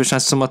läge nu, för det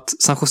känns som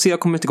att San Jose har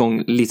kommit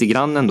igång lite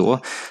grann ändå.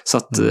 Så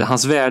att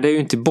hans värde är ju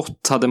inte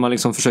bort. Hade man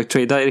liksom försökt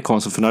trada Erik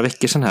Karlsson för några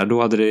veckor sedan här,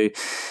 då hade det,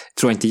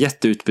 tror jag, inte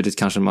jätteutbudet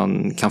kanske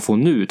man kan få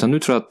nu. Utan nu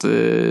tror jag att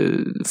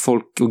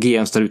folk och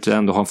GMs där ute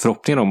ändå har en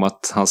förhoppning om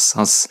att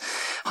hans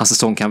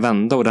säsong kan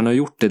vända, och den har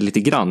gjort det lite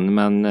grann.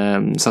 Men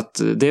så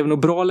att det är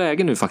nog bra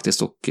läge nu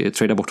faktiskt att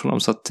trada bort honom.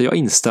 Så att jag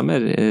instämmer,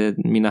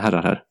 mina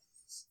herrar här.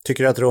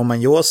 Tycker du att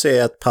Roman Josi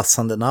är ett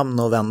passande namn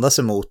att vända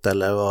sig mot,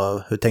 eller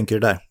hur tänker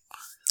du där?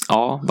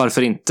 Ja,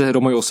 varför inte?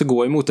 Roman Josi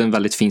går emot en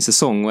väldigt fin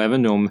säsong, och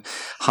även nu om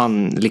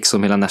han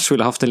liksom hela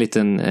Nashville har haft en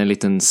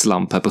liten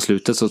slump här på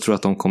slutet, så tror jag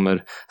att de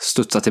kommer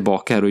studsa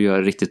tillbaka här och göra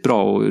det riktigt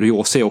bra. Och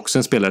Josi är också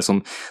en spelare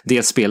som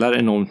dels spelar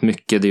enormt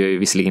mycket, det gör ju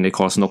visserligen Erik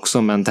Karlsson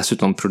också, men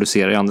dessutom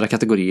producerar i andra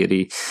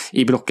kategorier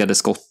i blockade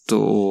skott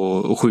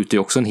och skjuter ju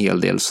också en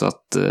hel del, så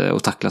att,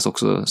 och tacklas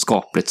också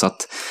skapligt, så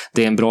att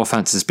det är en bra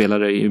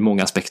fantasy-spelare i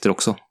många aspekter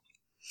också.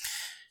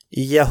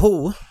 I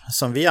Yahoo,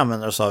 som vi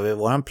använder oss av i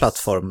vår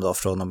plattform då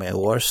från och med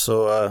år,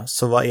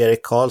 så var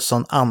Erik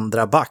Karlsson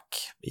andra back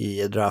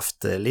i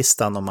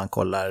draftlistan om man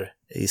kollar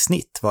i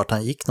snitt vart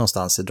han gick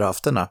någonstans i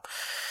drafterna.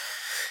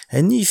 Jag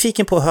är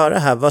nyfiken på att höra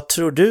här, vad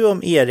tror du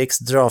om Eriks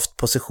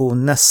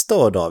draftposition nästa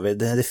år, David?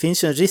 Det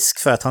finns ju en risk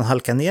för att han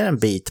halkar ner en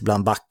bit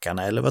bland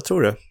backarna, eller vad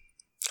tror du?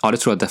 Ja, det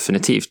tror jag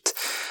definitivt.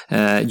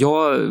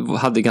 Jag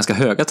hade ganska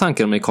höga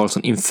tankar om Erik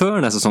Karlsson inför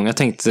den här säsongen. Jag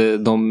tänkte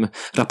de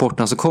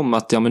rapporterna som kom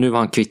att men nu var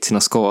han kvitt sina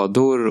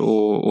skador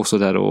och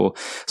sådär, och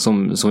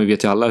som vi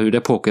vet ju alla hur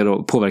det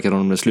påverkar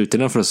honom i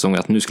slutändan för säsongen,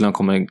 att nu skulle han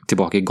komma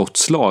tillbaka i gott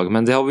slag.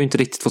 Men det har vi inte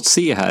riktigt fått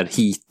se här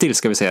hittills,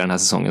 ska vi säga, den här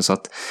säsongen. Så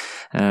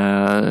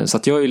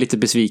att jag är lite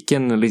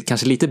besviken,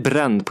 kanske lite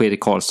bränd på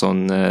Erik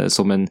Karlsson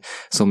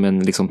som en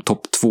liksom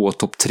topp 2,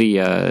 topp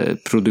 3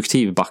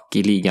 produktiv back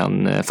i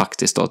ligan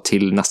faktiskt då,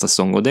 till nästa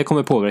säsong. Och det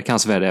kommer påverka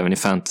hans värde även i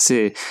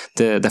fantasy,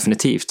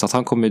 definitivt. Så att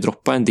han kommer ju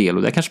droppa en del,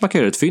 och det kanske man kan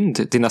göra ett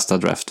fynd till nästa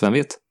draft, vem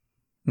vet?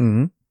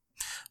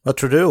 Vad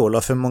tror du,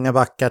 Olof? Hur många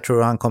backar tror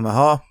du han kommer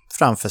ha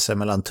framför sig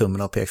mellan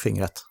tummen och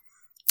pekfingret?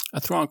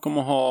 Jag tror han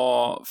kommer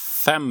ha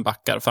 5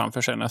 backar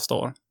framför sig nästa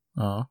år.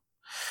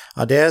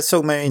 Ja, det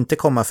såg man ju inte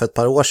komma för ett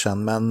par år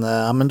sedan,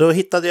 men då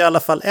hittade jag i alla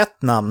fall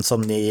ett namn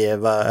som ni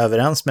var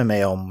överens med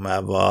mig om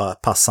var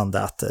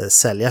passande att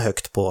sälja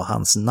högt på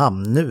hans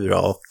namn nu då.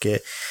 Och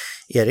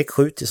Erik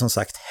skjuter som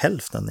sagt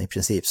hälften i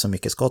princip så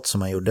mycket skott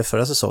som han gjorde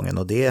förra säsongen,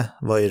 och det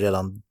var ju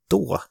redan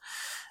då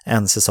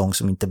en säsong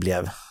som inte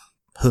blev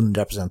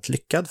 100%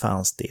 lyckad för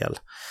hans del.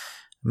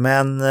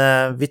 Men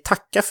vi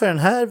tackar för den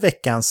här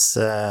veckans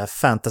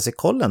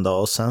fantasykollen då,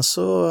 och sen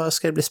så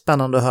ska det bli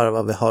spännande att höra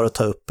vad vi har att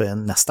ta upp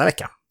nästa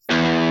vecka.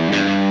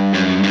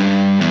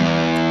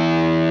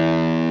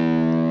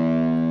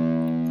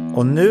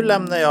 Och nu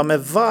lämnar jag med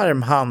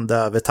varm hand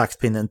över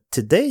taktpinnen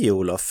till dig,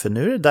 Olof, för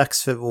nu är det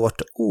dags för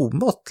vårt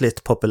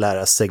omåttligt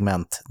populära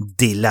segment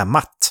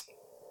Dilemmat.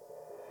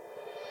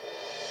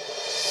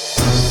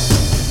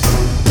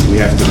 We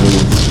have to move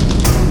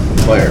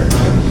the player.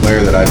 And the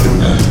player that I've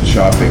been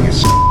shopping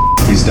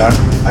he's done.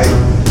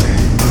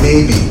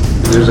 Maybe.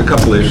 There's a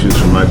couple issues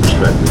from my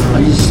perspective.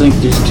 I just think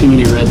there's too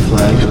many red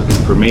flags.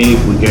 For me,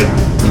 if we get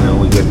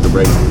the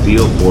right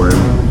deal for him,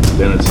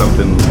 then it's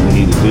something we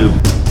need to do.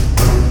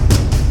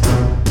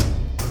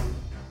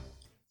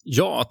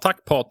 Ja,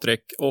 tack Patrik.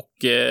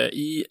 Och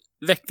i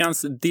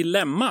veckans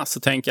dilemma så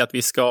tänker jag att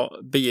vi ska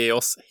bege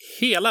oss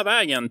hela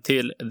vägen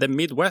till The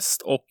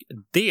Midwest och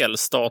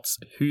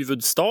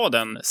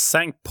delstatshuvudstaden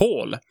St.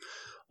 Paul.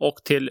 och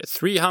till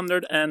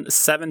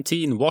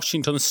 317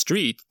 Washington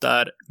Street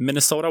där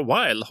Minnesota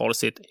Wild har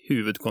sitt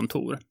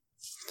huvudkontor.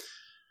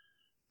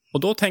 Och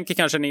då tänker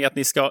kanske ni att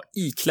ni ska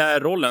iklä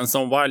rollen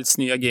som Wilds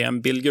nya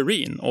GM Bill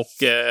Guerin, och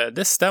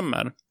det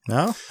stämmer.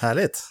 Ja,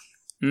 härligt.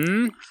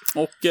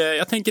 Och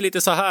jag tänker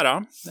lite så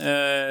här.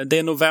 Det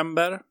är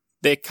november,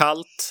 det är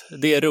kallt,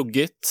 det är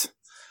ruggigt.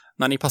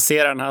 När ni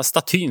passerar den här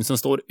statyn som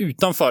står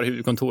utanför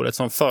huvudkontoret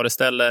som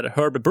föreställer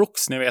Herb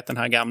Brooks, ni vet den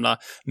här gamla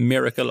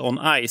Miracle on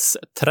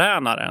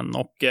Ice-tränaren.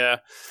 Och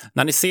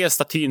när ni ser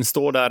statyn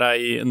stå där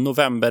i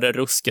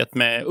novemberrusket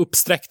med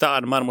uppsträckta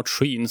armar mot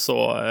skyn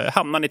så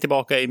hamnar ni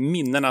tillbaka i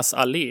minnenas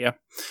allé.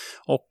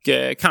 Och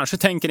kanske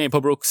tänker ni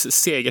på Brooks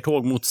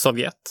segertåg mot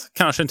Sovjet.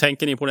 Kanske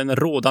tänker ni på den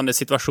rådande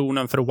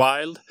situationen för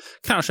Wild.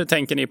 Kanske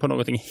tänker ni på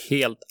någonting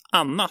helt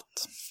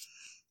annat.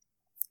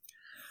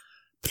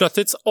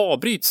 Plötsligt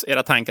avbryts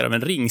era tankar av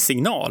en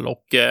ringsignal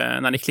och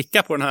när ni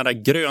klickar på den här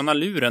gröna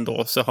luren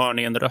då så hör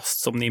ni en röst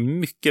som ni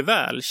mycket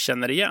väl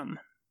känner igen.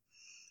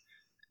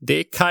 Det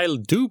är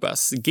Kyle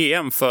Dubas,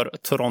 GM för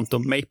Toronto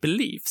Maple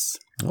Leafs.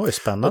 Oj,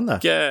 spännande.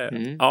 Och,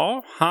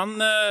 ja,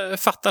 han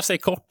fattar sig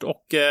kort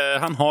och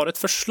han har ett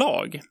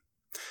förslag.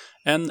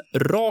 En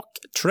rak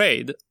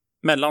trade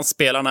mellan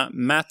spelarna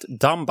Matt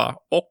Dumba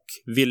och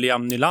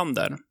William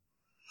Nylander.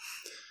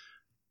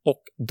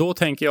 Och då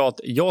tänker jag att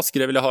jag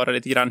skulle vilja höra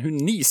lite grann hur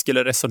ni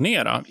skulle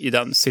resonera i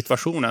den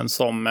situationen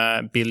som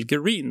Bill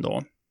Guerin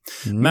då.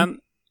 Men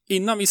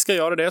innan vi ska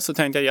göra det så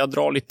tänkte jag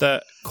dra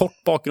lite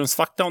kort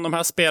bakgrundsfakta om de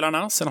här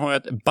spelarna. Sen har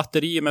jag ett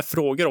batteri med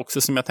frågor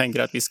också som jag tänker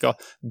att vi ska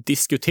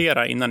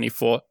diskutera innan ni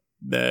får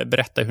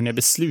berätta hur ni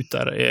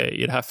beslutar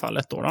i det här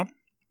fallet då.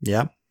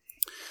 Ja.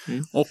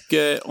 Och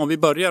om vi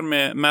börjar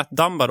med Matt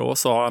Dumba då,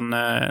 så har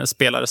han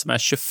spelare som är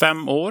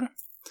 25 år.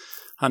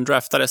 Han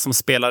draftades som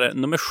spelare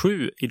nummer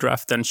 7 i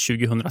draften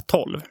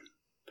 2012.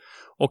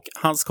 Och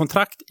hans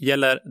kontrakt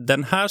gäller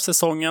den här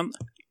säsongen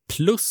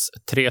plus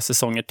 3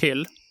 säsonger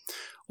till.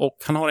 Och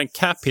han har en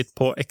cap hit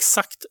på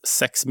exakt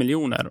 6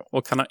 miljoner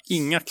och han har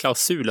inga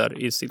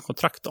klausuler i sin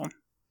kontrakt då.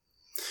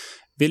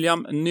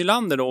 William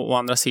Nylander då, å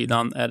andra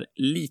sidan, är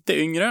lite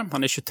yngre.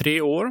 Han är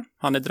 23 år.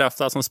 Han är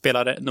draftad som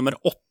spelare nummer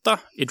 8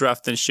 i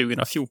draften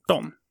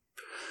 2014.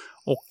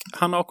 Och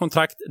han har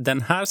kontrakt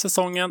den här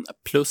säsongen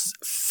plus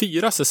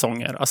 4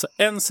 säsonger, alltså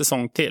en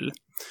säsong till.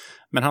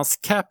 Men hans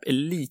cap är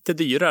lite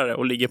dyrare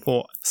och ligger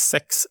på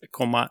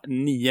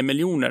 6,9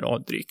 miljoner då,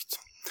 drygt.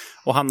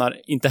 Och han har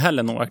inte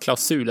heller några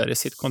klausuler i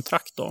sitt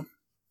kontrakt då.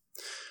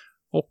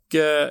 Och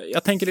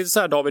jag tänker lite så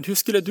här, David, hur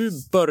skulle du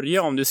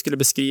börja om du skulle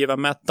beskriva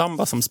Matt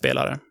Dumba som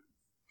spelare?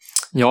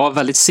 Ja,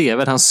 väldigt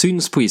sevärd. Han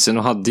syns på isen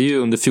och hade ju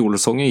under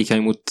fjolårssäsongen gick han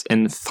emot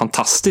en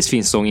fantastiskt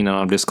fin säsong innan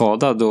han blev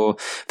skadad och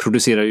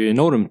producerar ju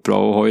enormt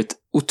bra och har ett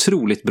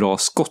otroligt bra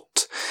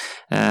skott.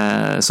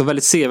 Så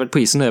väldigt sevärd på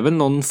isen, även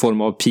någon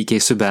form av PK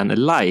Subban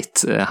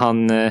light.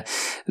 Han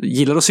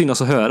gillar att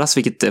synas och höras,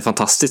 vilket är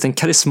fantastiskt. En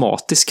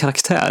karismatisk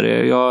karaktär.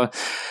 Jag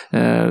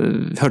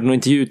hörde någon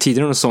intervju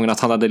tidigare under säsongen att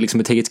han hade liksom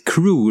ett eget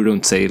crew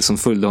runt sig som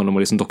följde honom och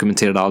liksom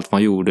dokumenterade allt vad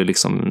han gjorde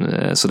liksom,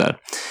 sådär.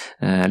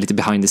 Lite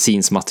behind the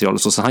scenes material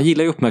och så. Så han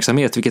gillar ju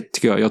uppmärksamhet,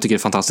 vilket jag tycker är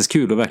fantastiskt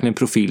kul och verkligen en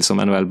profil som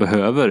NHL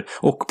behöver.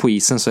 Och på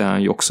isen så är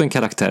han ju också en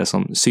karaktär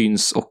som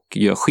syns och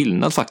gör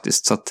skillnad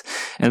faktiskt. Så att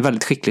en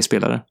väldigt skicklig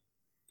spelare.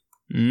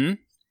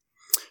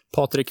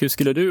 Patrik, hur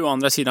skulle du å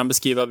andra sidan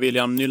beskriva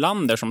William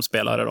Nylander som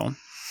spelare då?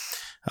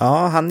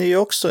 Ja, han är ju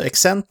också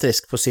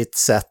excentrisk på sitt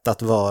sätt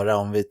att vara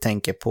om vi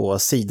tänker på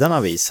sidan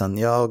av isen.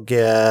 Jag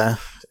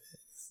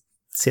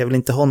ser väl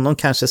inte honom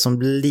kanske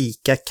som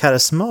lika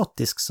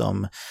karismatisk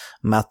som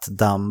Matt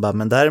Dumba,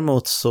 men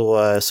däremot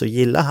så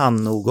gillar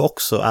han nog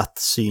också att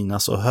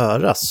synas och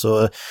höras.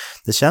 Så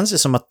det känns ju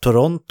som att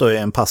Toronto är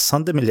en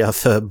passande miljö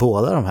för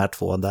båda de här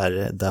två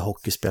där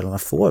hockeyspelarna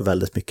får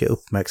väldigt mycket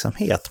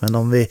uppmärksamhet. Men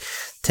om vi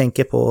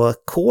tänker på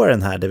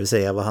kåren här, det vill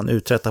säga vad han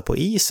uträttar på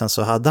isen,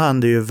 så hade han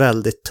det ju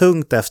väldigt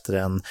tungt efter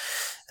en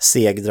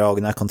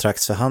segdragna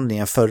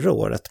kontraktsförhandlingen förra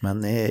året,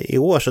 men i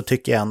år så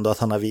tycker jag ändå att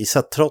han har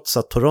visat, trots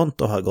att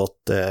Toronto har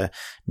gått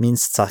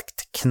minst sagt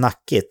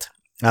knackigt,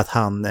 att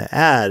han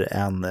är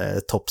en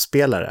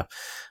toppspelare.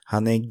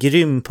 Han är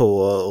grym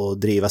på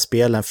att driva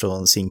spelen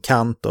från sin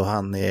kant och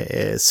han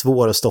är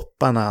svår att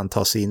stoppa när han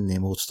tar sig in i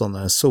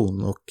motståndarens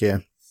zon och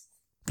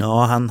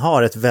ja, han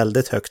har ett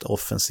väldigt högt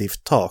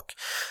offensivt tak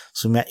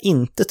som jag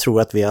inte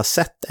tror att vi har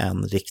sett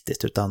än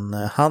riktigt, utan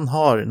han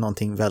har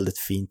någonting väldigt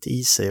fint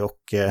i sig och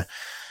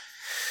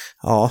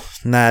ja,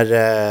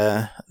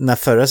 när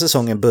förra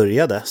säsongen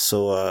började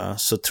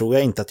så tror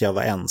jag inte att jag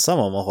var ensam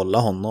om att hålla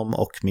honom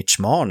och Mitch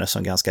Marner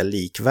som ganska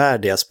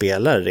likvärdiga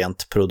spelare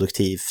rent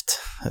produktivt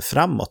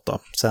framåt då.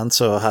 Sen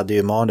så hade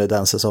ju Marner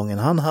den säsongen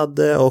han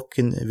hade och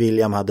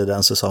William hade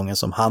den säsongen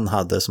som han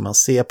hade, så man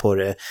ser på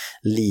det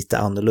lite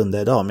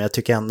annorlunda idag. Men jag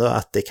tycker ändå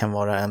att det kan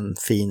vara en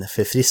fin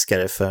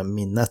förfriskare för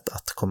minnet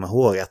att komma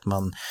ihåg att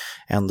man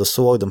ändå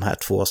såg de här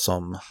två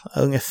som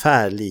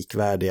ungefär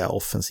likvärdiga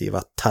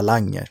offensiva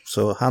talanger.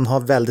 Så han har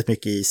väldigt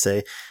mycket i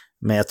sig,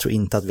 men jag tror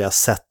inte att vi har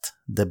sett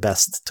the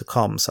best to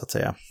come så att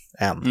säga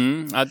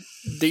än. Ja,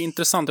 det är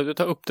intressant att du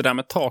tar upp det där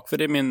med tak, för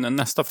det är min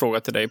nästa fråga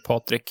till dig,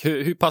 Patrik.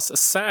 Hur pass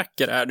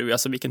säker är du,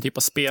 alltså vilken typ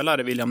av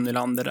spelare William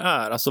Nylander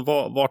är? Alltså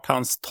vart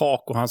hans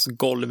tak och hans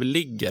golv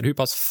ligger? Hur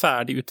pass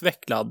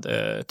färdigutvecklad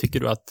tycker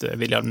du att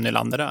William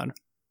Nylander är?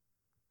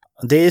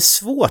 Det är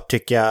svårt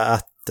tycker jag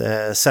att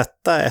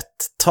sätta ett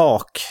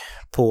tak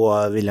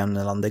på William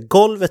Nylander.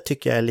 Golvet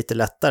tycker jag är lite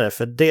lättare,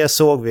 för det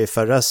såg vi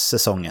förra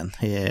säsongen.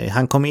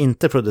 Han kommer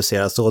inte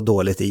producera så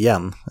dåligt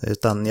igen,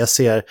 utan jag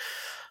ser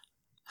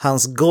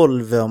hans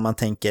golv, om man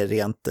tänker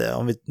rent,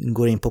 om vi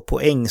går in på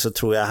poäng, så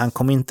tror jag han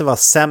kommer inte vara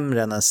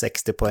sämre än en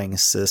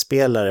 60-poängs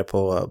spelare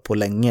på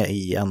länge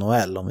i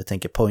NHL, om vi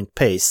tänker point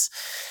pace.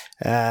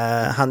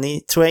 Han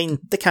tror jag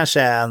inte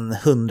kanske är en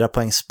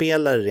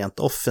 100-poängsspelare rent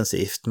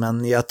offensivt,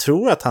 men jag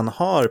tror att han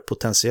har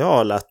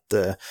potential att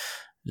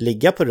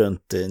ligga på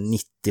runt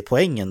 90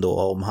 poängen då,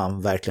 om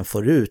han verkligen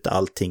får ut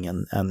allting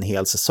en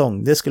hel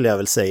säsong. Det skulle jag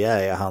väl säga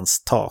är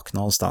hans tak,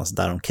 någonstans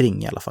där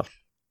omkring i alla fall.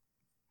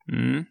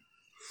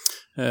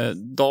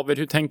 David,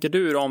 hur tänker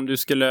du då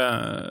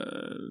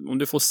om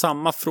du får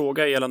samma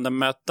fråga gällande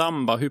Matt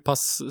Dumba? Hur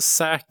pass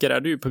säker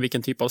är du på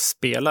vilken typ av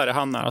spelare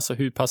han är? Alltså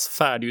hur pass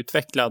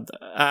färdigutvecklad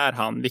är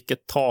han?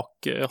 Vilket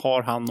tak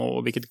har han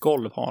och vilket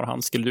golv har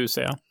han, skulle du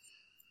säga?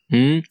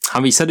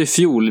 Han visade i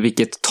fjol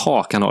vilket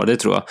tak han har, det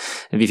tror jag.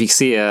 Vi fick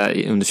se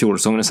under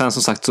fjolsäsongen. Sen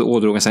som sagt så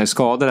ådrog han sig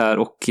skador där,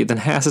 och den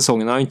här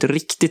säsongen har inte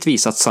riktigt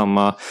visat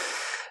samma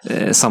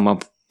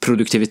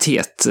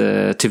produktivitet,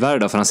 tyvärr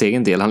då för hans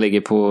egen del. Han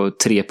ligger på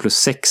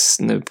 3+6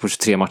 nu på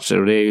 23 matcher,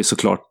 och det är ju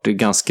såklart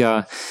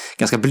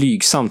ganska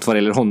blygsamt vad det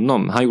gäller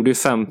honom. Han gjorde ju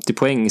 50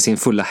 poäng i sin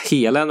fulla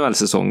hela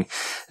NHL-säsong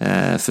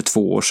för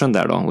 2 år sedan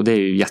där då, och det är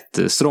ju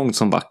jättestrångt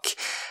som back.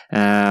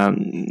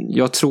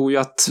 Jag tror ju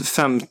att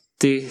 50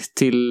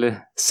 till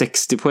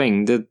 60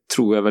 poäng, det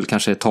tror jag väl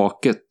kanske är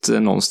taket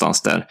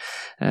någonstans där.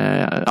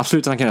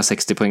 Absolut att han kan göra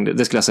 60 poäng,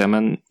 det skulle jag säga,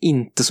 men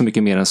inte så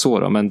mycket mer än så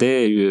då. Men det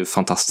är ju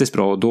fantastiskt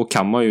bra, och då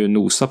kan man ju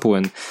nosa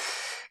på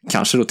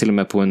kanske då till och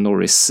med på en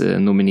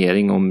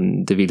Norris-nominering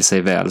om det vill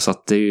sig väl, så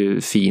att det är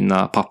ju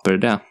fina papper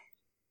det.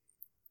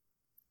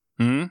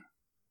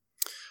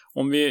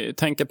 Om vi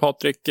tänker,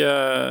 Patrik,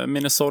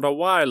 Minnesota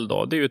Wild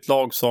då, det är ju ett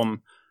lag som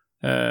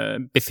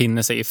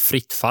befinner sig i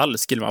fritt fall,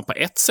 skulle man på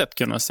ett sätt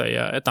kunna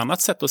säga. Ett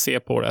annat sätt att se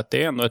på det, att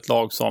det är ändå ett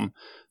lag som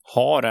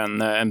har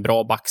en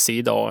bra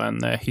backsida och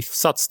en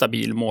hyfsat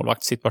stabil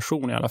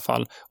målvaktssituation i alla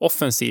fall.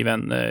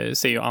 Offensiven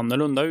ser ju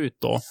annorlunda ut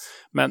då.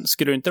 Men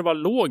skulle det inte vara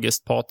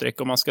logiskt,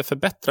 Patrik, om man ska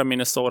förbättra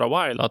Minnesota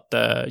Wild, att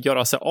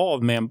göra sig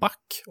av med en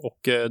back?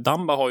 Och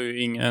Dumba har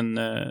ju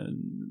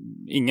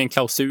ingen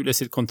klausul i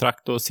sitt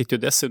kontrakt och sitter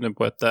ju dessutom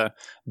på ett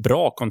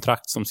bra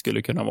kontrakt som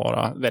skulle kunna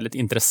vara väldigt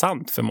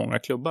intressant för många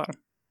klubbar.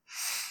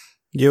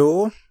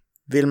 Jo,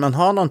 vill man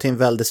ha någonting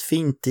väldigt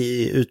fint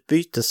i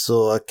utbyte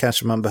så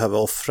kanske man behöver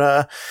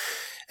offra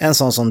en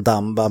sån som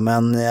Dumba,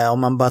 men om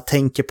man bara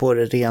tänker på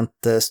det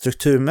rent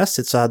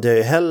strukturmässigt så hade jag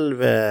ju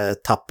hellre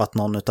tappat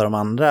någon av de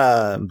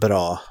andra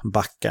bra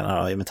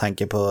backarna då, med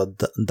tanke på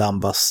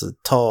Dumbas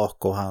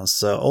tak och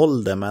hans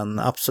ålder. Men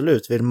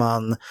absolut, vill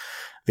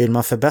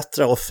man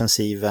förbättra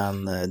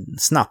offensiven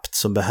snabbt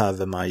så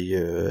behöver man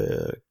ju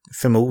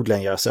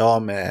förmodligen göra sig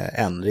av med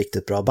en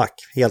riktigt bra back.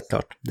 Helt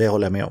klart, det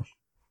håller jag med om.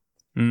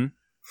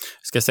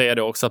 Jag ska säga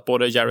det också att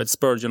både Jared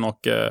Spurgeon och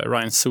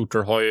Ryan Suter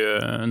har ju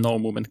no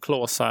movement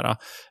clause här.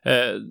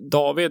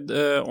 David,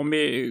 om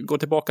vi går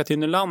tillbaka till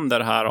Nylander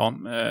här då,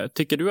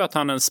 tycker du att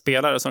han är en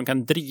spelare som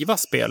kan driva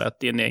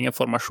spelet i en egen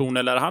formation,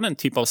 eller är han en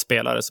typ av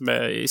spelare som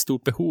är i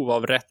stort behov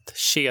av rätt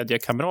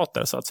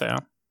kedjekamrater så att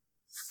säga?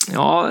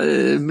 Ja,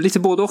 lite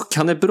både och.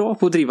 Han är bra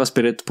på att driva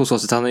spelet på så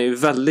sätt. Han är ju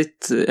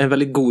en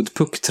väldigt god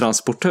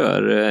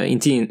pucktransportör,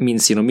 inte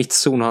minst genom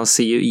mittzon, och han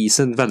ser ju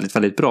isen väldigt,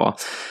 väldigt bra.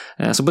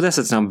 Så på det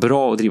sättet är han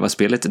bra att driva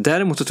spelet.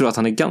 Däremot så tror jag att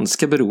han är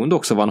ganska beroende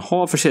också av vad han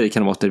har för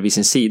kedjekamrater vid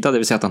sin sida. Det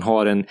vill säga att han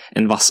har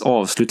en vass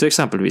avslutare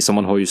exempelvis, som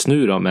man har just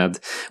nu då med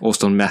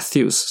Auston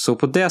Matthews. Så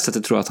på det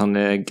sättet tror jag att han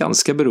är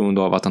ganska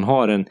beroende av att han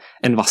har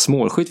en vass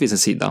målskytt vid sin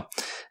sida.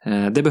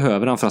 Det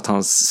behöver han för att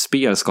hans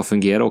spel ska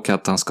fungera och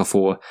att han ska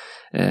få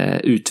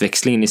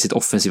utväxling i sitt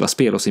offensiva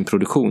spel och sin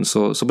produktion.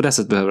 Så på det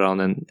sättet behöver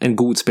han en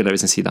god spelare vid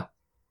sin sida.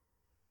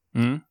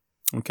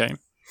 Okej.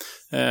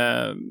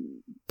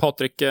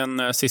 Patrik,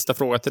 en sista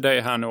fråga till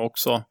dig här nu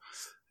också.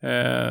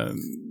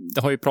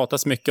 Det har ju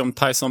pratats mycket om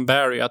Tyson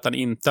Barrie, att han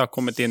inte har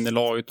kommit in i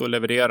laget och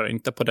levererar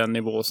inte på den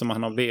nivå som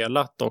han har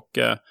velat, och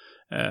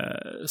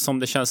som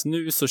det känns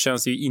nu så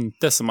känns det ju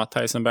inte som att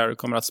Tyson Barrie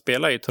kommer att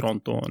spela i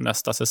Toronto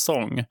nästa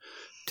säsong.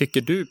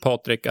 Tycker du,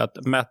 Patrik,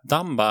 att Matt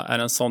Dumba är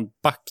en sån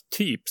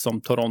backtyp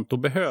som Toronto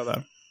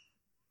behöver?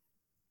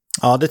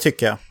 Ja, det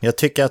tycker jag. Jag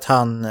tycker att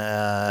han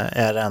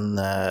är en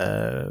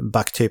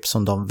backtyp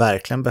som de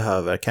verkligen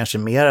behöver. Kanske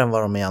mer än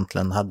vad de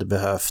egentligen hade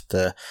behövt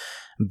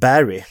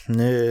Barrie.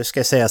 Nu ska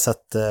jag säga så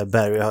att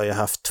Barrie har ju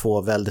haft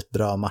 2 väldigt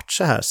bra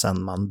matcher här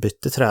sedan man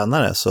bytte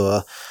tränare.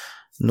 Så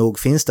nog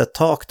finns det ett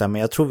tak där.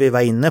 Men jag tror vi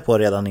var inne på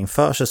redan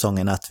inför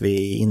säsongen att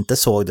vi inte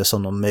såg det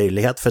som någon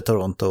möjlighet för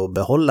Toronto att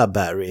behålla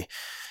Barrie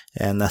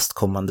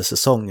nästkommande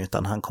säsong.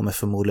 Utan han kommer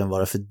förmodligen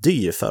vara för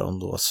dyr för dem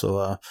då.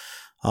 Så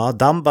ja,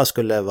 Dumba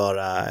skulle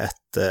vara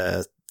ett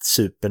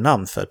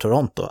supernamn för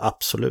Toronto,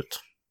 absolut.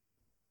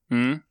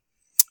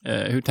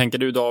 Hur tänker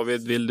du,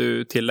 David? Vill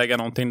du tillägga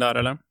någonting där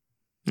eller?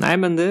 Nej,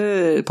 men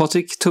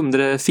Patrik tömde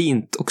det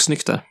fint och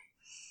snyggt där.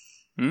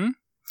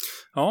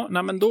 Ja,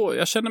 nej men då,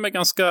 jag känner mig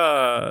ganska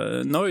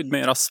nöjd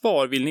med era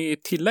svar. Vill ni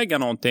tillägga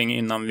någonting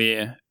innan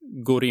vi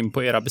går in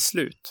på era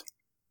beslut?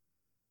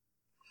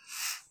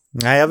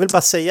 Nej, jag vill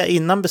bara säga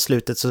innan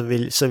beslutet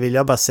så vill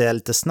jag bara säga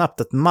lite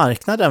snabbt att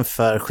marknaden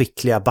för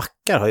skickliga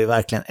backar har ju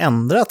verkligen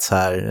ändrats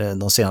här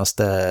de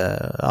senaste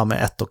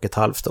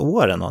 1,5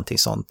 åren, någonting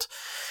sånt.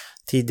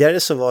 Tidigare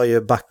så var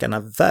ju backarna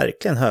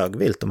verkligen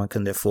högvilt och man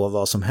kunde få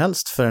vad som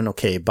helst för en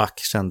okej back,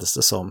 kändes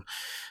det som.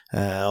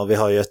 Och vi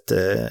har ju ett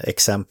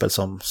exempel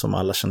som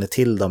alla känner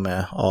till då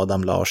med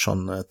Adam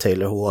Larsson,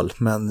 Taylor Hall.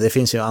 Men det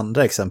finns ju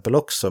andra exempel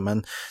också.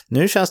 Men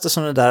nu känns det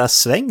som det där har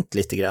svängt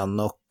lite grann.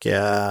 Och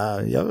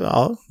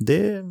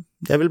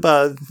jag vill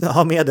bara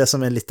ha med det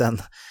som en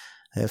liten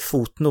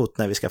fotnot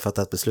när vi ska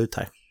fatta ett beslut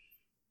här.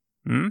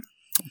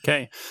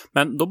 Okej.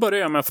 Men då börjar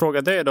jag med att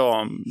fråga dig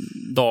då,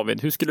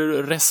 David. Hur skulle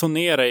du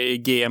resonera i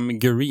GM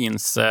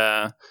Greens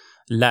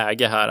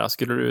läge här?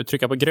 Skulle du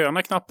trycka på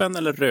gröna knappen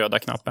eller röda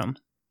knappen?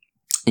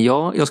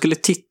 Ja, jag skulle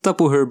titta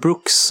på Herb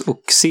Brooks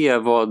och se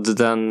vad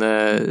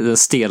den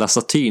stela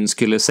statyn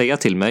skulle säga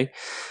till mig.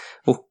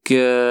 Och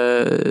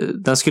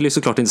den skulle ju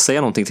såklart inte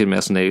säga någonting till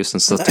mig som det är just en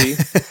staty.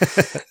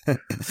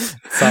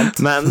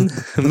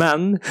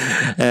 Men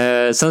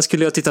sen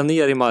skulle jag titta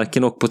ner i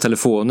marken och på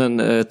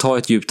telefonen, ta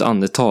ett djupt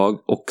andetag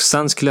och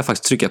sen skulle jag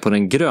faktiskt trycka på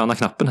den gröna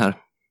knappen här.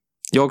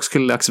 Jag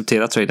skulle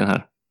acceptera traden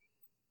här.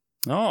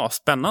 Ja,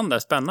 spännande.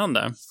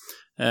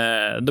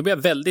 Då blir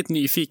jag väldigt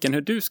nyfiken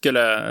hur du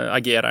skulle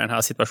agera i den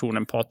här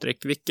situationen,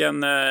 Patrik.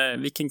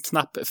 Vilken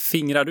knapp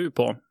fingrar du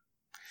på?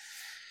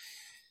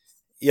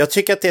 Jag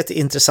tycker att det är ett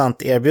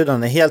intressant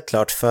erbjudande, helt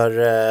klart,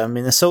 för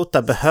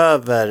Minnesota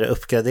behöver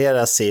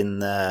uppgradera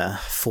sin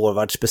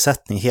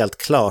forwardsbesättning helt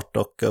klart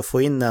och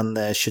få in en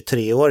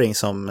 23-åring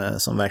som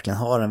verkligen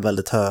har en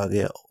väldigt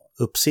hög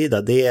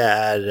uppsida. Det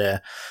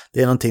är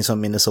någonting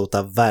som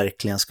Minnesota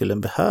verkligen skulle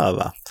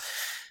behöva.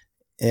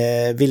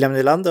 William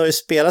Nylander har ju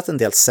spelat en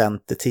del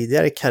center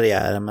tidigare i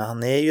karriären, men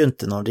han är ju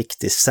inte någon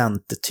riktig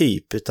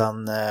centertyp,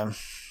 utan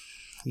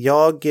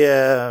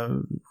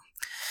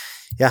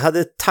jag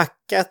hade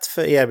tackat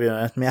för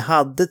erbjudandet, men jag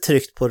hade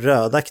tryckt på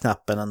röda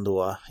knappen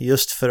ändå,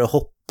 just för att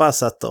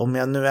hoppas att om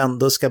jag nu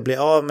ändå ska bli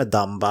av med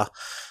Dumba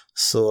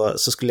så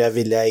skulle jag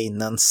vilja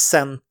in en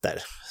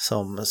center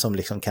som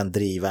liksom kan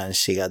driva en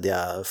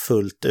kedja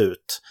fullt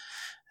ut.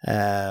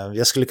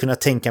 Jag skulle kunna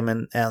tänka mig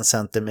en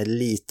center med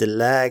lite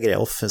lägre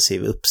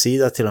offensiv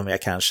uppsida till och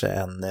med kanske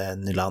än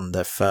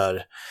Nylander,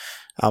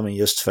 men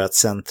just för att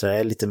centrar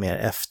är lite mer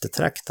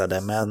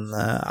eftertraktade. Men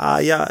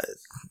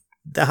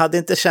det hade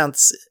inte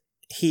känts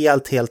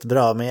helt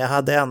bra, men jag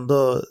hade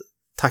ändå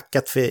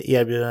tackat för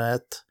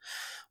erbjudandet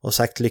och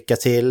sagt lycka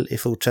till i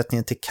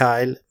fortsättningen till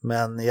Kyle,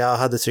 men jag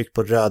hade tryckt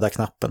på röda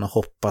knappen och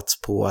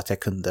hoppats på att jag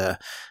kunde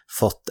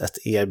fått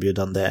ett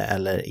erbjudande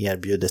eller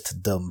erbjudit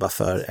Dumba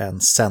för en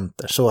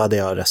center. Så hade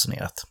jag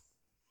resonerat.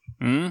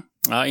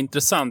 Ja,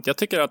 intressant. Jag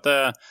tycker att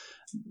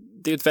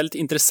det är ett väldigt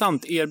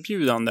intressant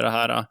erbjudande det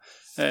här.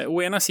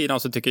 Å ena sidan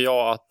så tycker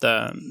jag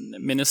att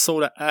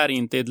Minnesota är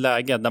inte i ett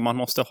läge där man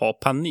måste ha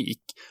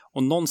panik.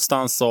 Och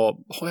någonstans så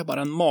har jag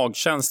bara en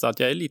magkänsla att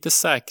jag är lite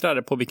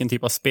säkrare på vilken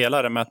typ av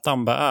spelare Matt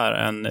Dumba är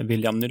än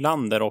William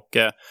Nylander. Och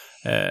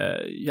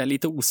jag är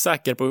lite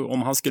osäker på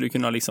om han skulle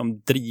kunna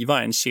liksom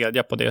driva en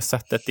kedja på det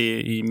sättet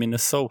i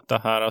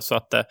Minnesota här. Så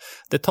att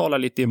det talar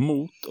lite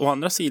emot. Å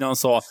andra sidan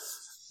så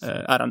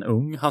är han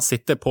ung. Han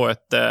sitter på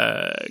ett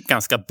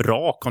ganska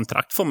bra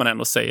kontrakt får man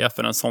ändå säga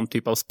för en sån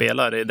typ av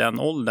spelare i den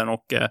åldern,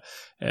 och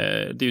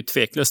det är ju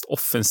tveklöst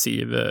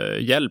offensiv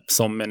hjälp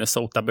som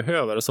Minnesota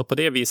behöver, och så på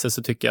det viset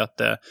så tycker jag att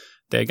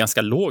det är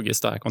ganska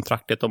logiskt det här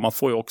kontraktet, och man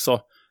får ju också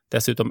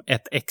dessutom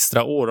ett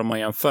extra år om man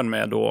jämför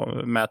med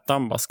då Matt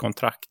Dumbas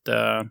kontrakt.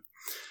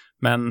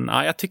 Men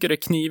jag tycker det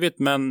är knivigt,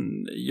 men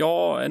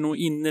jag är nog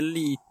inne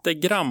lite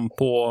grann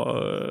på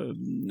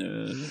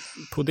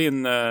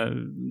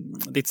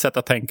ditt sätt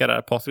att tänka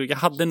där, Patrik. Jag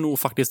hade nog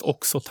faktiskt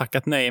också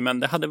tackat nej, men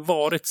det hade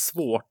varit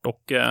svårt,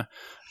 och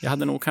jag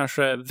hade nog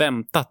kanske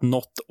väntat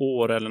något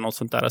år eller något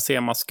sånt där och se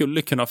om man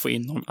skulle kunna få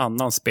in någon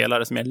annan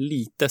spelare som jag är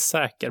lite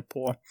säker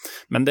på.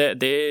 Men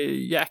det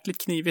är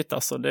jäkligt knivigt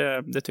alltså,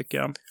 det tycker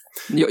jag.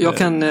 Jag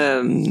kan,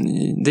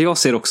 det jag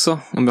ser också,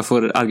 om jag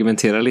får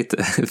argumentera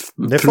lite.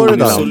 Det får du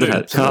då.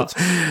 Ja.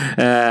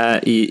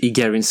 I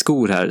Garins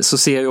skor här, så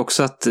ser jag ju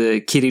också att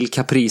Kirill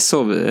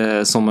Kaprizov,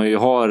 som man ju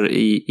har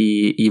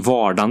i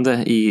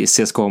vardande i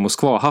CSKA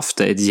Moskva,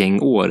 haft ett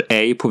gäng år,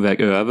 är ju på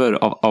väg över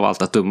av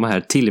allt att döma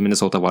här till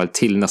Minnesota Wild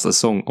till nästa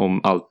säsong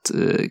om allt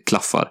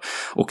klaffar.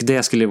 Och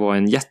det skulle vara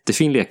en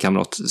jättefin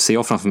lekkamrat, ser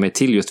jag framför mig,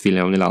 till just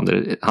William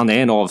Nylander. Han är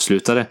en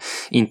avslutare,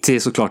 inte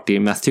såklart i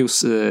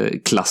Matthews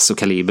klass och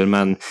kaliber,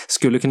 men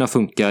skulle kunna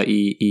funka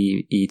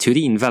i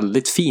teorin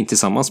väldigt fint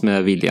tillsammans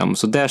med William.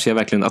 Så där ser jag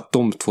verkligen att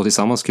de två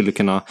tillsammans skulle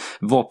kunna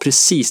vara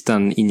precis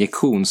den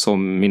injektion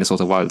som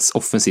Minnesota Wilds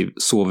offensiv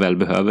så väl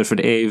behöver, för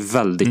det är ju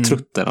väldigt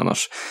trött där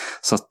annars.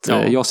 Så att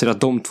jag ser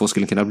att de två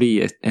skulle kunna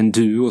bli en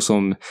duo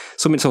som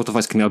Minnesota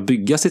faktiskt kunna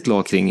bygga sitt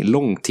lag kring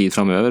lång tid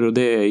framöver, och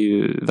det är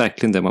ju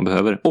verkligen det man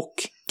behöver. Och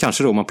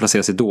kanske då om man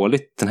placerar sig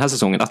dåligt den här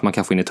säsongen att man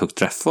kan få in ett högt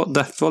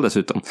draftval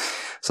dessutom.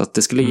 Så att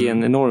det skulle ge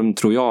en enorm,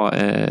 tror jag,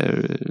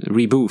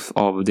 reboot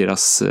av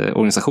deras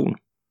organisation.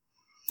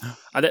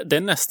 Ja, det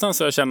är nästan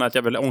så jag känner att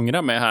jag vill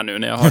ångra mig här nu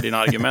när jag har dina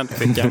argument,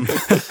 Pickan.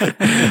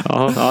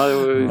 Ja, det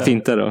var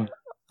fint det då.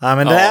 Ja,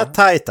 men det är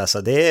tajt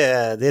alltså. Det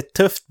är ett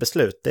tufft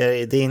beslut.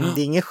 Det är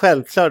ingen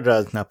självklar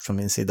röd knapp från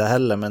min sida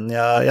heller, men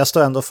jag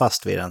står ändå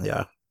fast vid den.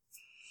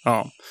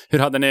 Ja. Hur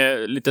hade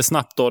ni, lite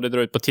snabbt då, det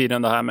drar ut på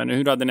tiden det här, men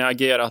hur hade ni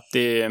agerat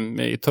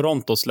i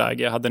Torontos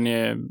läge? Hade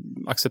ni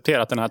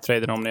accepterat den här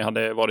traden om ni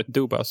hade varit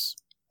Dubas?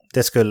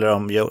 Det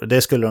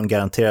skulle de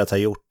garanterat ha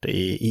gjort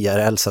i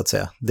IRL så att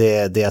säga. Det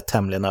är jag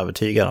tämligen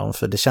övertygad om,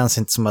 för det känns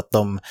inte som att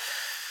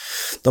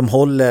de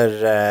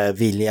håller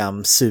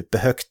William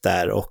superhögt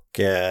där, och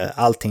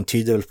allting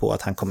tyder väl på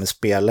att han kommer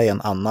spela i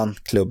en annan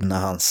klubb när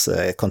hans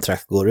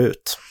kontrakt går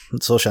ut.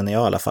 Så känner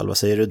jag i alla fall. Vad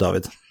säger du,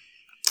 David?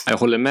 Jag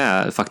håller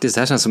med. Faktiskt,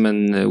 det här känns som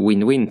en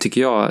win-win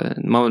tycker jag.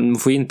 Man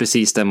får in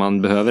precis det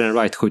man behöver, en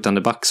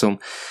right-skjutande back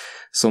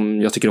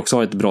som jag tycker också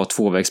har ett bra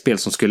tvåvägsspel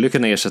som skulle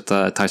kunna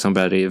ersätta Tyson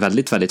Barrie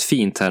väldigt, väldigt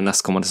fint här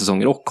nästkommande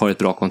säsonger och har ett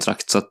bra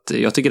kontrakt. Så att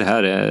jag tycker det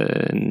här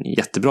är en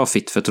jättebra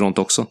fit för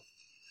Toronto också.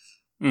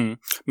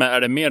 Men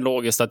är det mer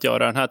logiskt att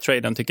göra den här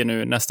traden, tycker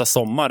nu, nästa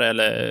sommar,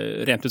 eller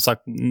rent ut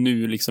sagt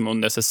nu liksom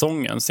under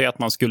säsongen? Se att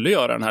man skulle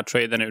göra den här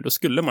traden nu, då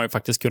skulle man ju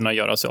faktiskt kunna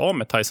göra sig av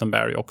med Tyson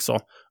Barrie också,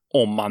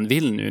 om man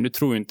vill nu. Nu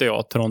tror inte jag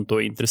att Toronto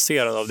är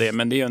intresserad av det,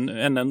 men det är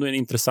ändå en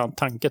intressant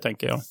tanke,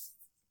 tänker jag.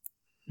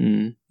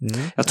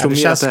 Jag tror det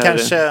känns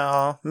kanske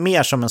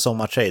mer som en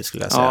sommartrade,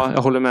 skulle jag säga. Ja,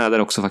 jag håller med där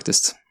också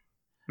faktiskt.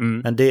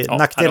 Men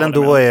nackdelen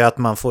då är att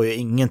man får ju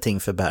ingenting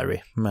för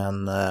Barrie.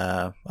 Men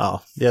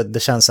det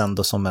känns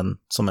ändå som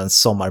en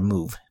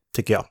sommarmove,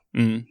 tycker jag.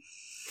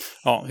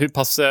 Ja, hur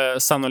pass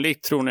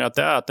sannolikt tror ni att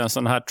det är att en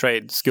sån här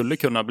trade skulle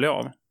kunna bli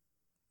av?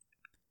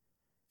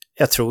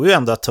 Jag tror ju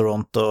ändå att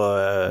Toronto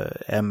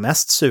är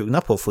mest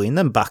sugna på att få in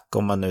en back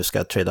om man nu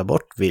ska trada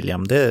bort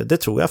William. Det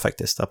tror jag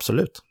faktiskt,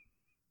 absolut.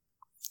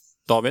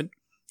 David?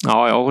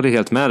 Ja, jag håller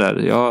helt med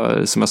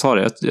där. Som jag sa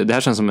det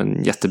här känns som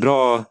en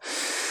jättebra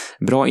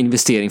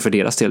investering för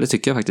deras del, det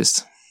tycker jag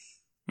faktiskt.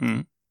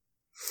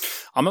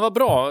 Ja, men vad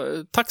bra.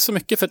 Tack så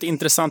mycket för ett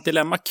intressant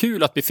dilemma.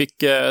 Kul att vi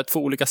fick 2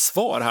 olika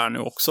svar här nu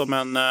också.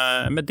 Men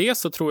med det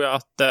så tror jag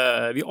att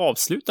vi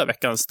avslutar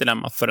veckans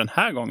dilemma för den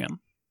här gången.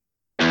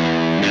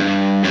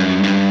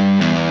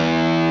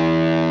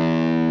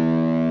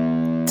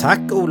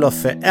 Tack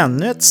Olof för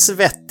ännu ett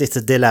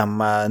svettigt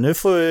dilemma. Nu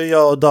får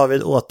jag och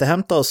David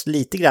återhämta oss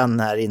lite grann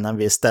här innan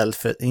vi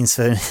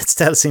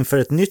ställs inför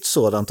ett nytt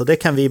sådant. Och det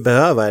kan vi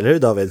behöva, eller hur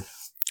David?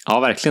 Ja,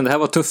 verkligen. Det här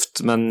var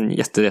tufft, men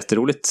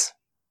jätteroligt.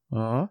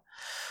 Ja.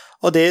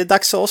 Och det är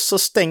dags för oss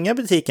att stänga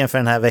butiken för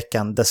den här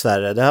veckan,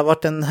 dessvärre. Det har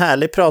varit en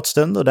härlig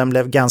pratstund och den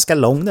blev ganska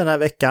lång den här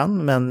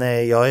veckan. Men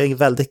jag är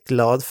väldigt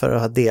glad för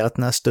att ha delat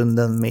den här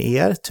stunden med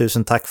er.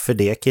 Tusen tack för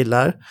det,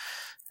 killar.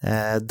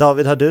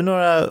 David, har du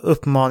några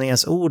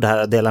uppmaningens ord här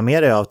att dela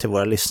med dig av till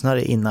våra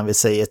lyssnare innan vi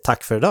säger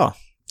tack för idag?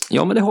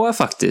 Ja, men det har jag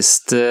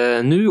faktiskt.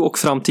 Nu och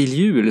fram till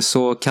jul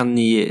så kan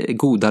ni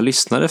goda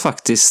lyssnare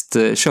faktiskt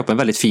köpa en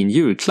väldigt fin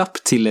julklapp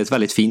till ett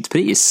väldigt fint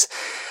pris.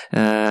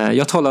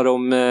 Jag talar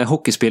om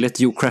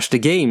hockeyspelet You Crash the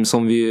Game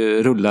som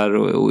vi rullar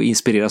och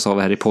inspireras av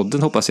här i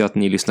podden, hoppas jag att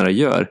ni lyssnare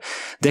gör.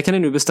 Det kan ni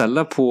nu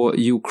beställa på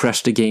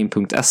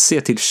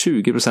youcrashthegame.se till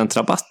 20%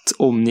 rabatt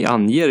om ni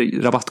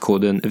anger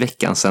rabattkoden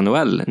veckans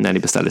NHL när ni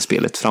beställer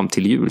spelet fram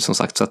till jul, som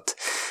sagt. Så att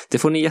det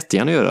får ni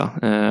jättegärna göra.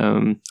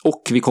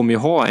 Och vi kommer ju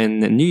ha en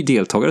ny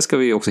deltagare, ska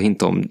vi också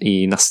hinta om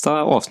i nästa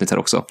avsnitt här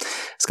också.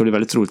 Det ska bli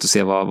väldigt roligt att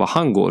se vad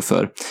han går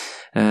för.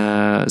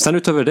 Sen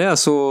utöver det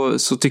så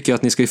tycker jag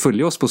att ni ska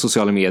följa oss på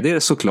sociala medier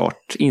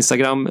såklart.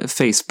 Instagram,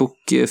 Facebook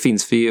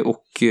finns vi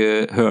och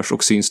hörs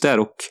och syns där,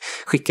 och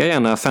skicka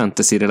gärna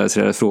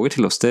fantasy-relaterade frågor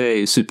till oss. Det är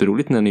ju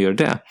superroligt när ni gör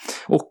det.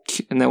 Och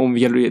om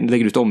vi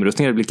lägger ut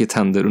omröstningar, vilket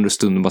händer under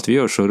stunden att vi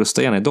gör, så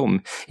rösta gärna i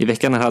dem. I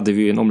veckan här hade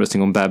vi en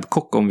omröstning om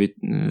Babcock,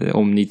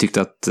 om ni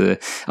tyckte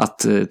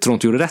att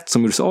Toronto gjorde rätt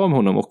som gjorde sig av med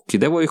honom, och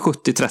det var ju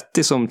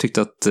 70-30 som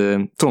tyckte att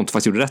Toronto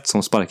faktiskt gjorde rätt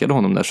som sparkade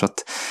honom där. Så att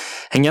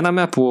häng gärna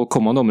med på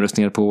kommande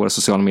omröstningar på våra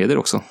sociala medier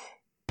också.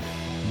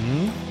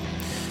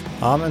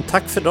 Ja, men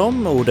tack för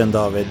de orden,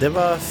 David. Det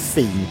var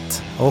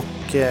fint.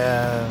 Och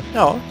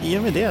i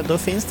och med det, då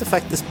finns det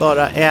faktiskt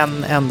bara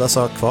en enda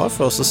sak kvar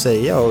för oss att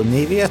säga, och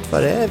ni vet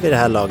vad det är vid det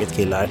här laget,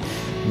 killar.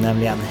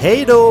 Nämligen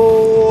hej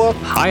då!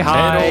 Hej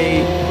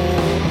hej!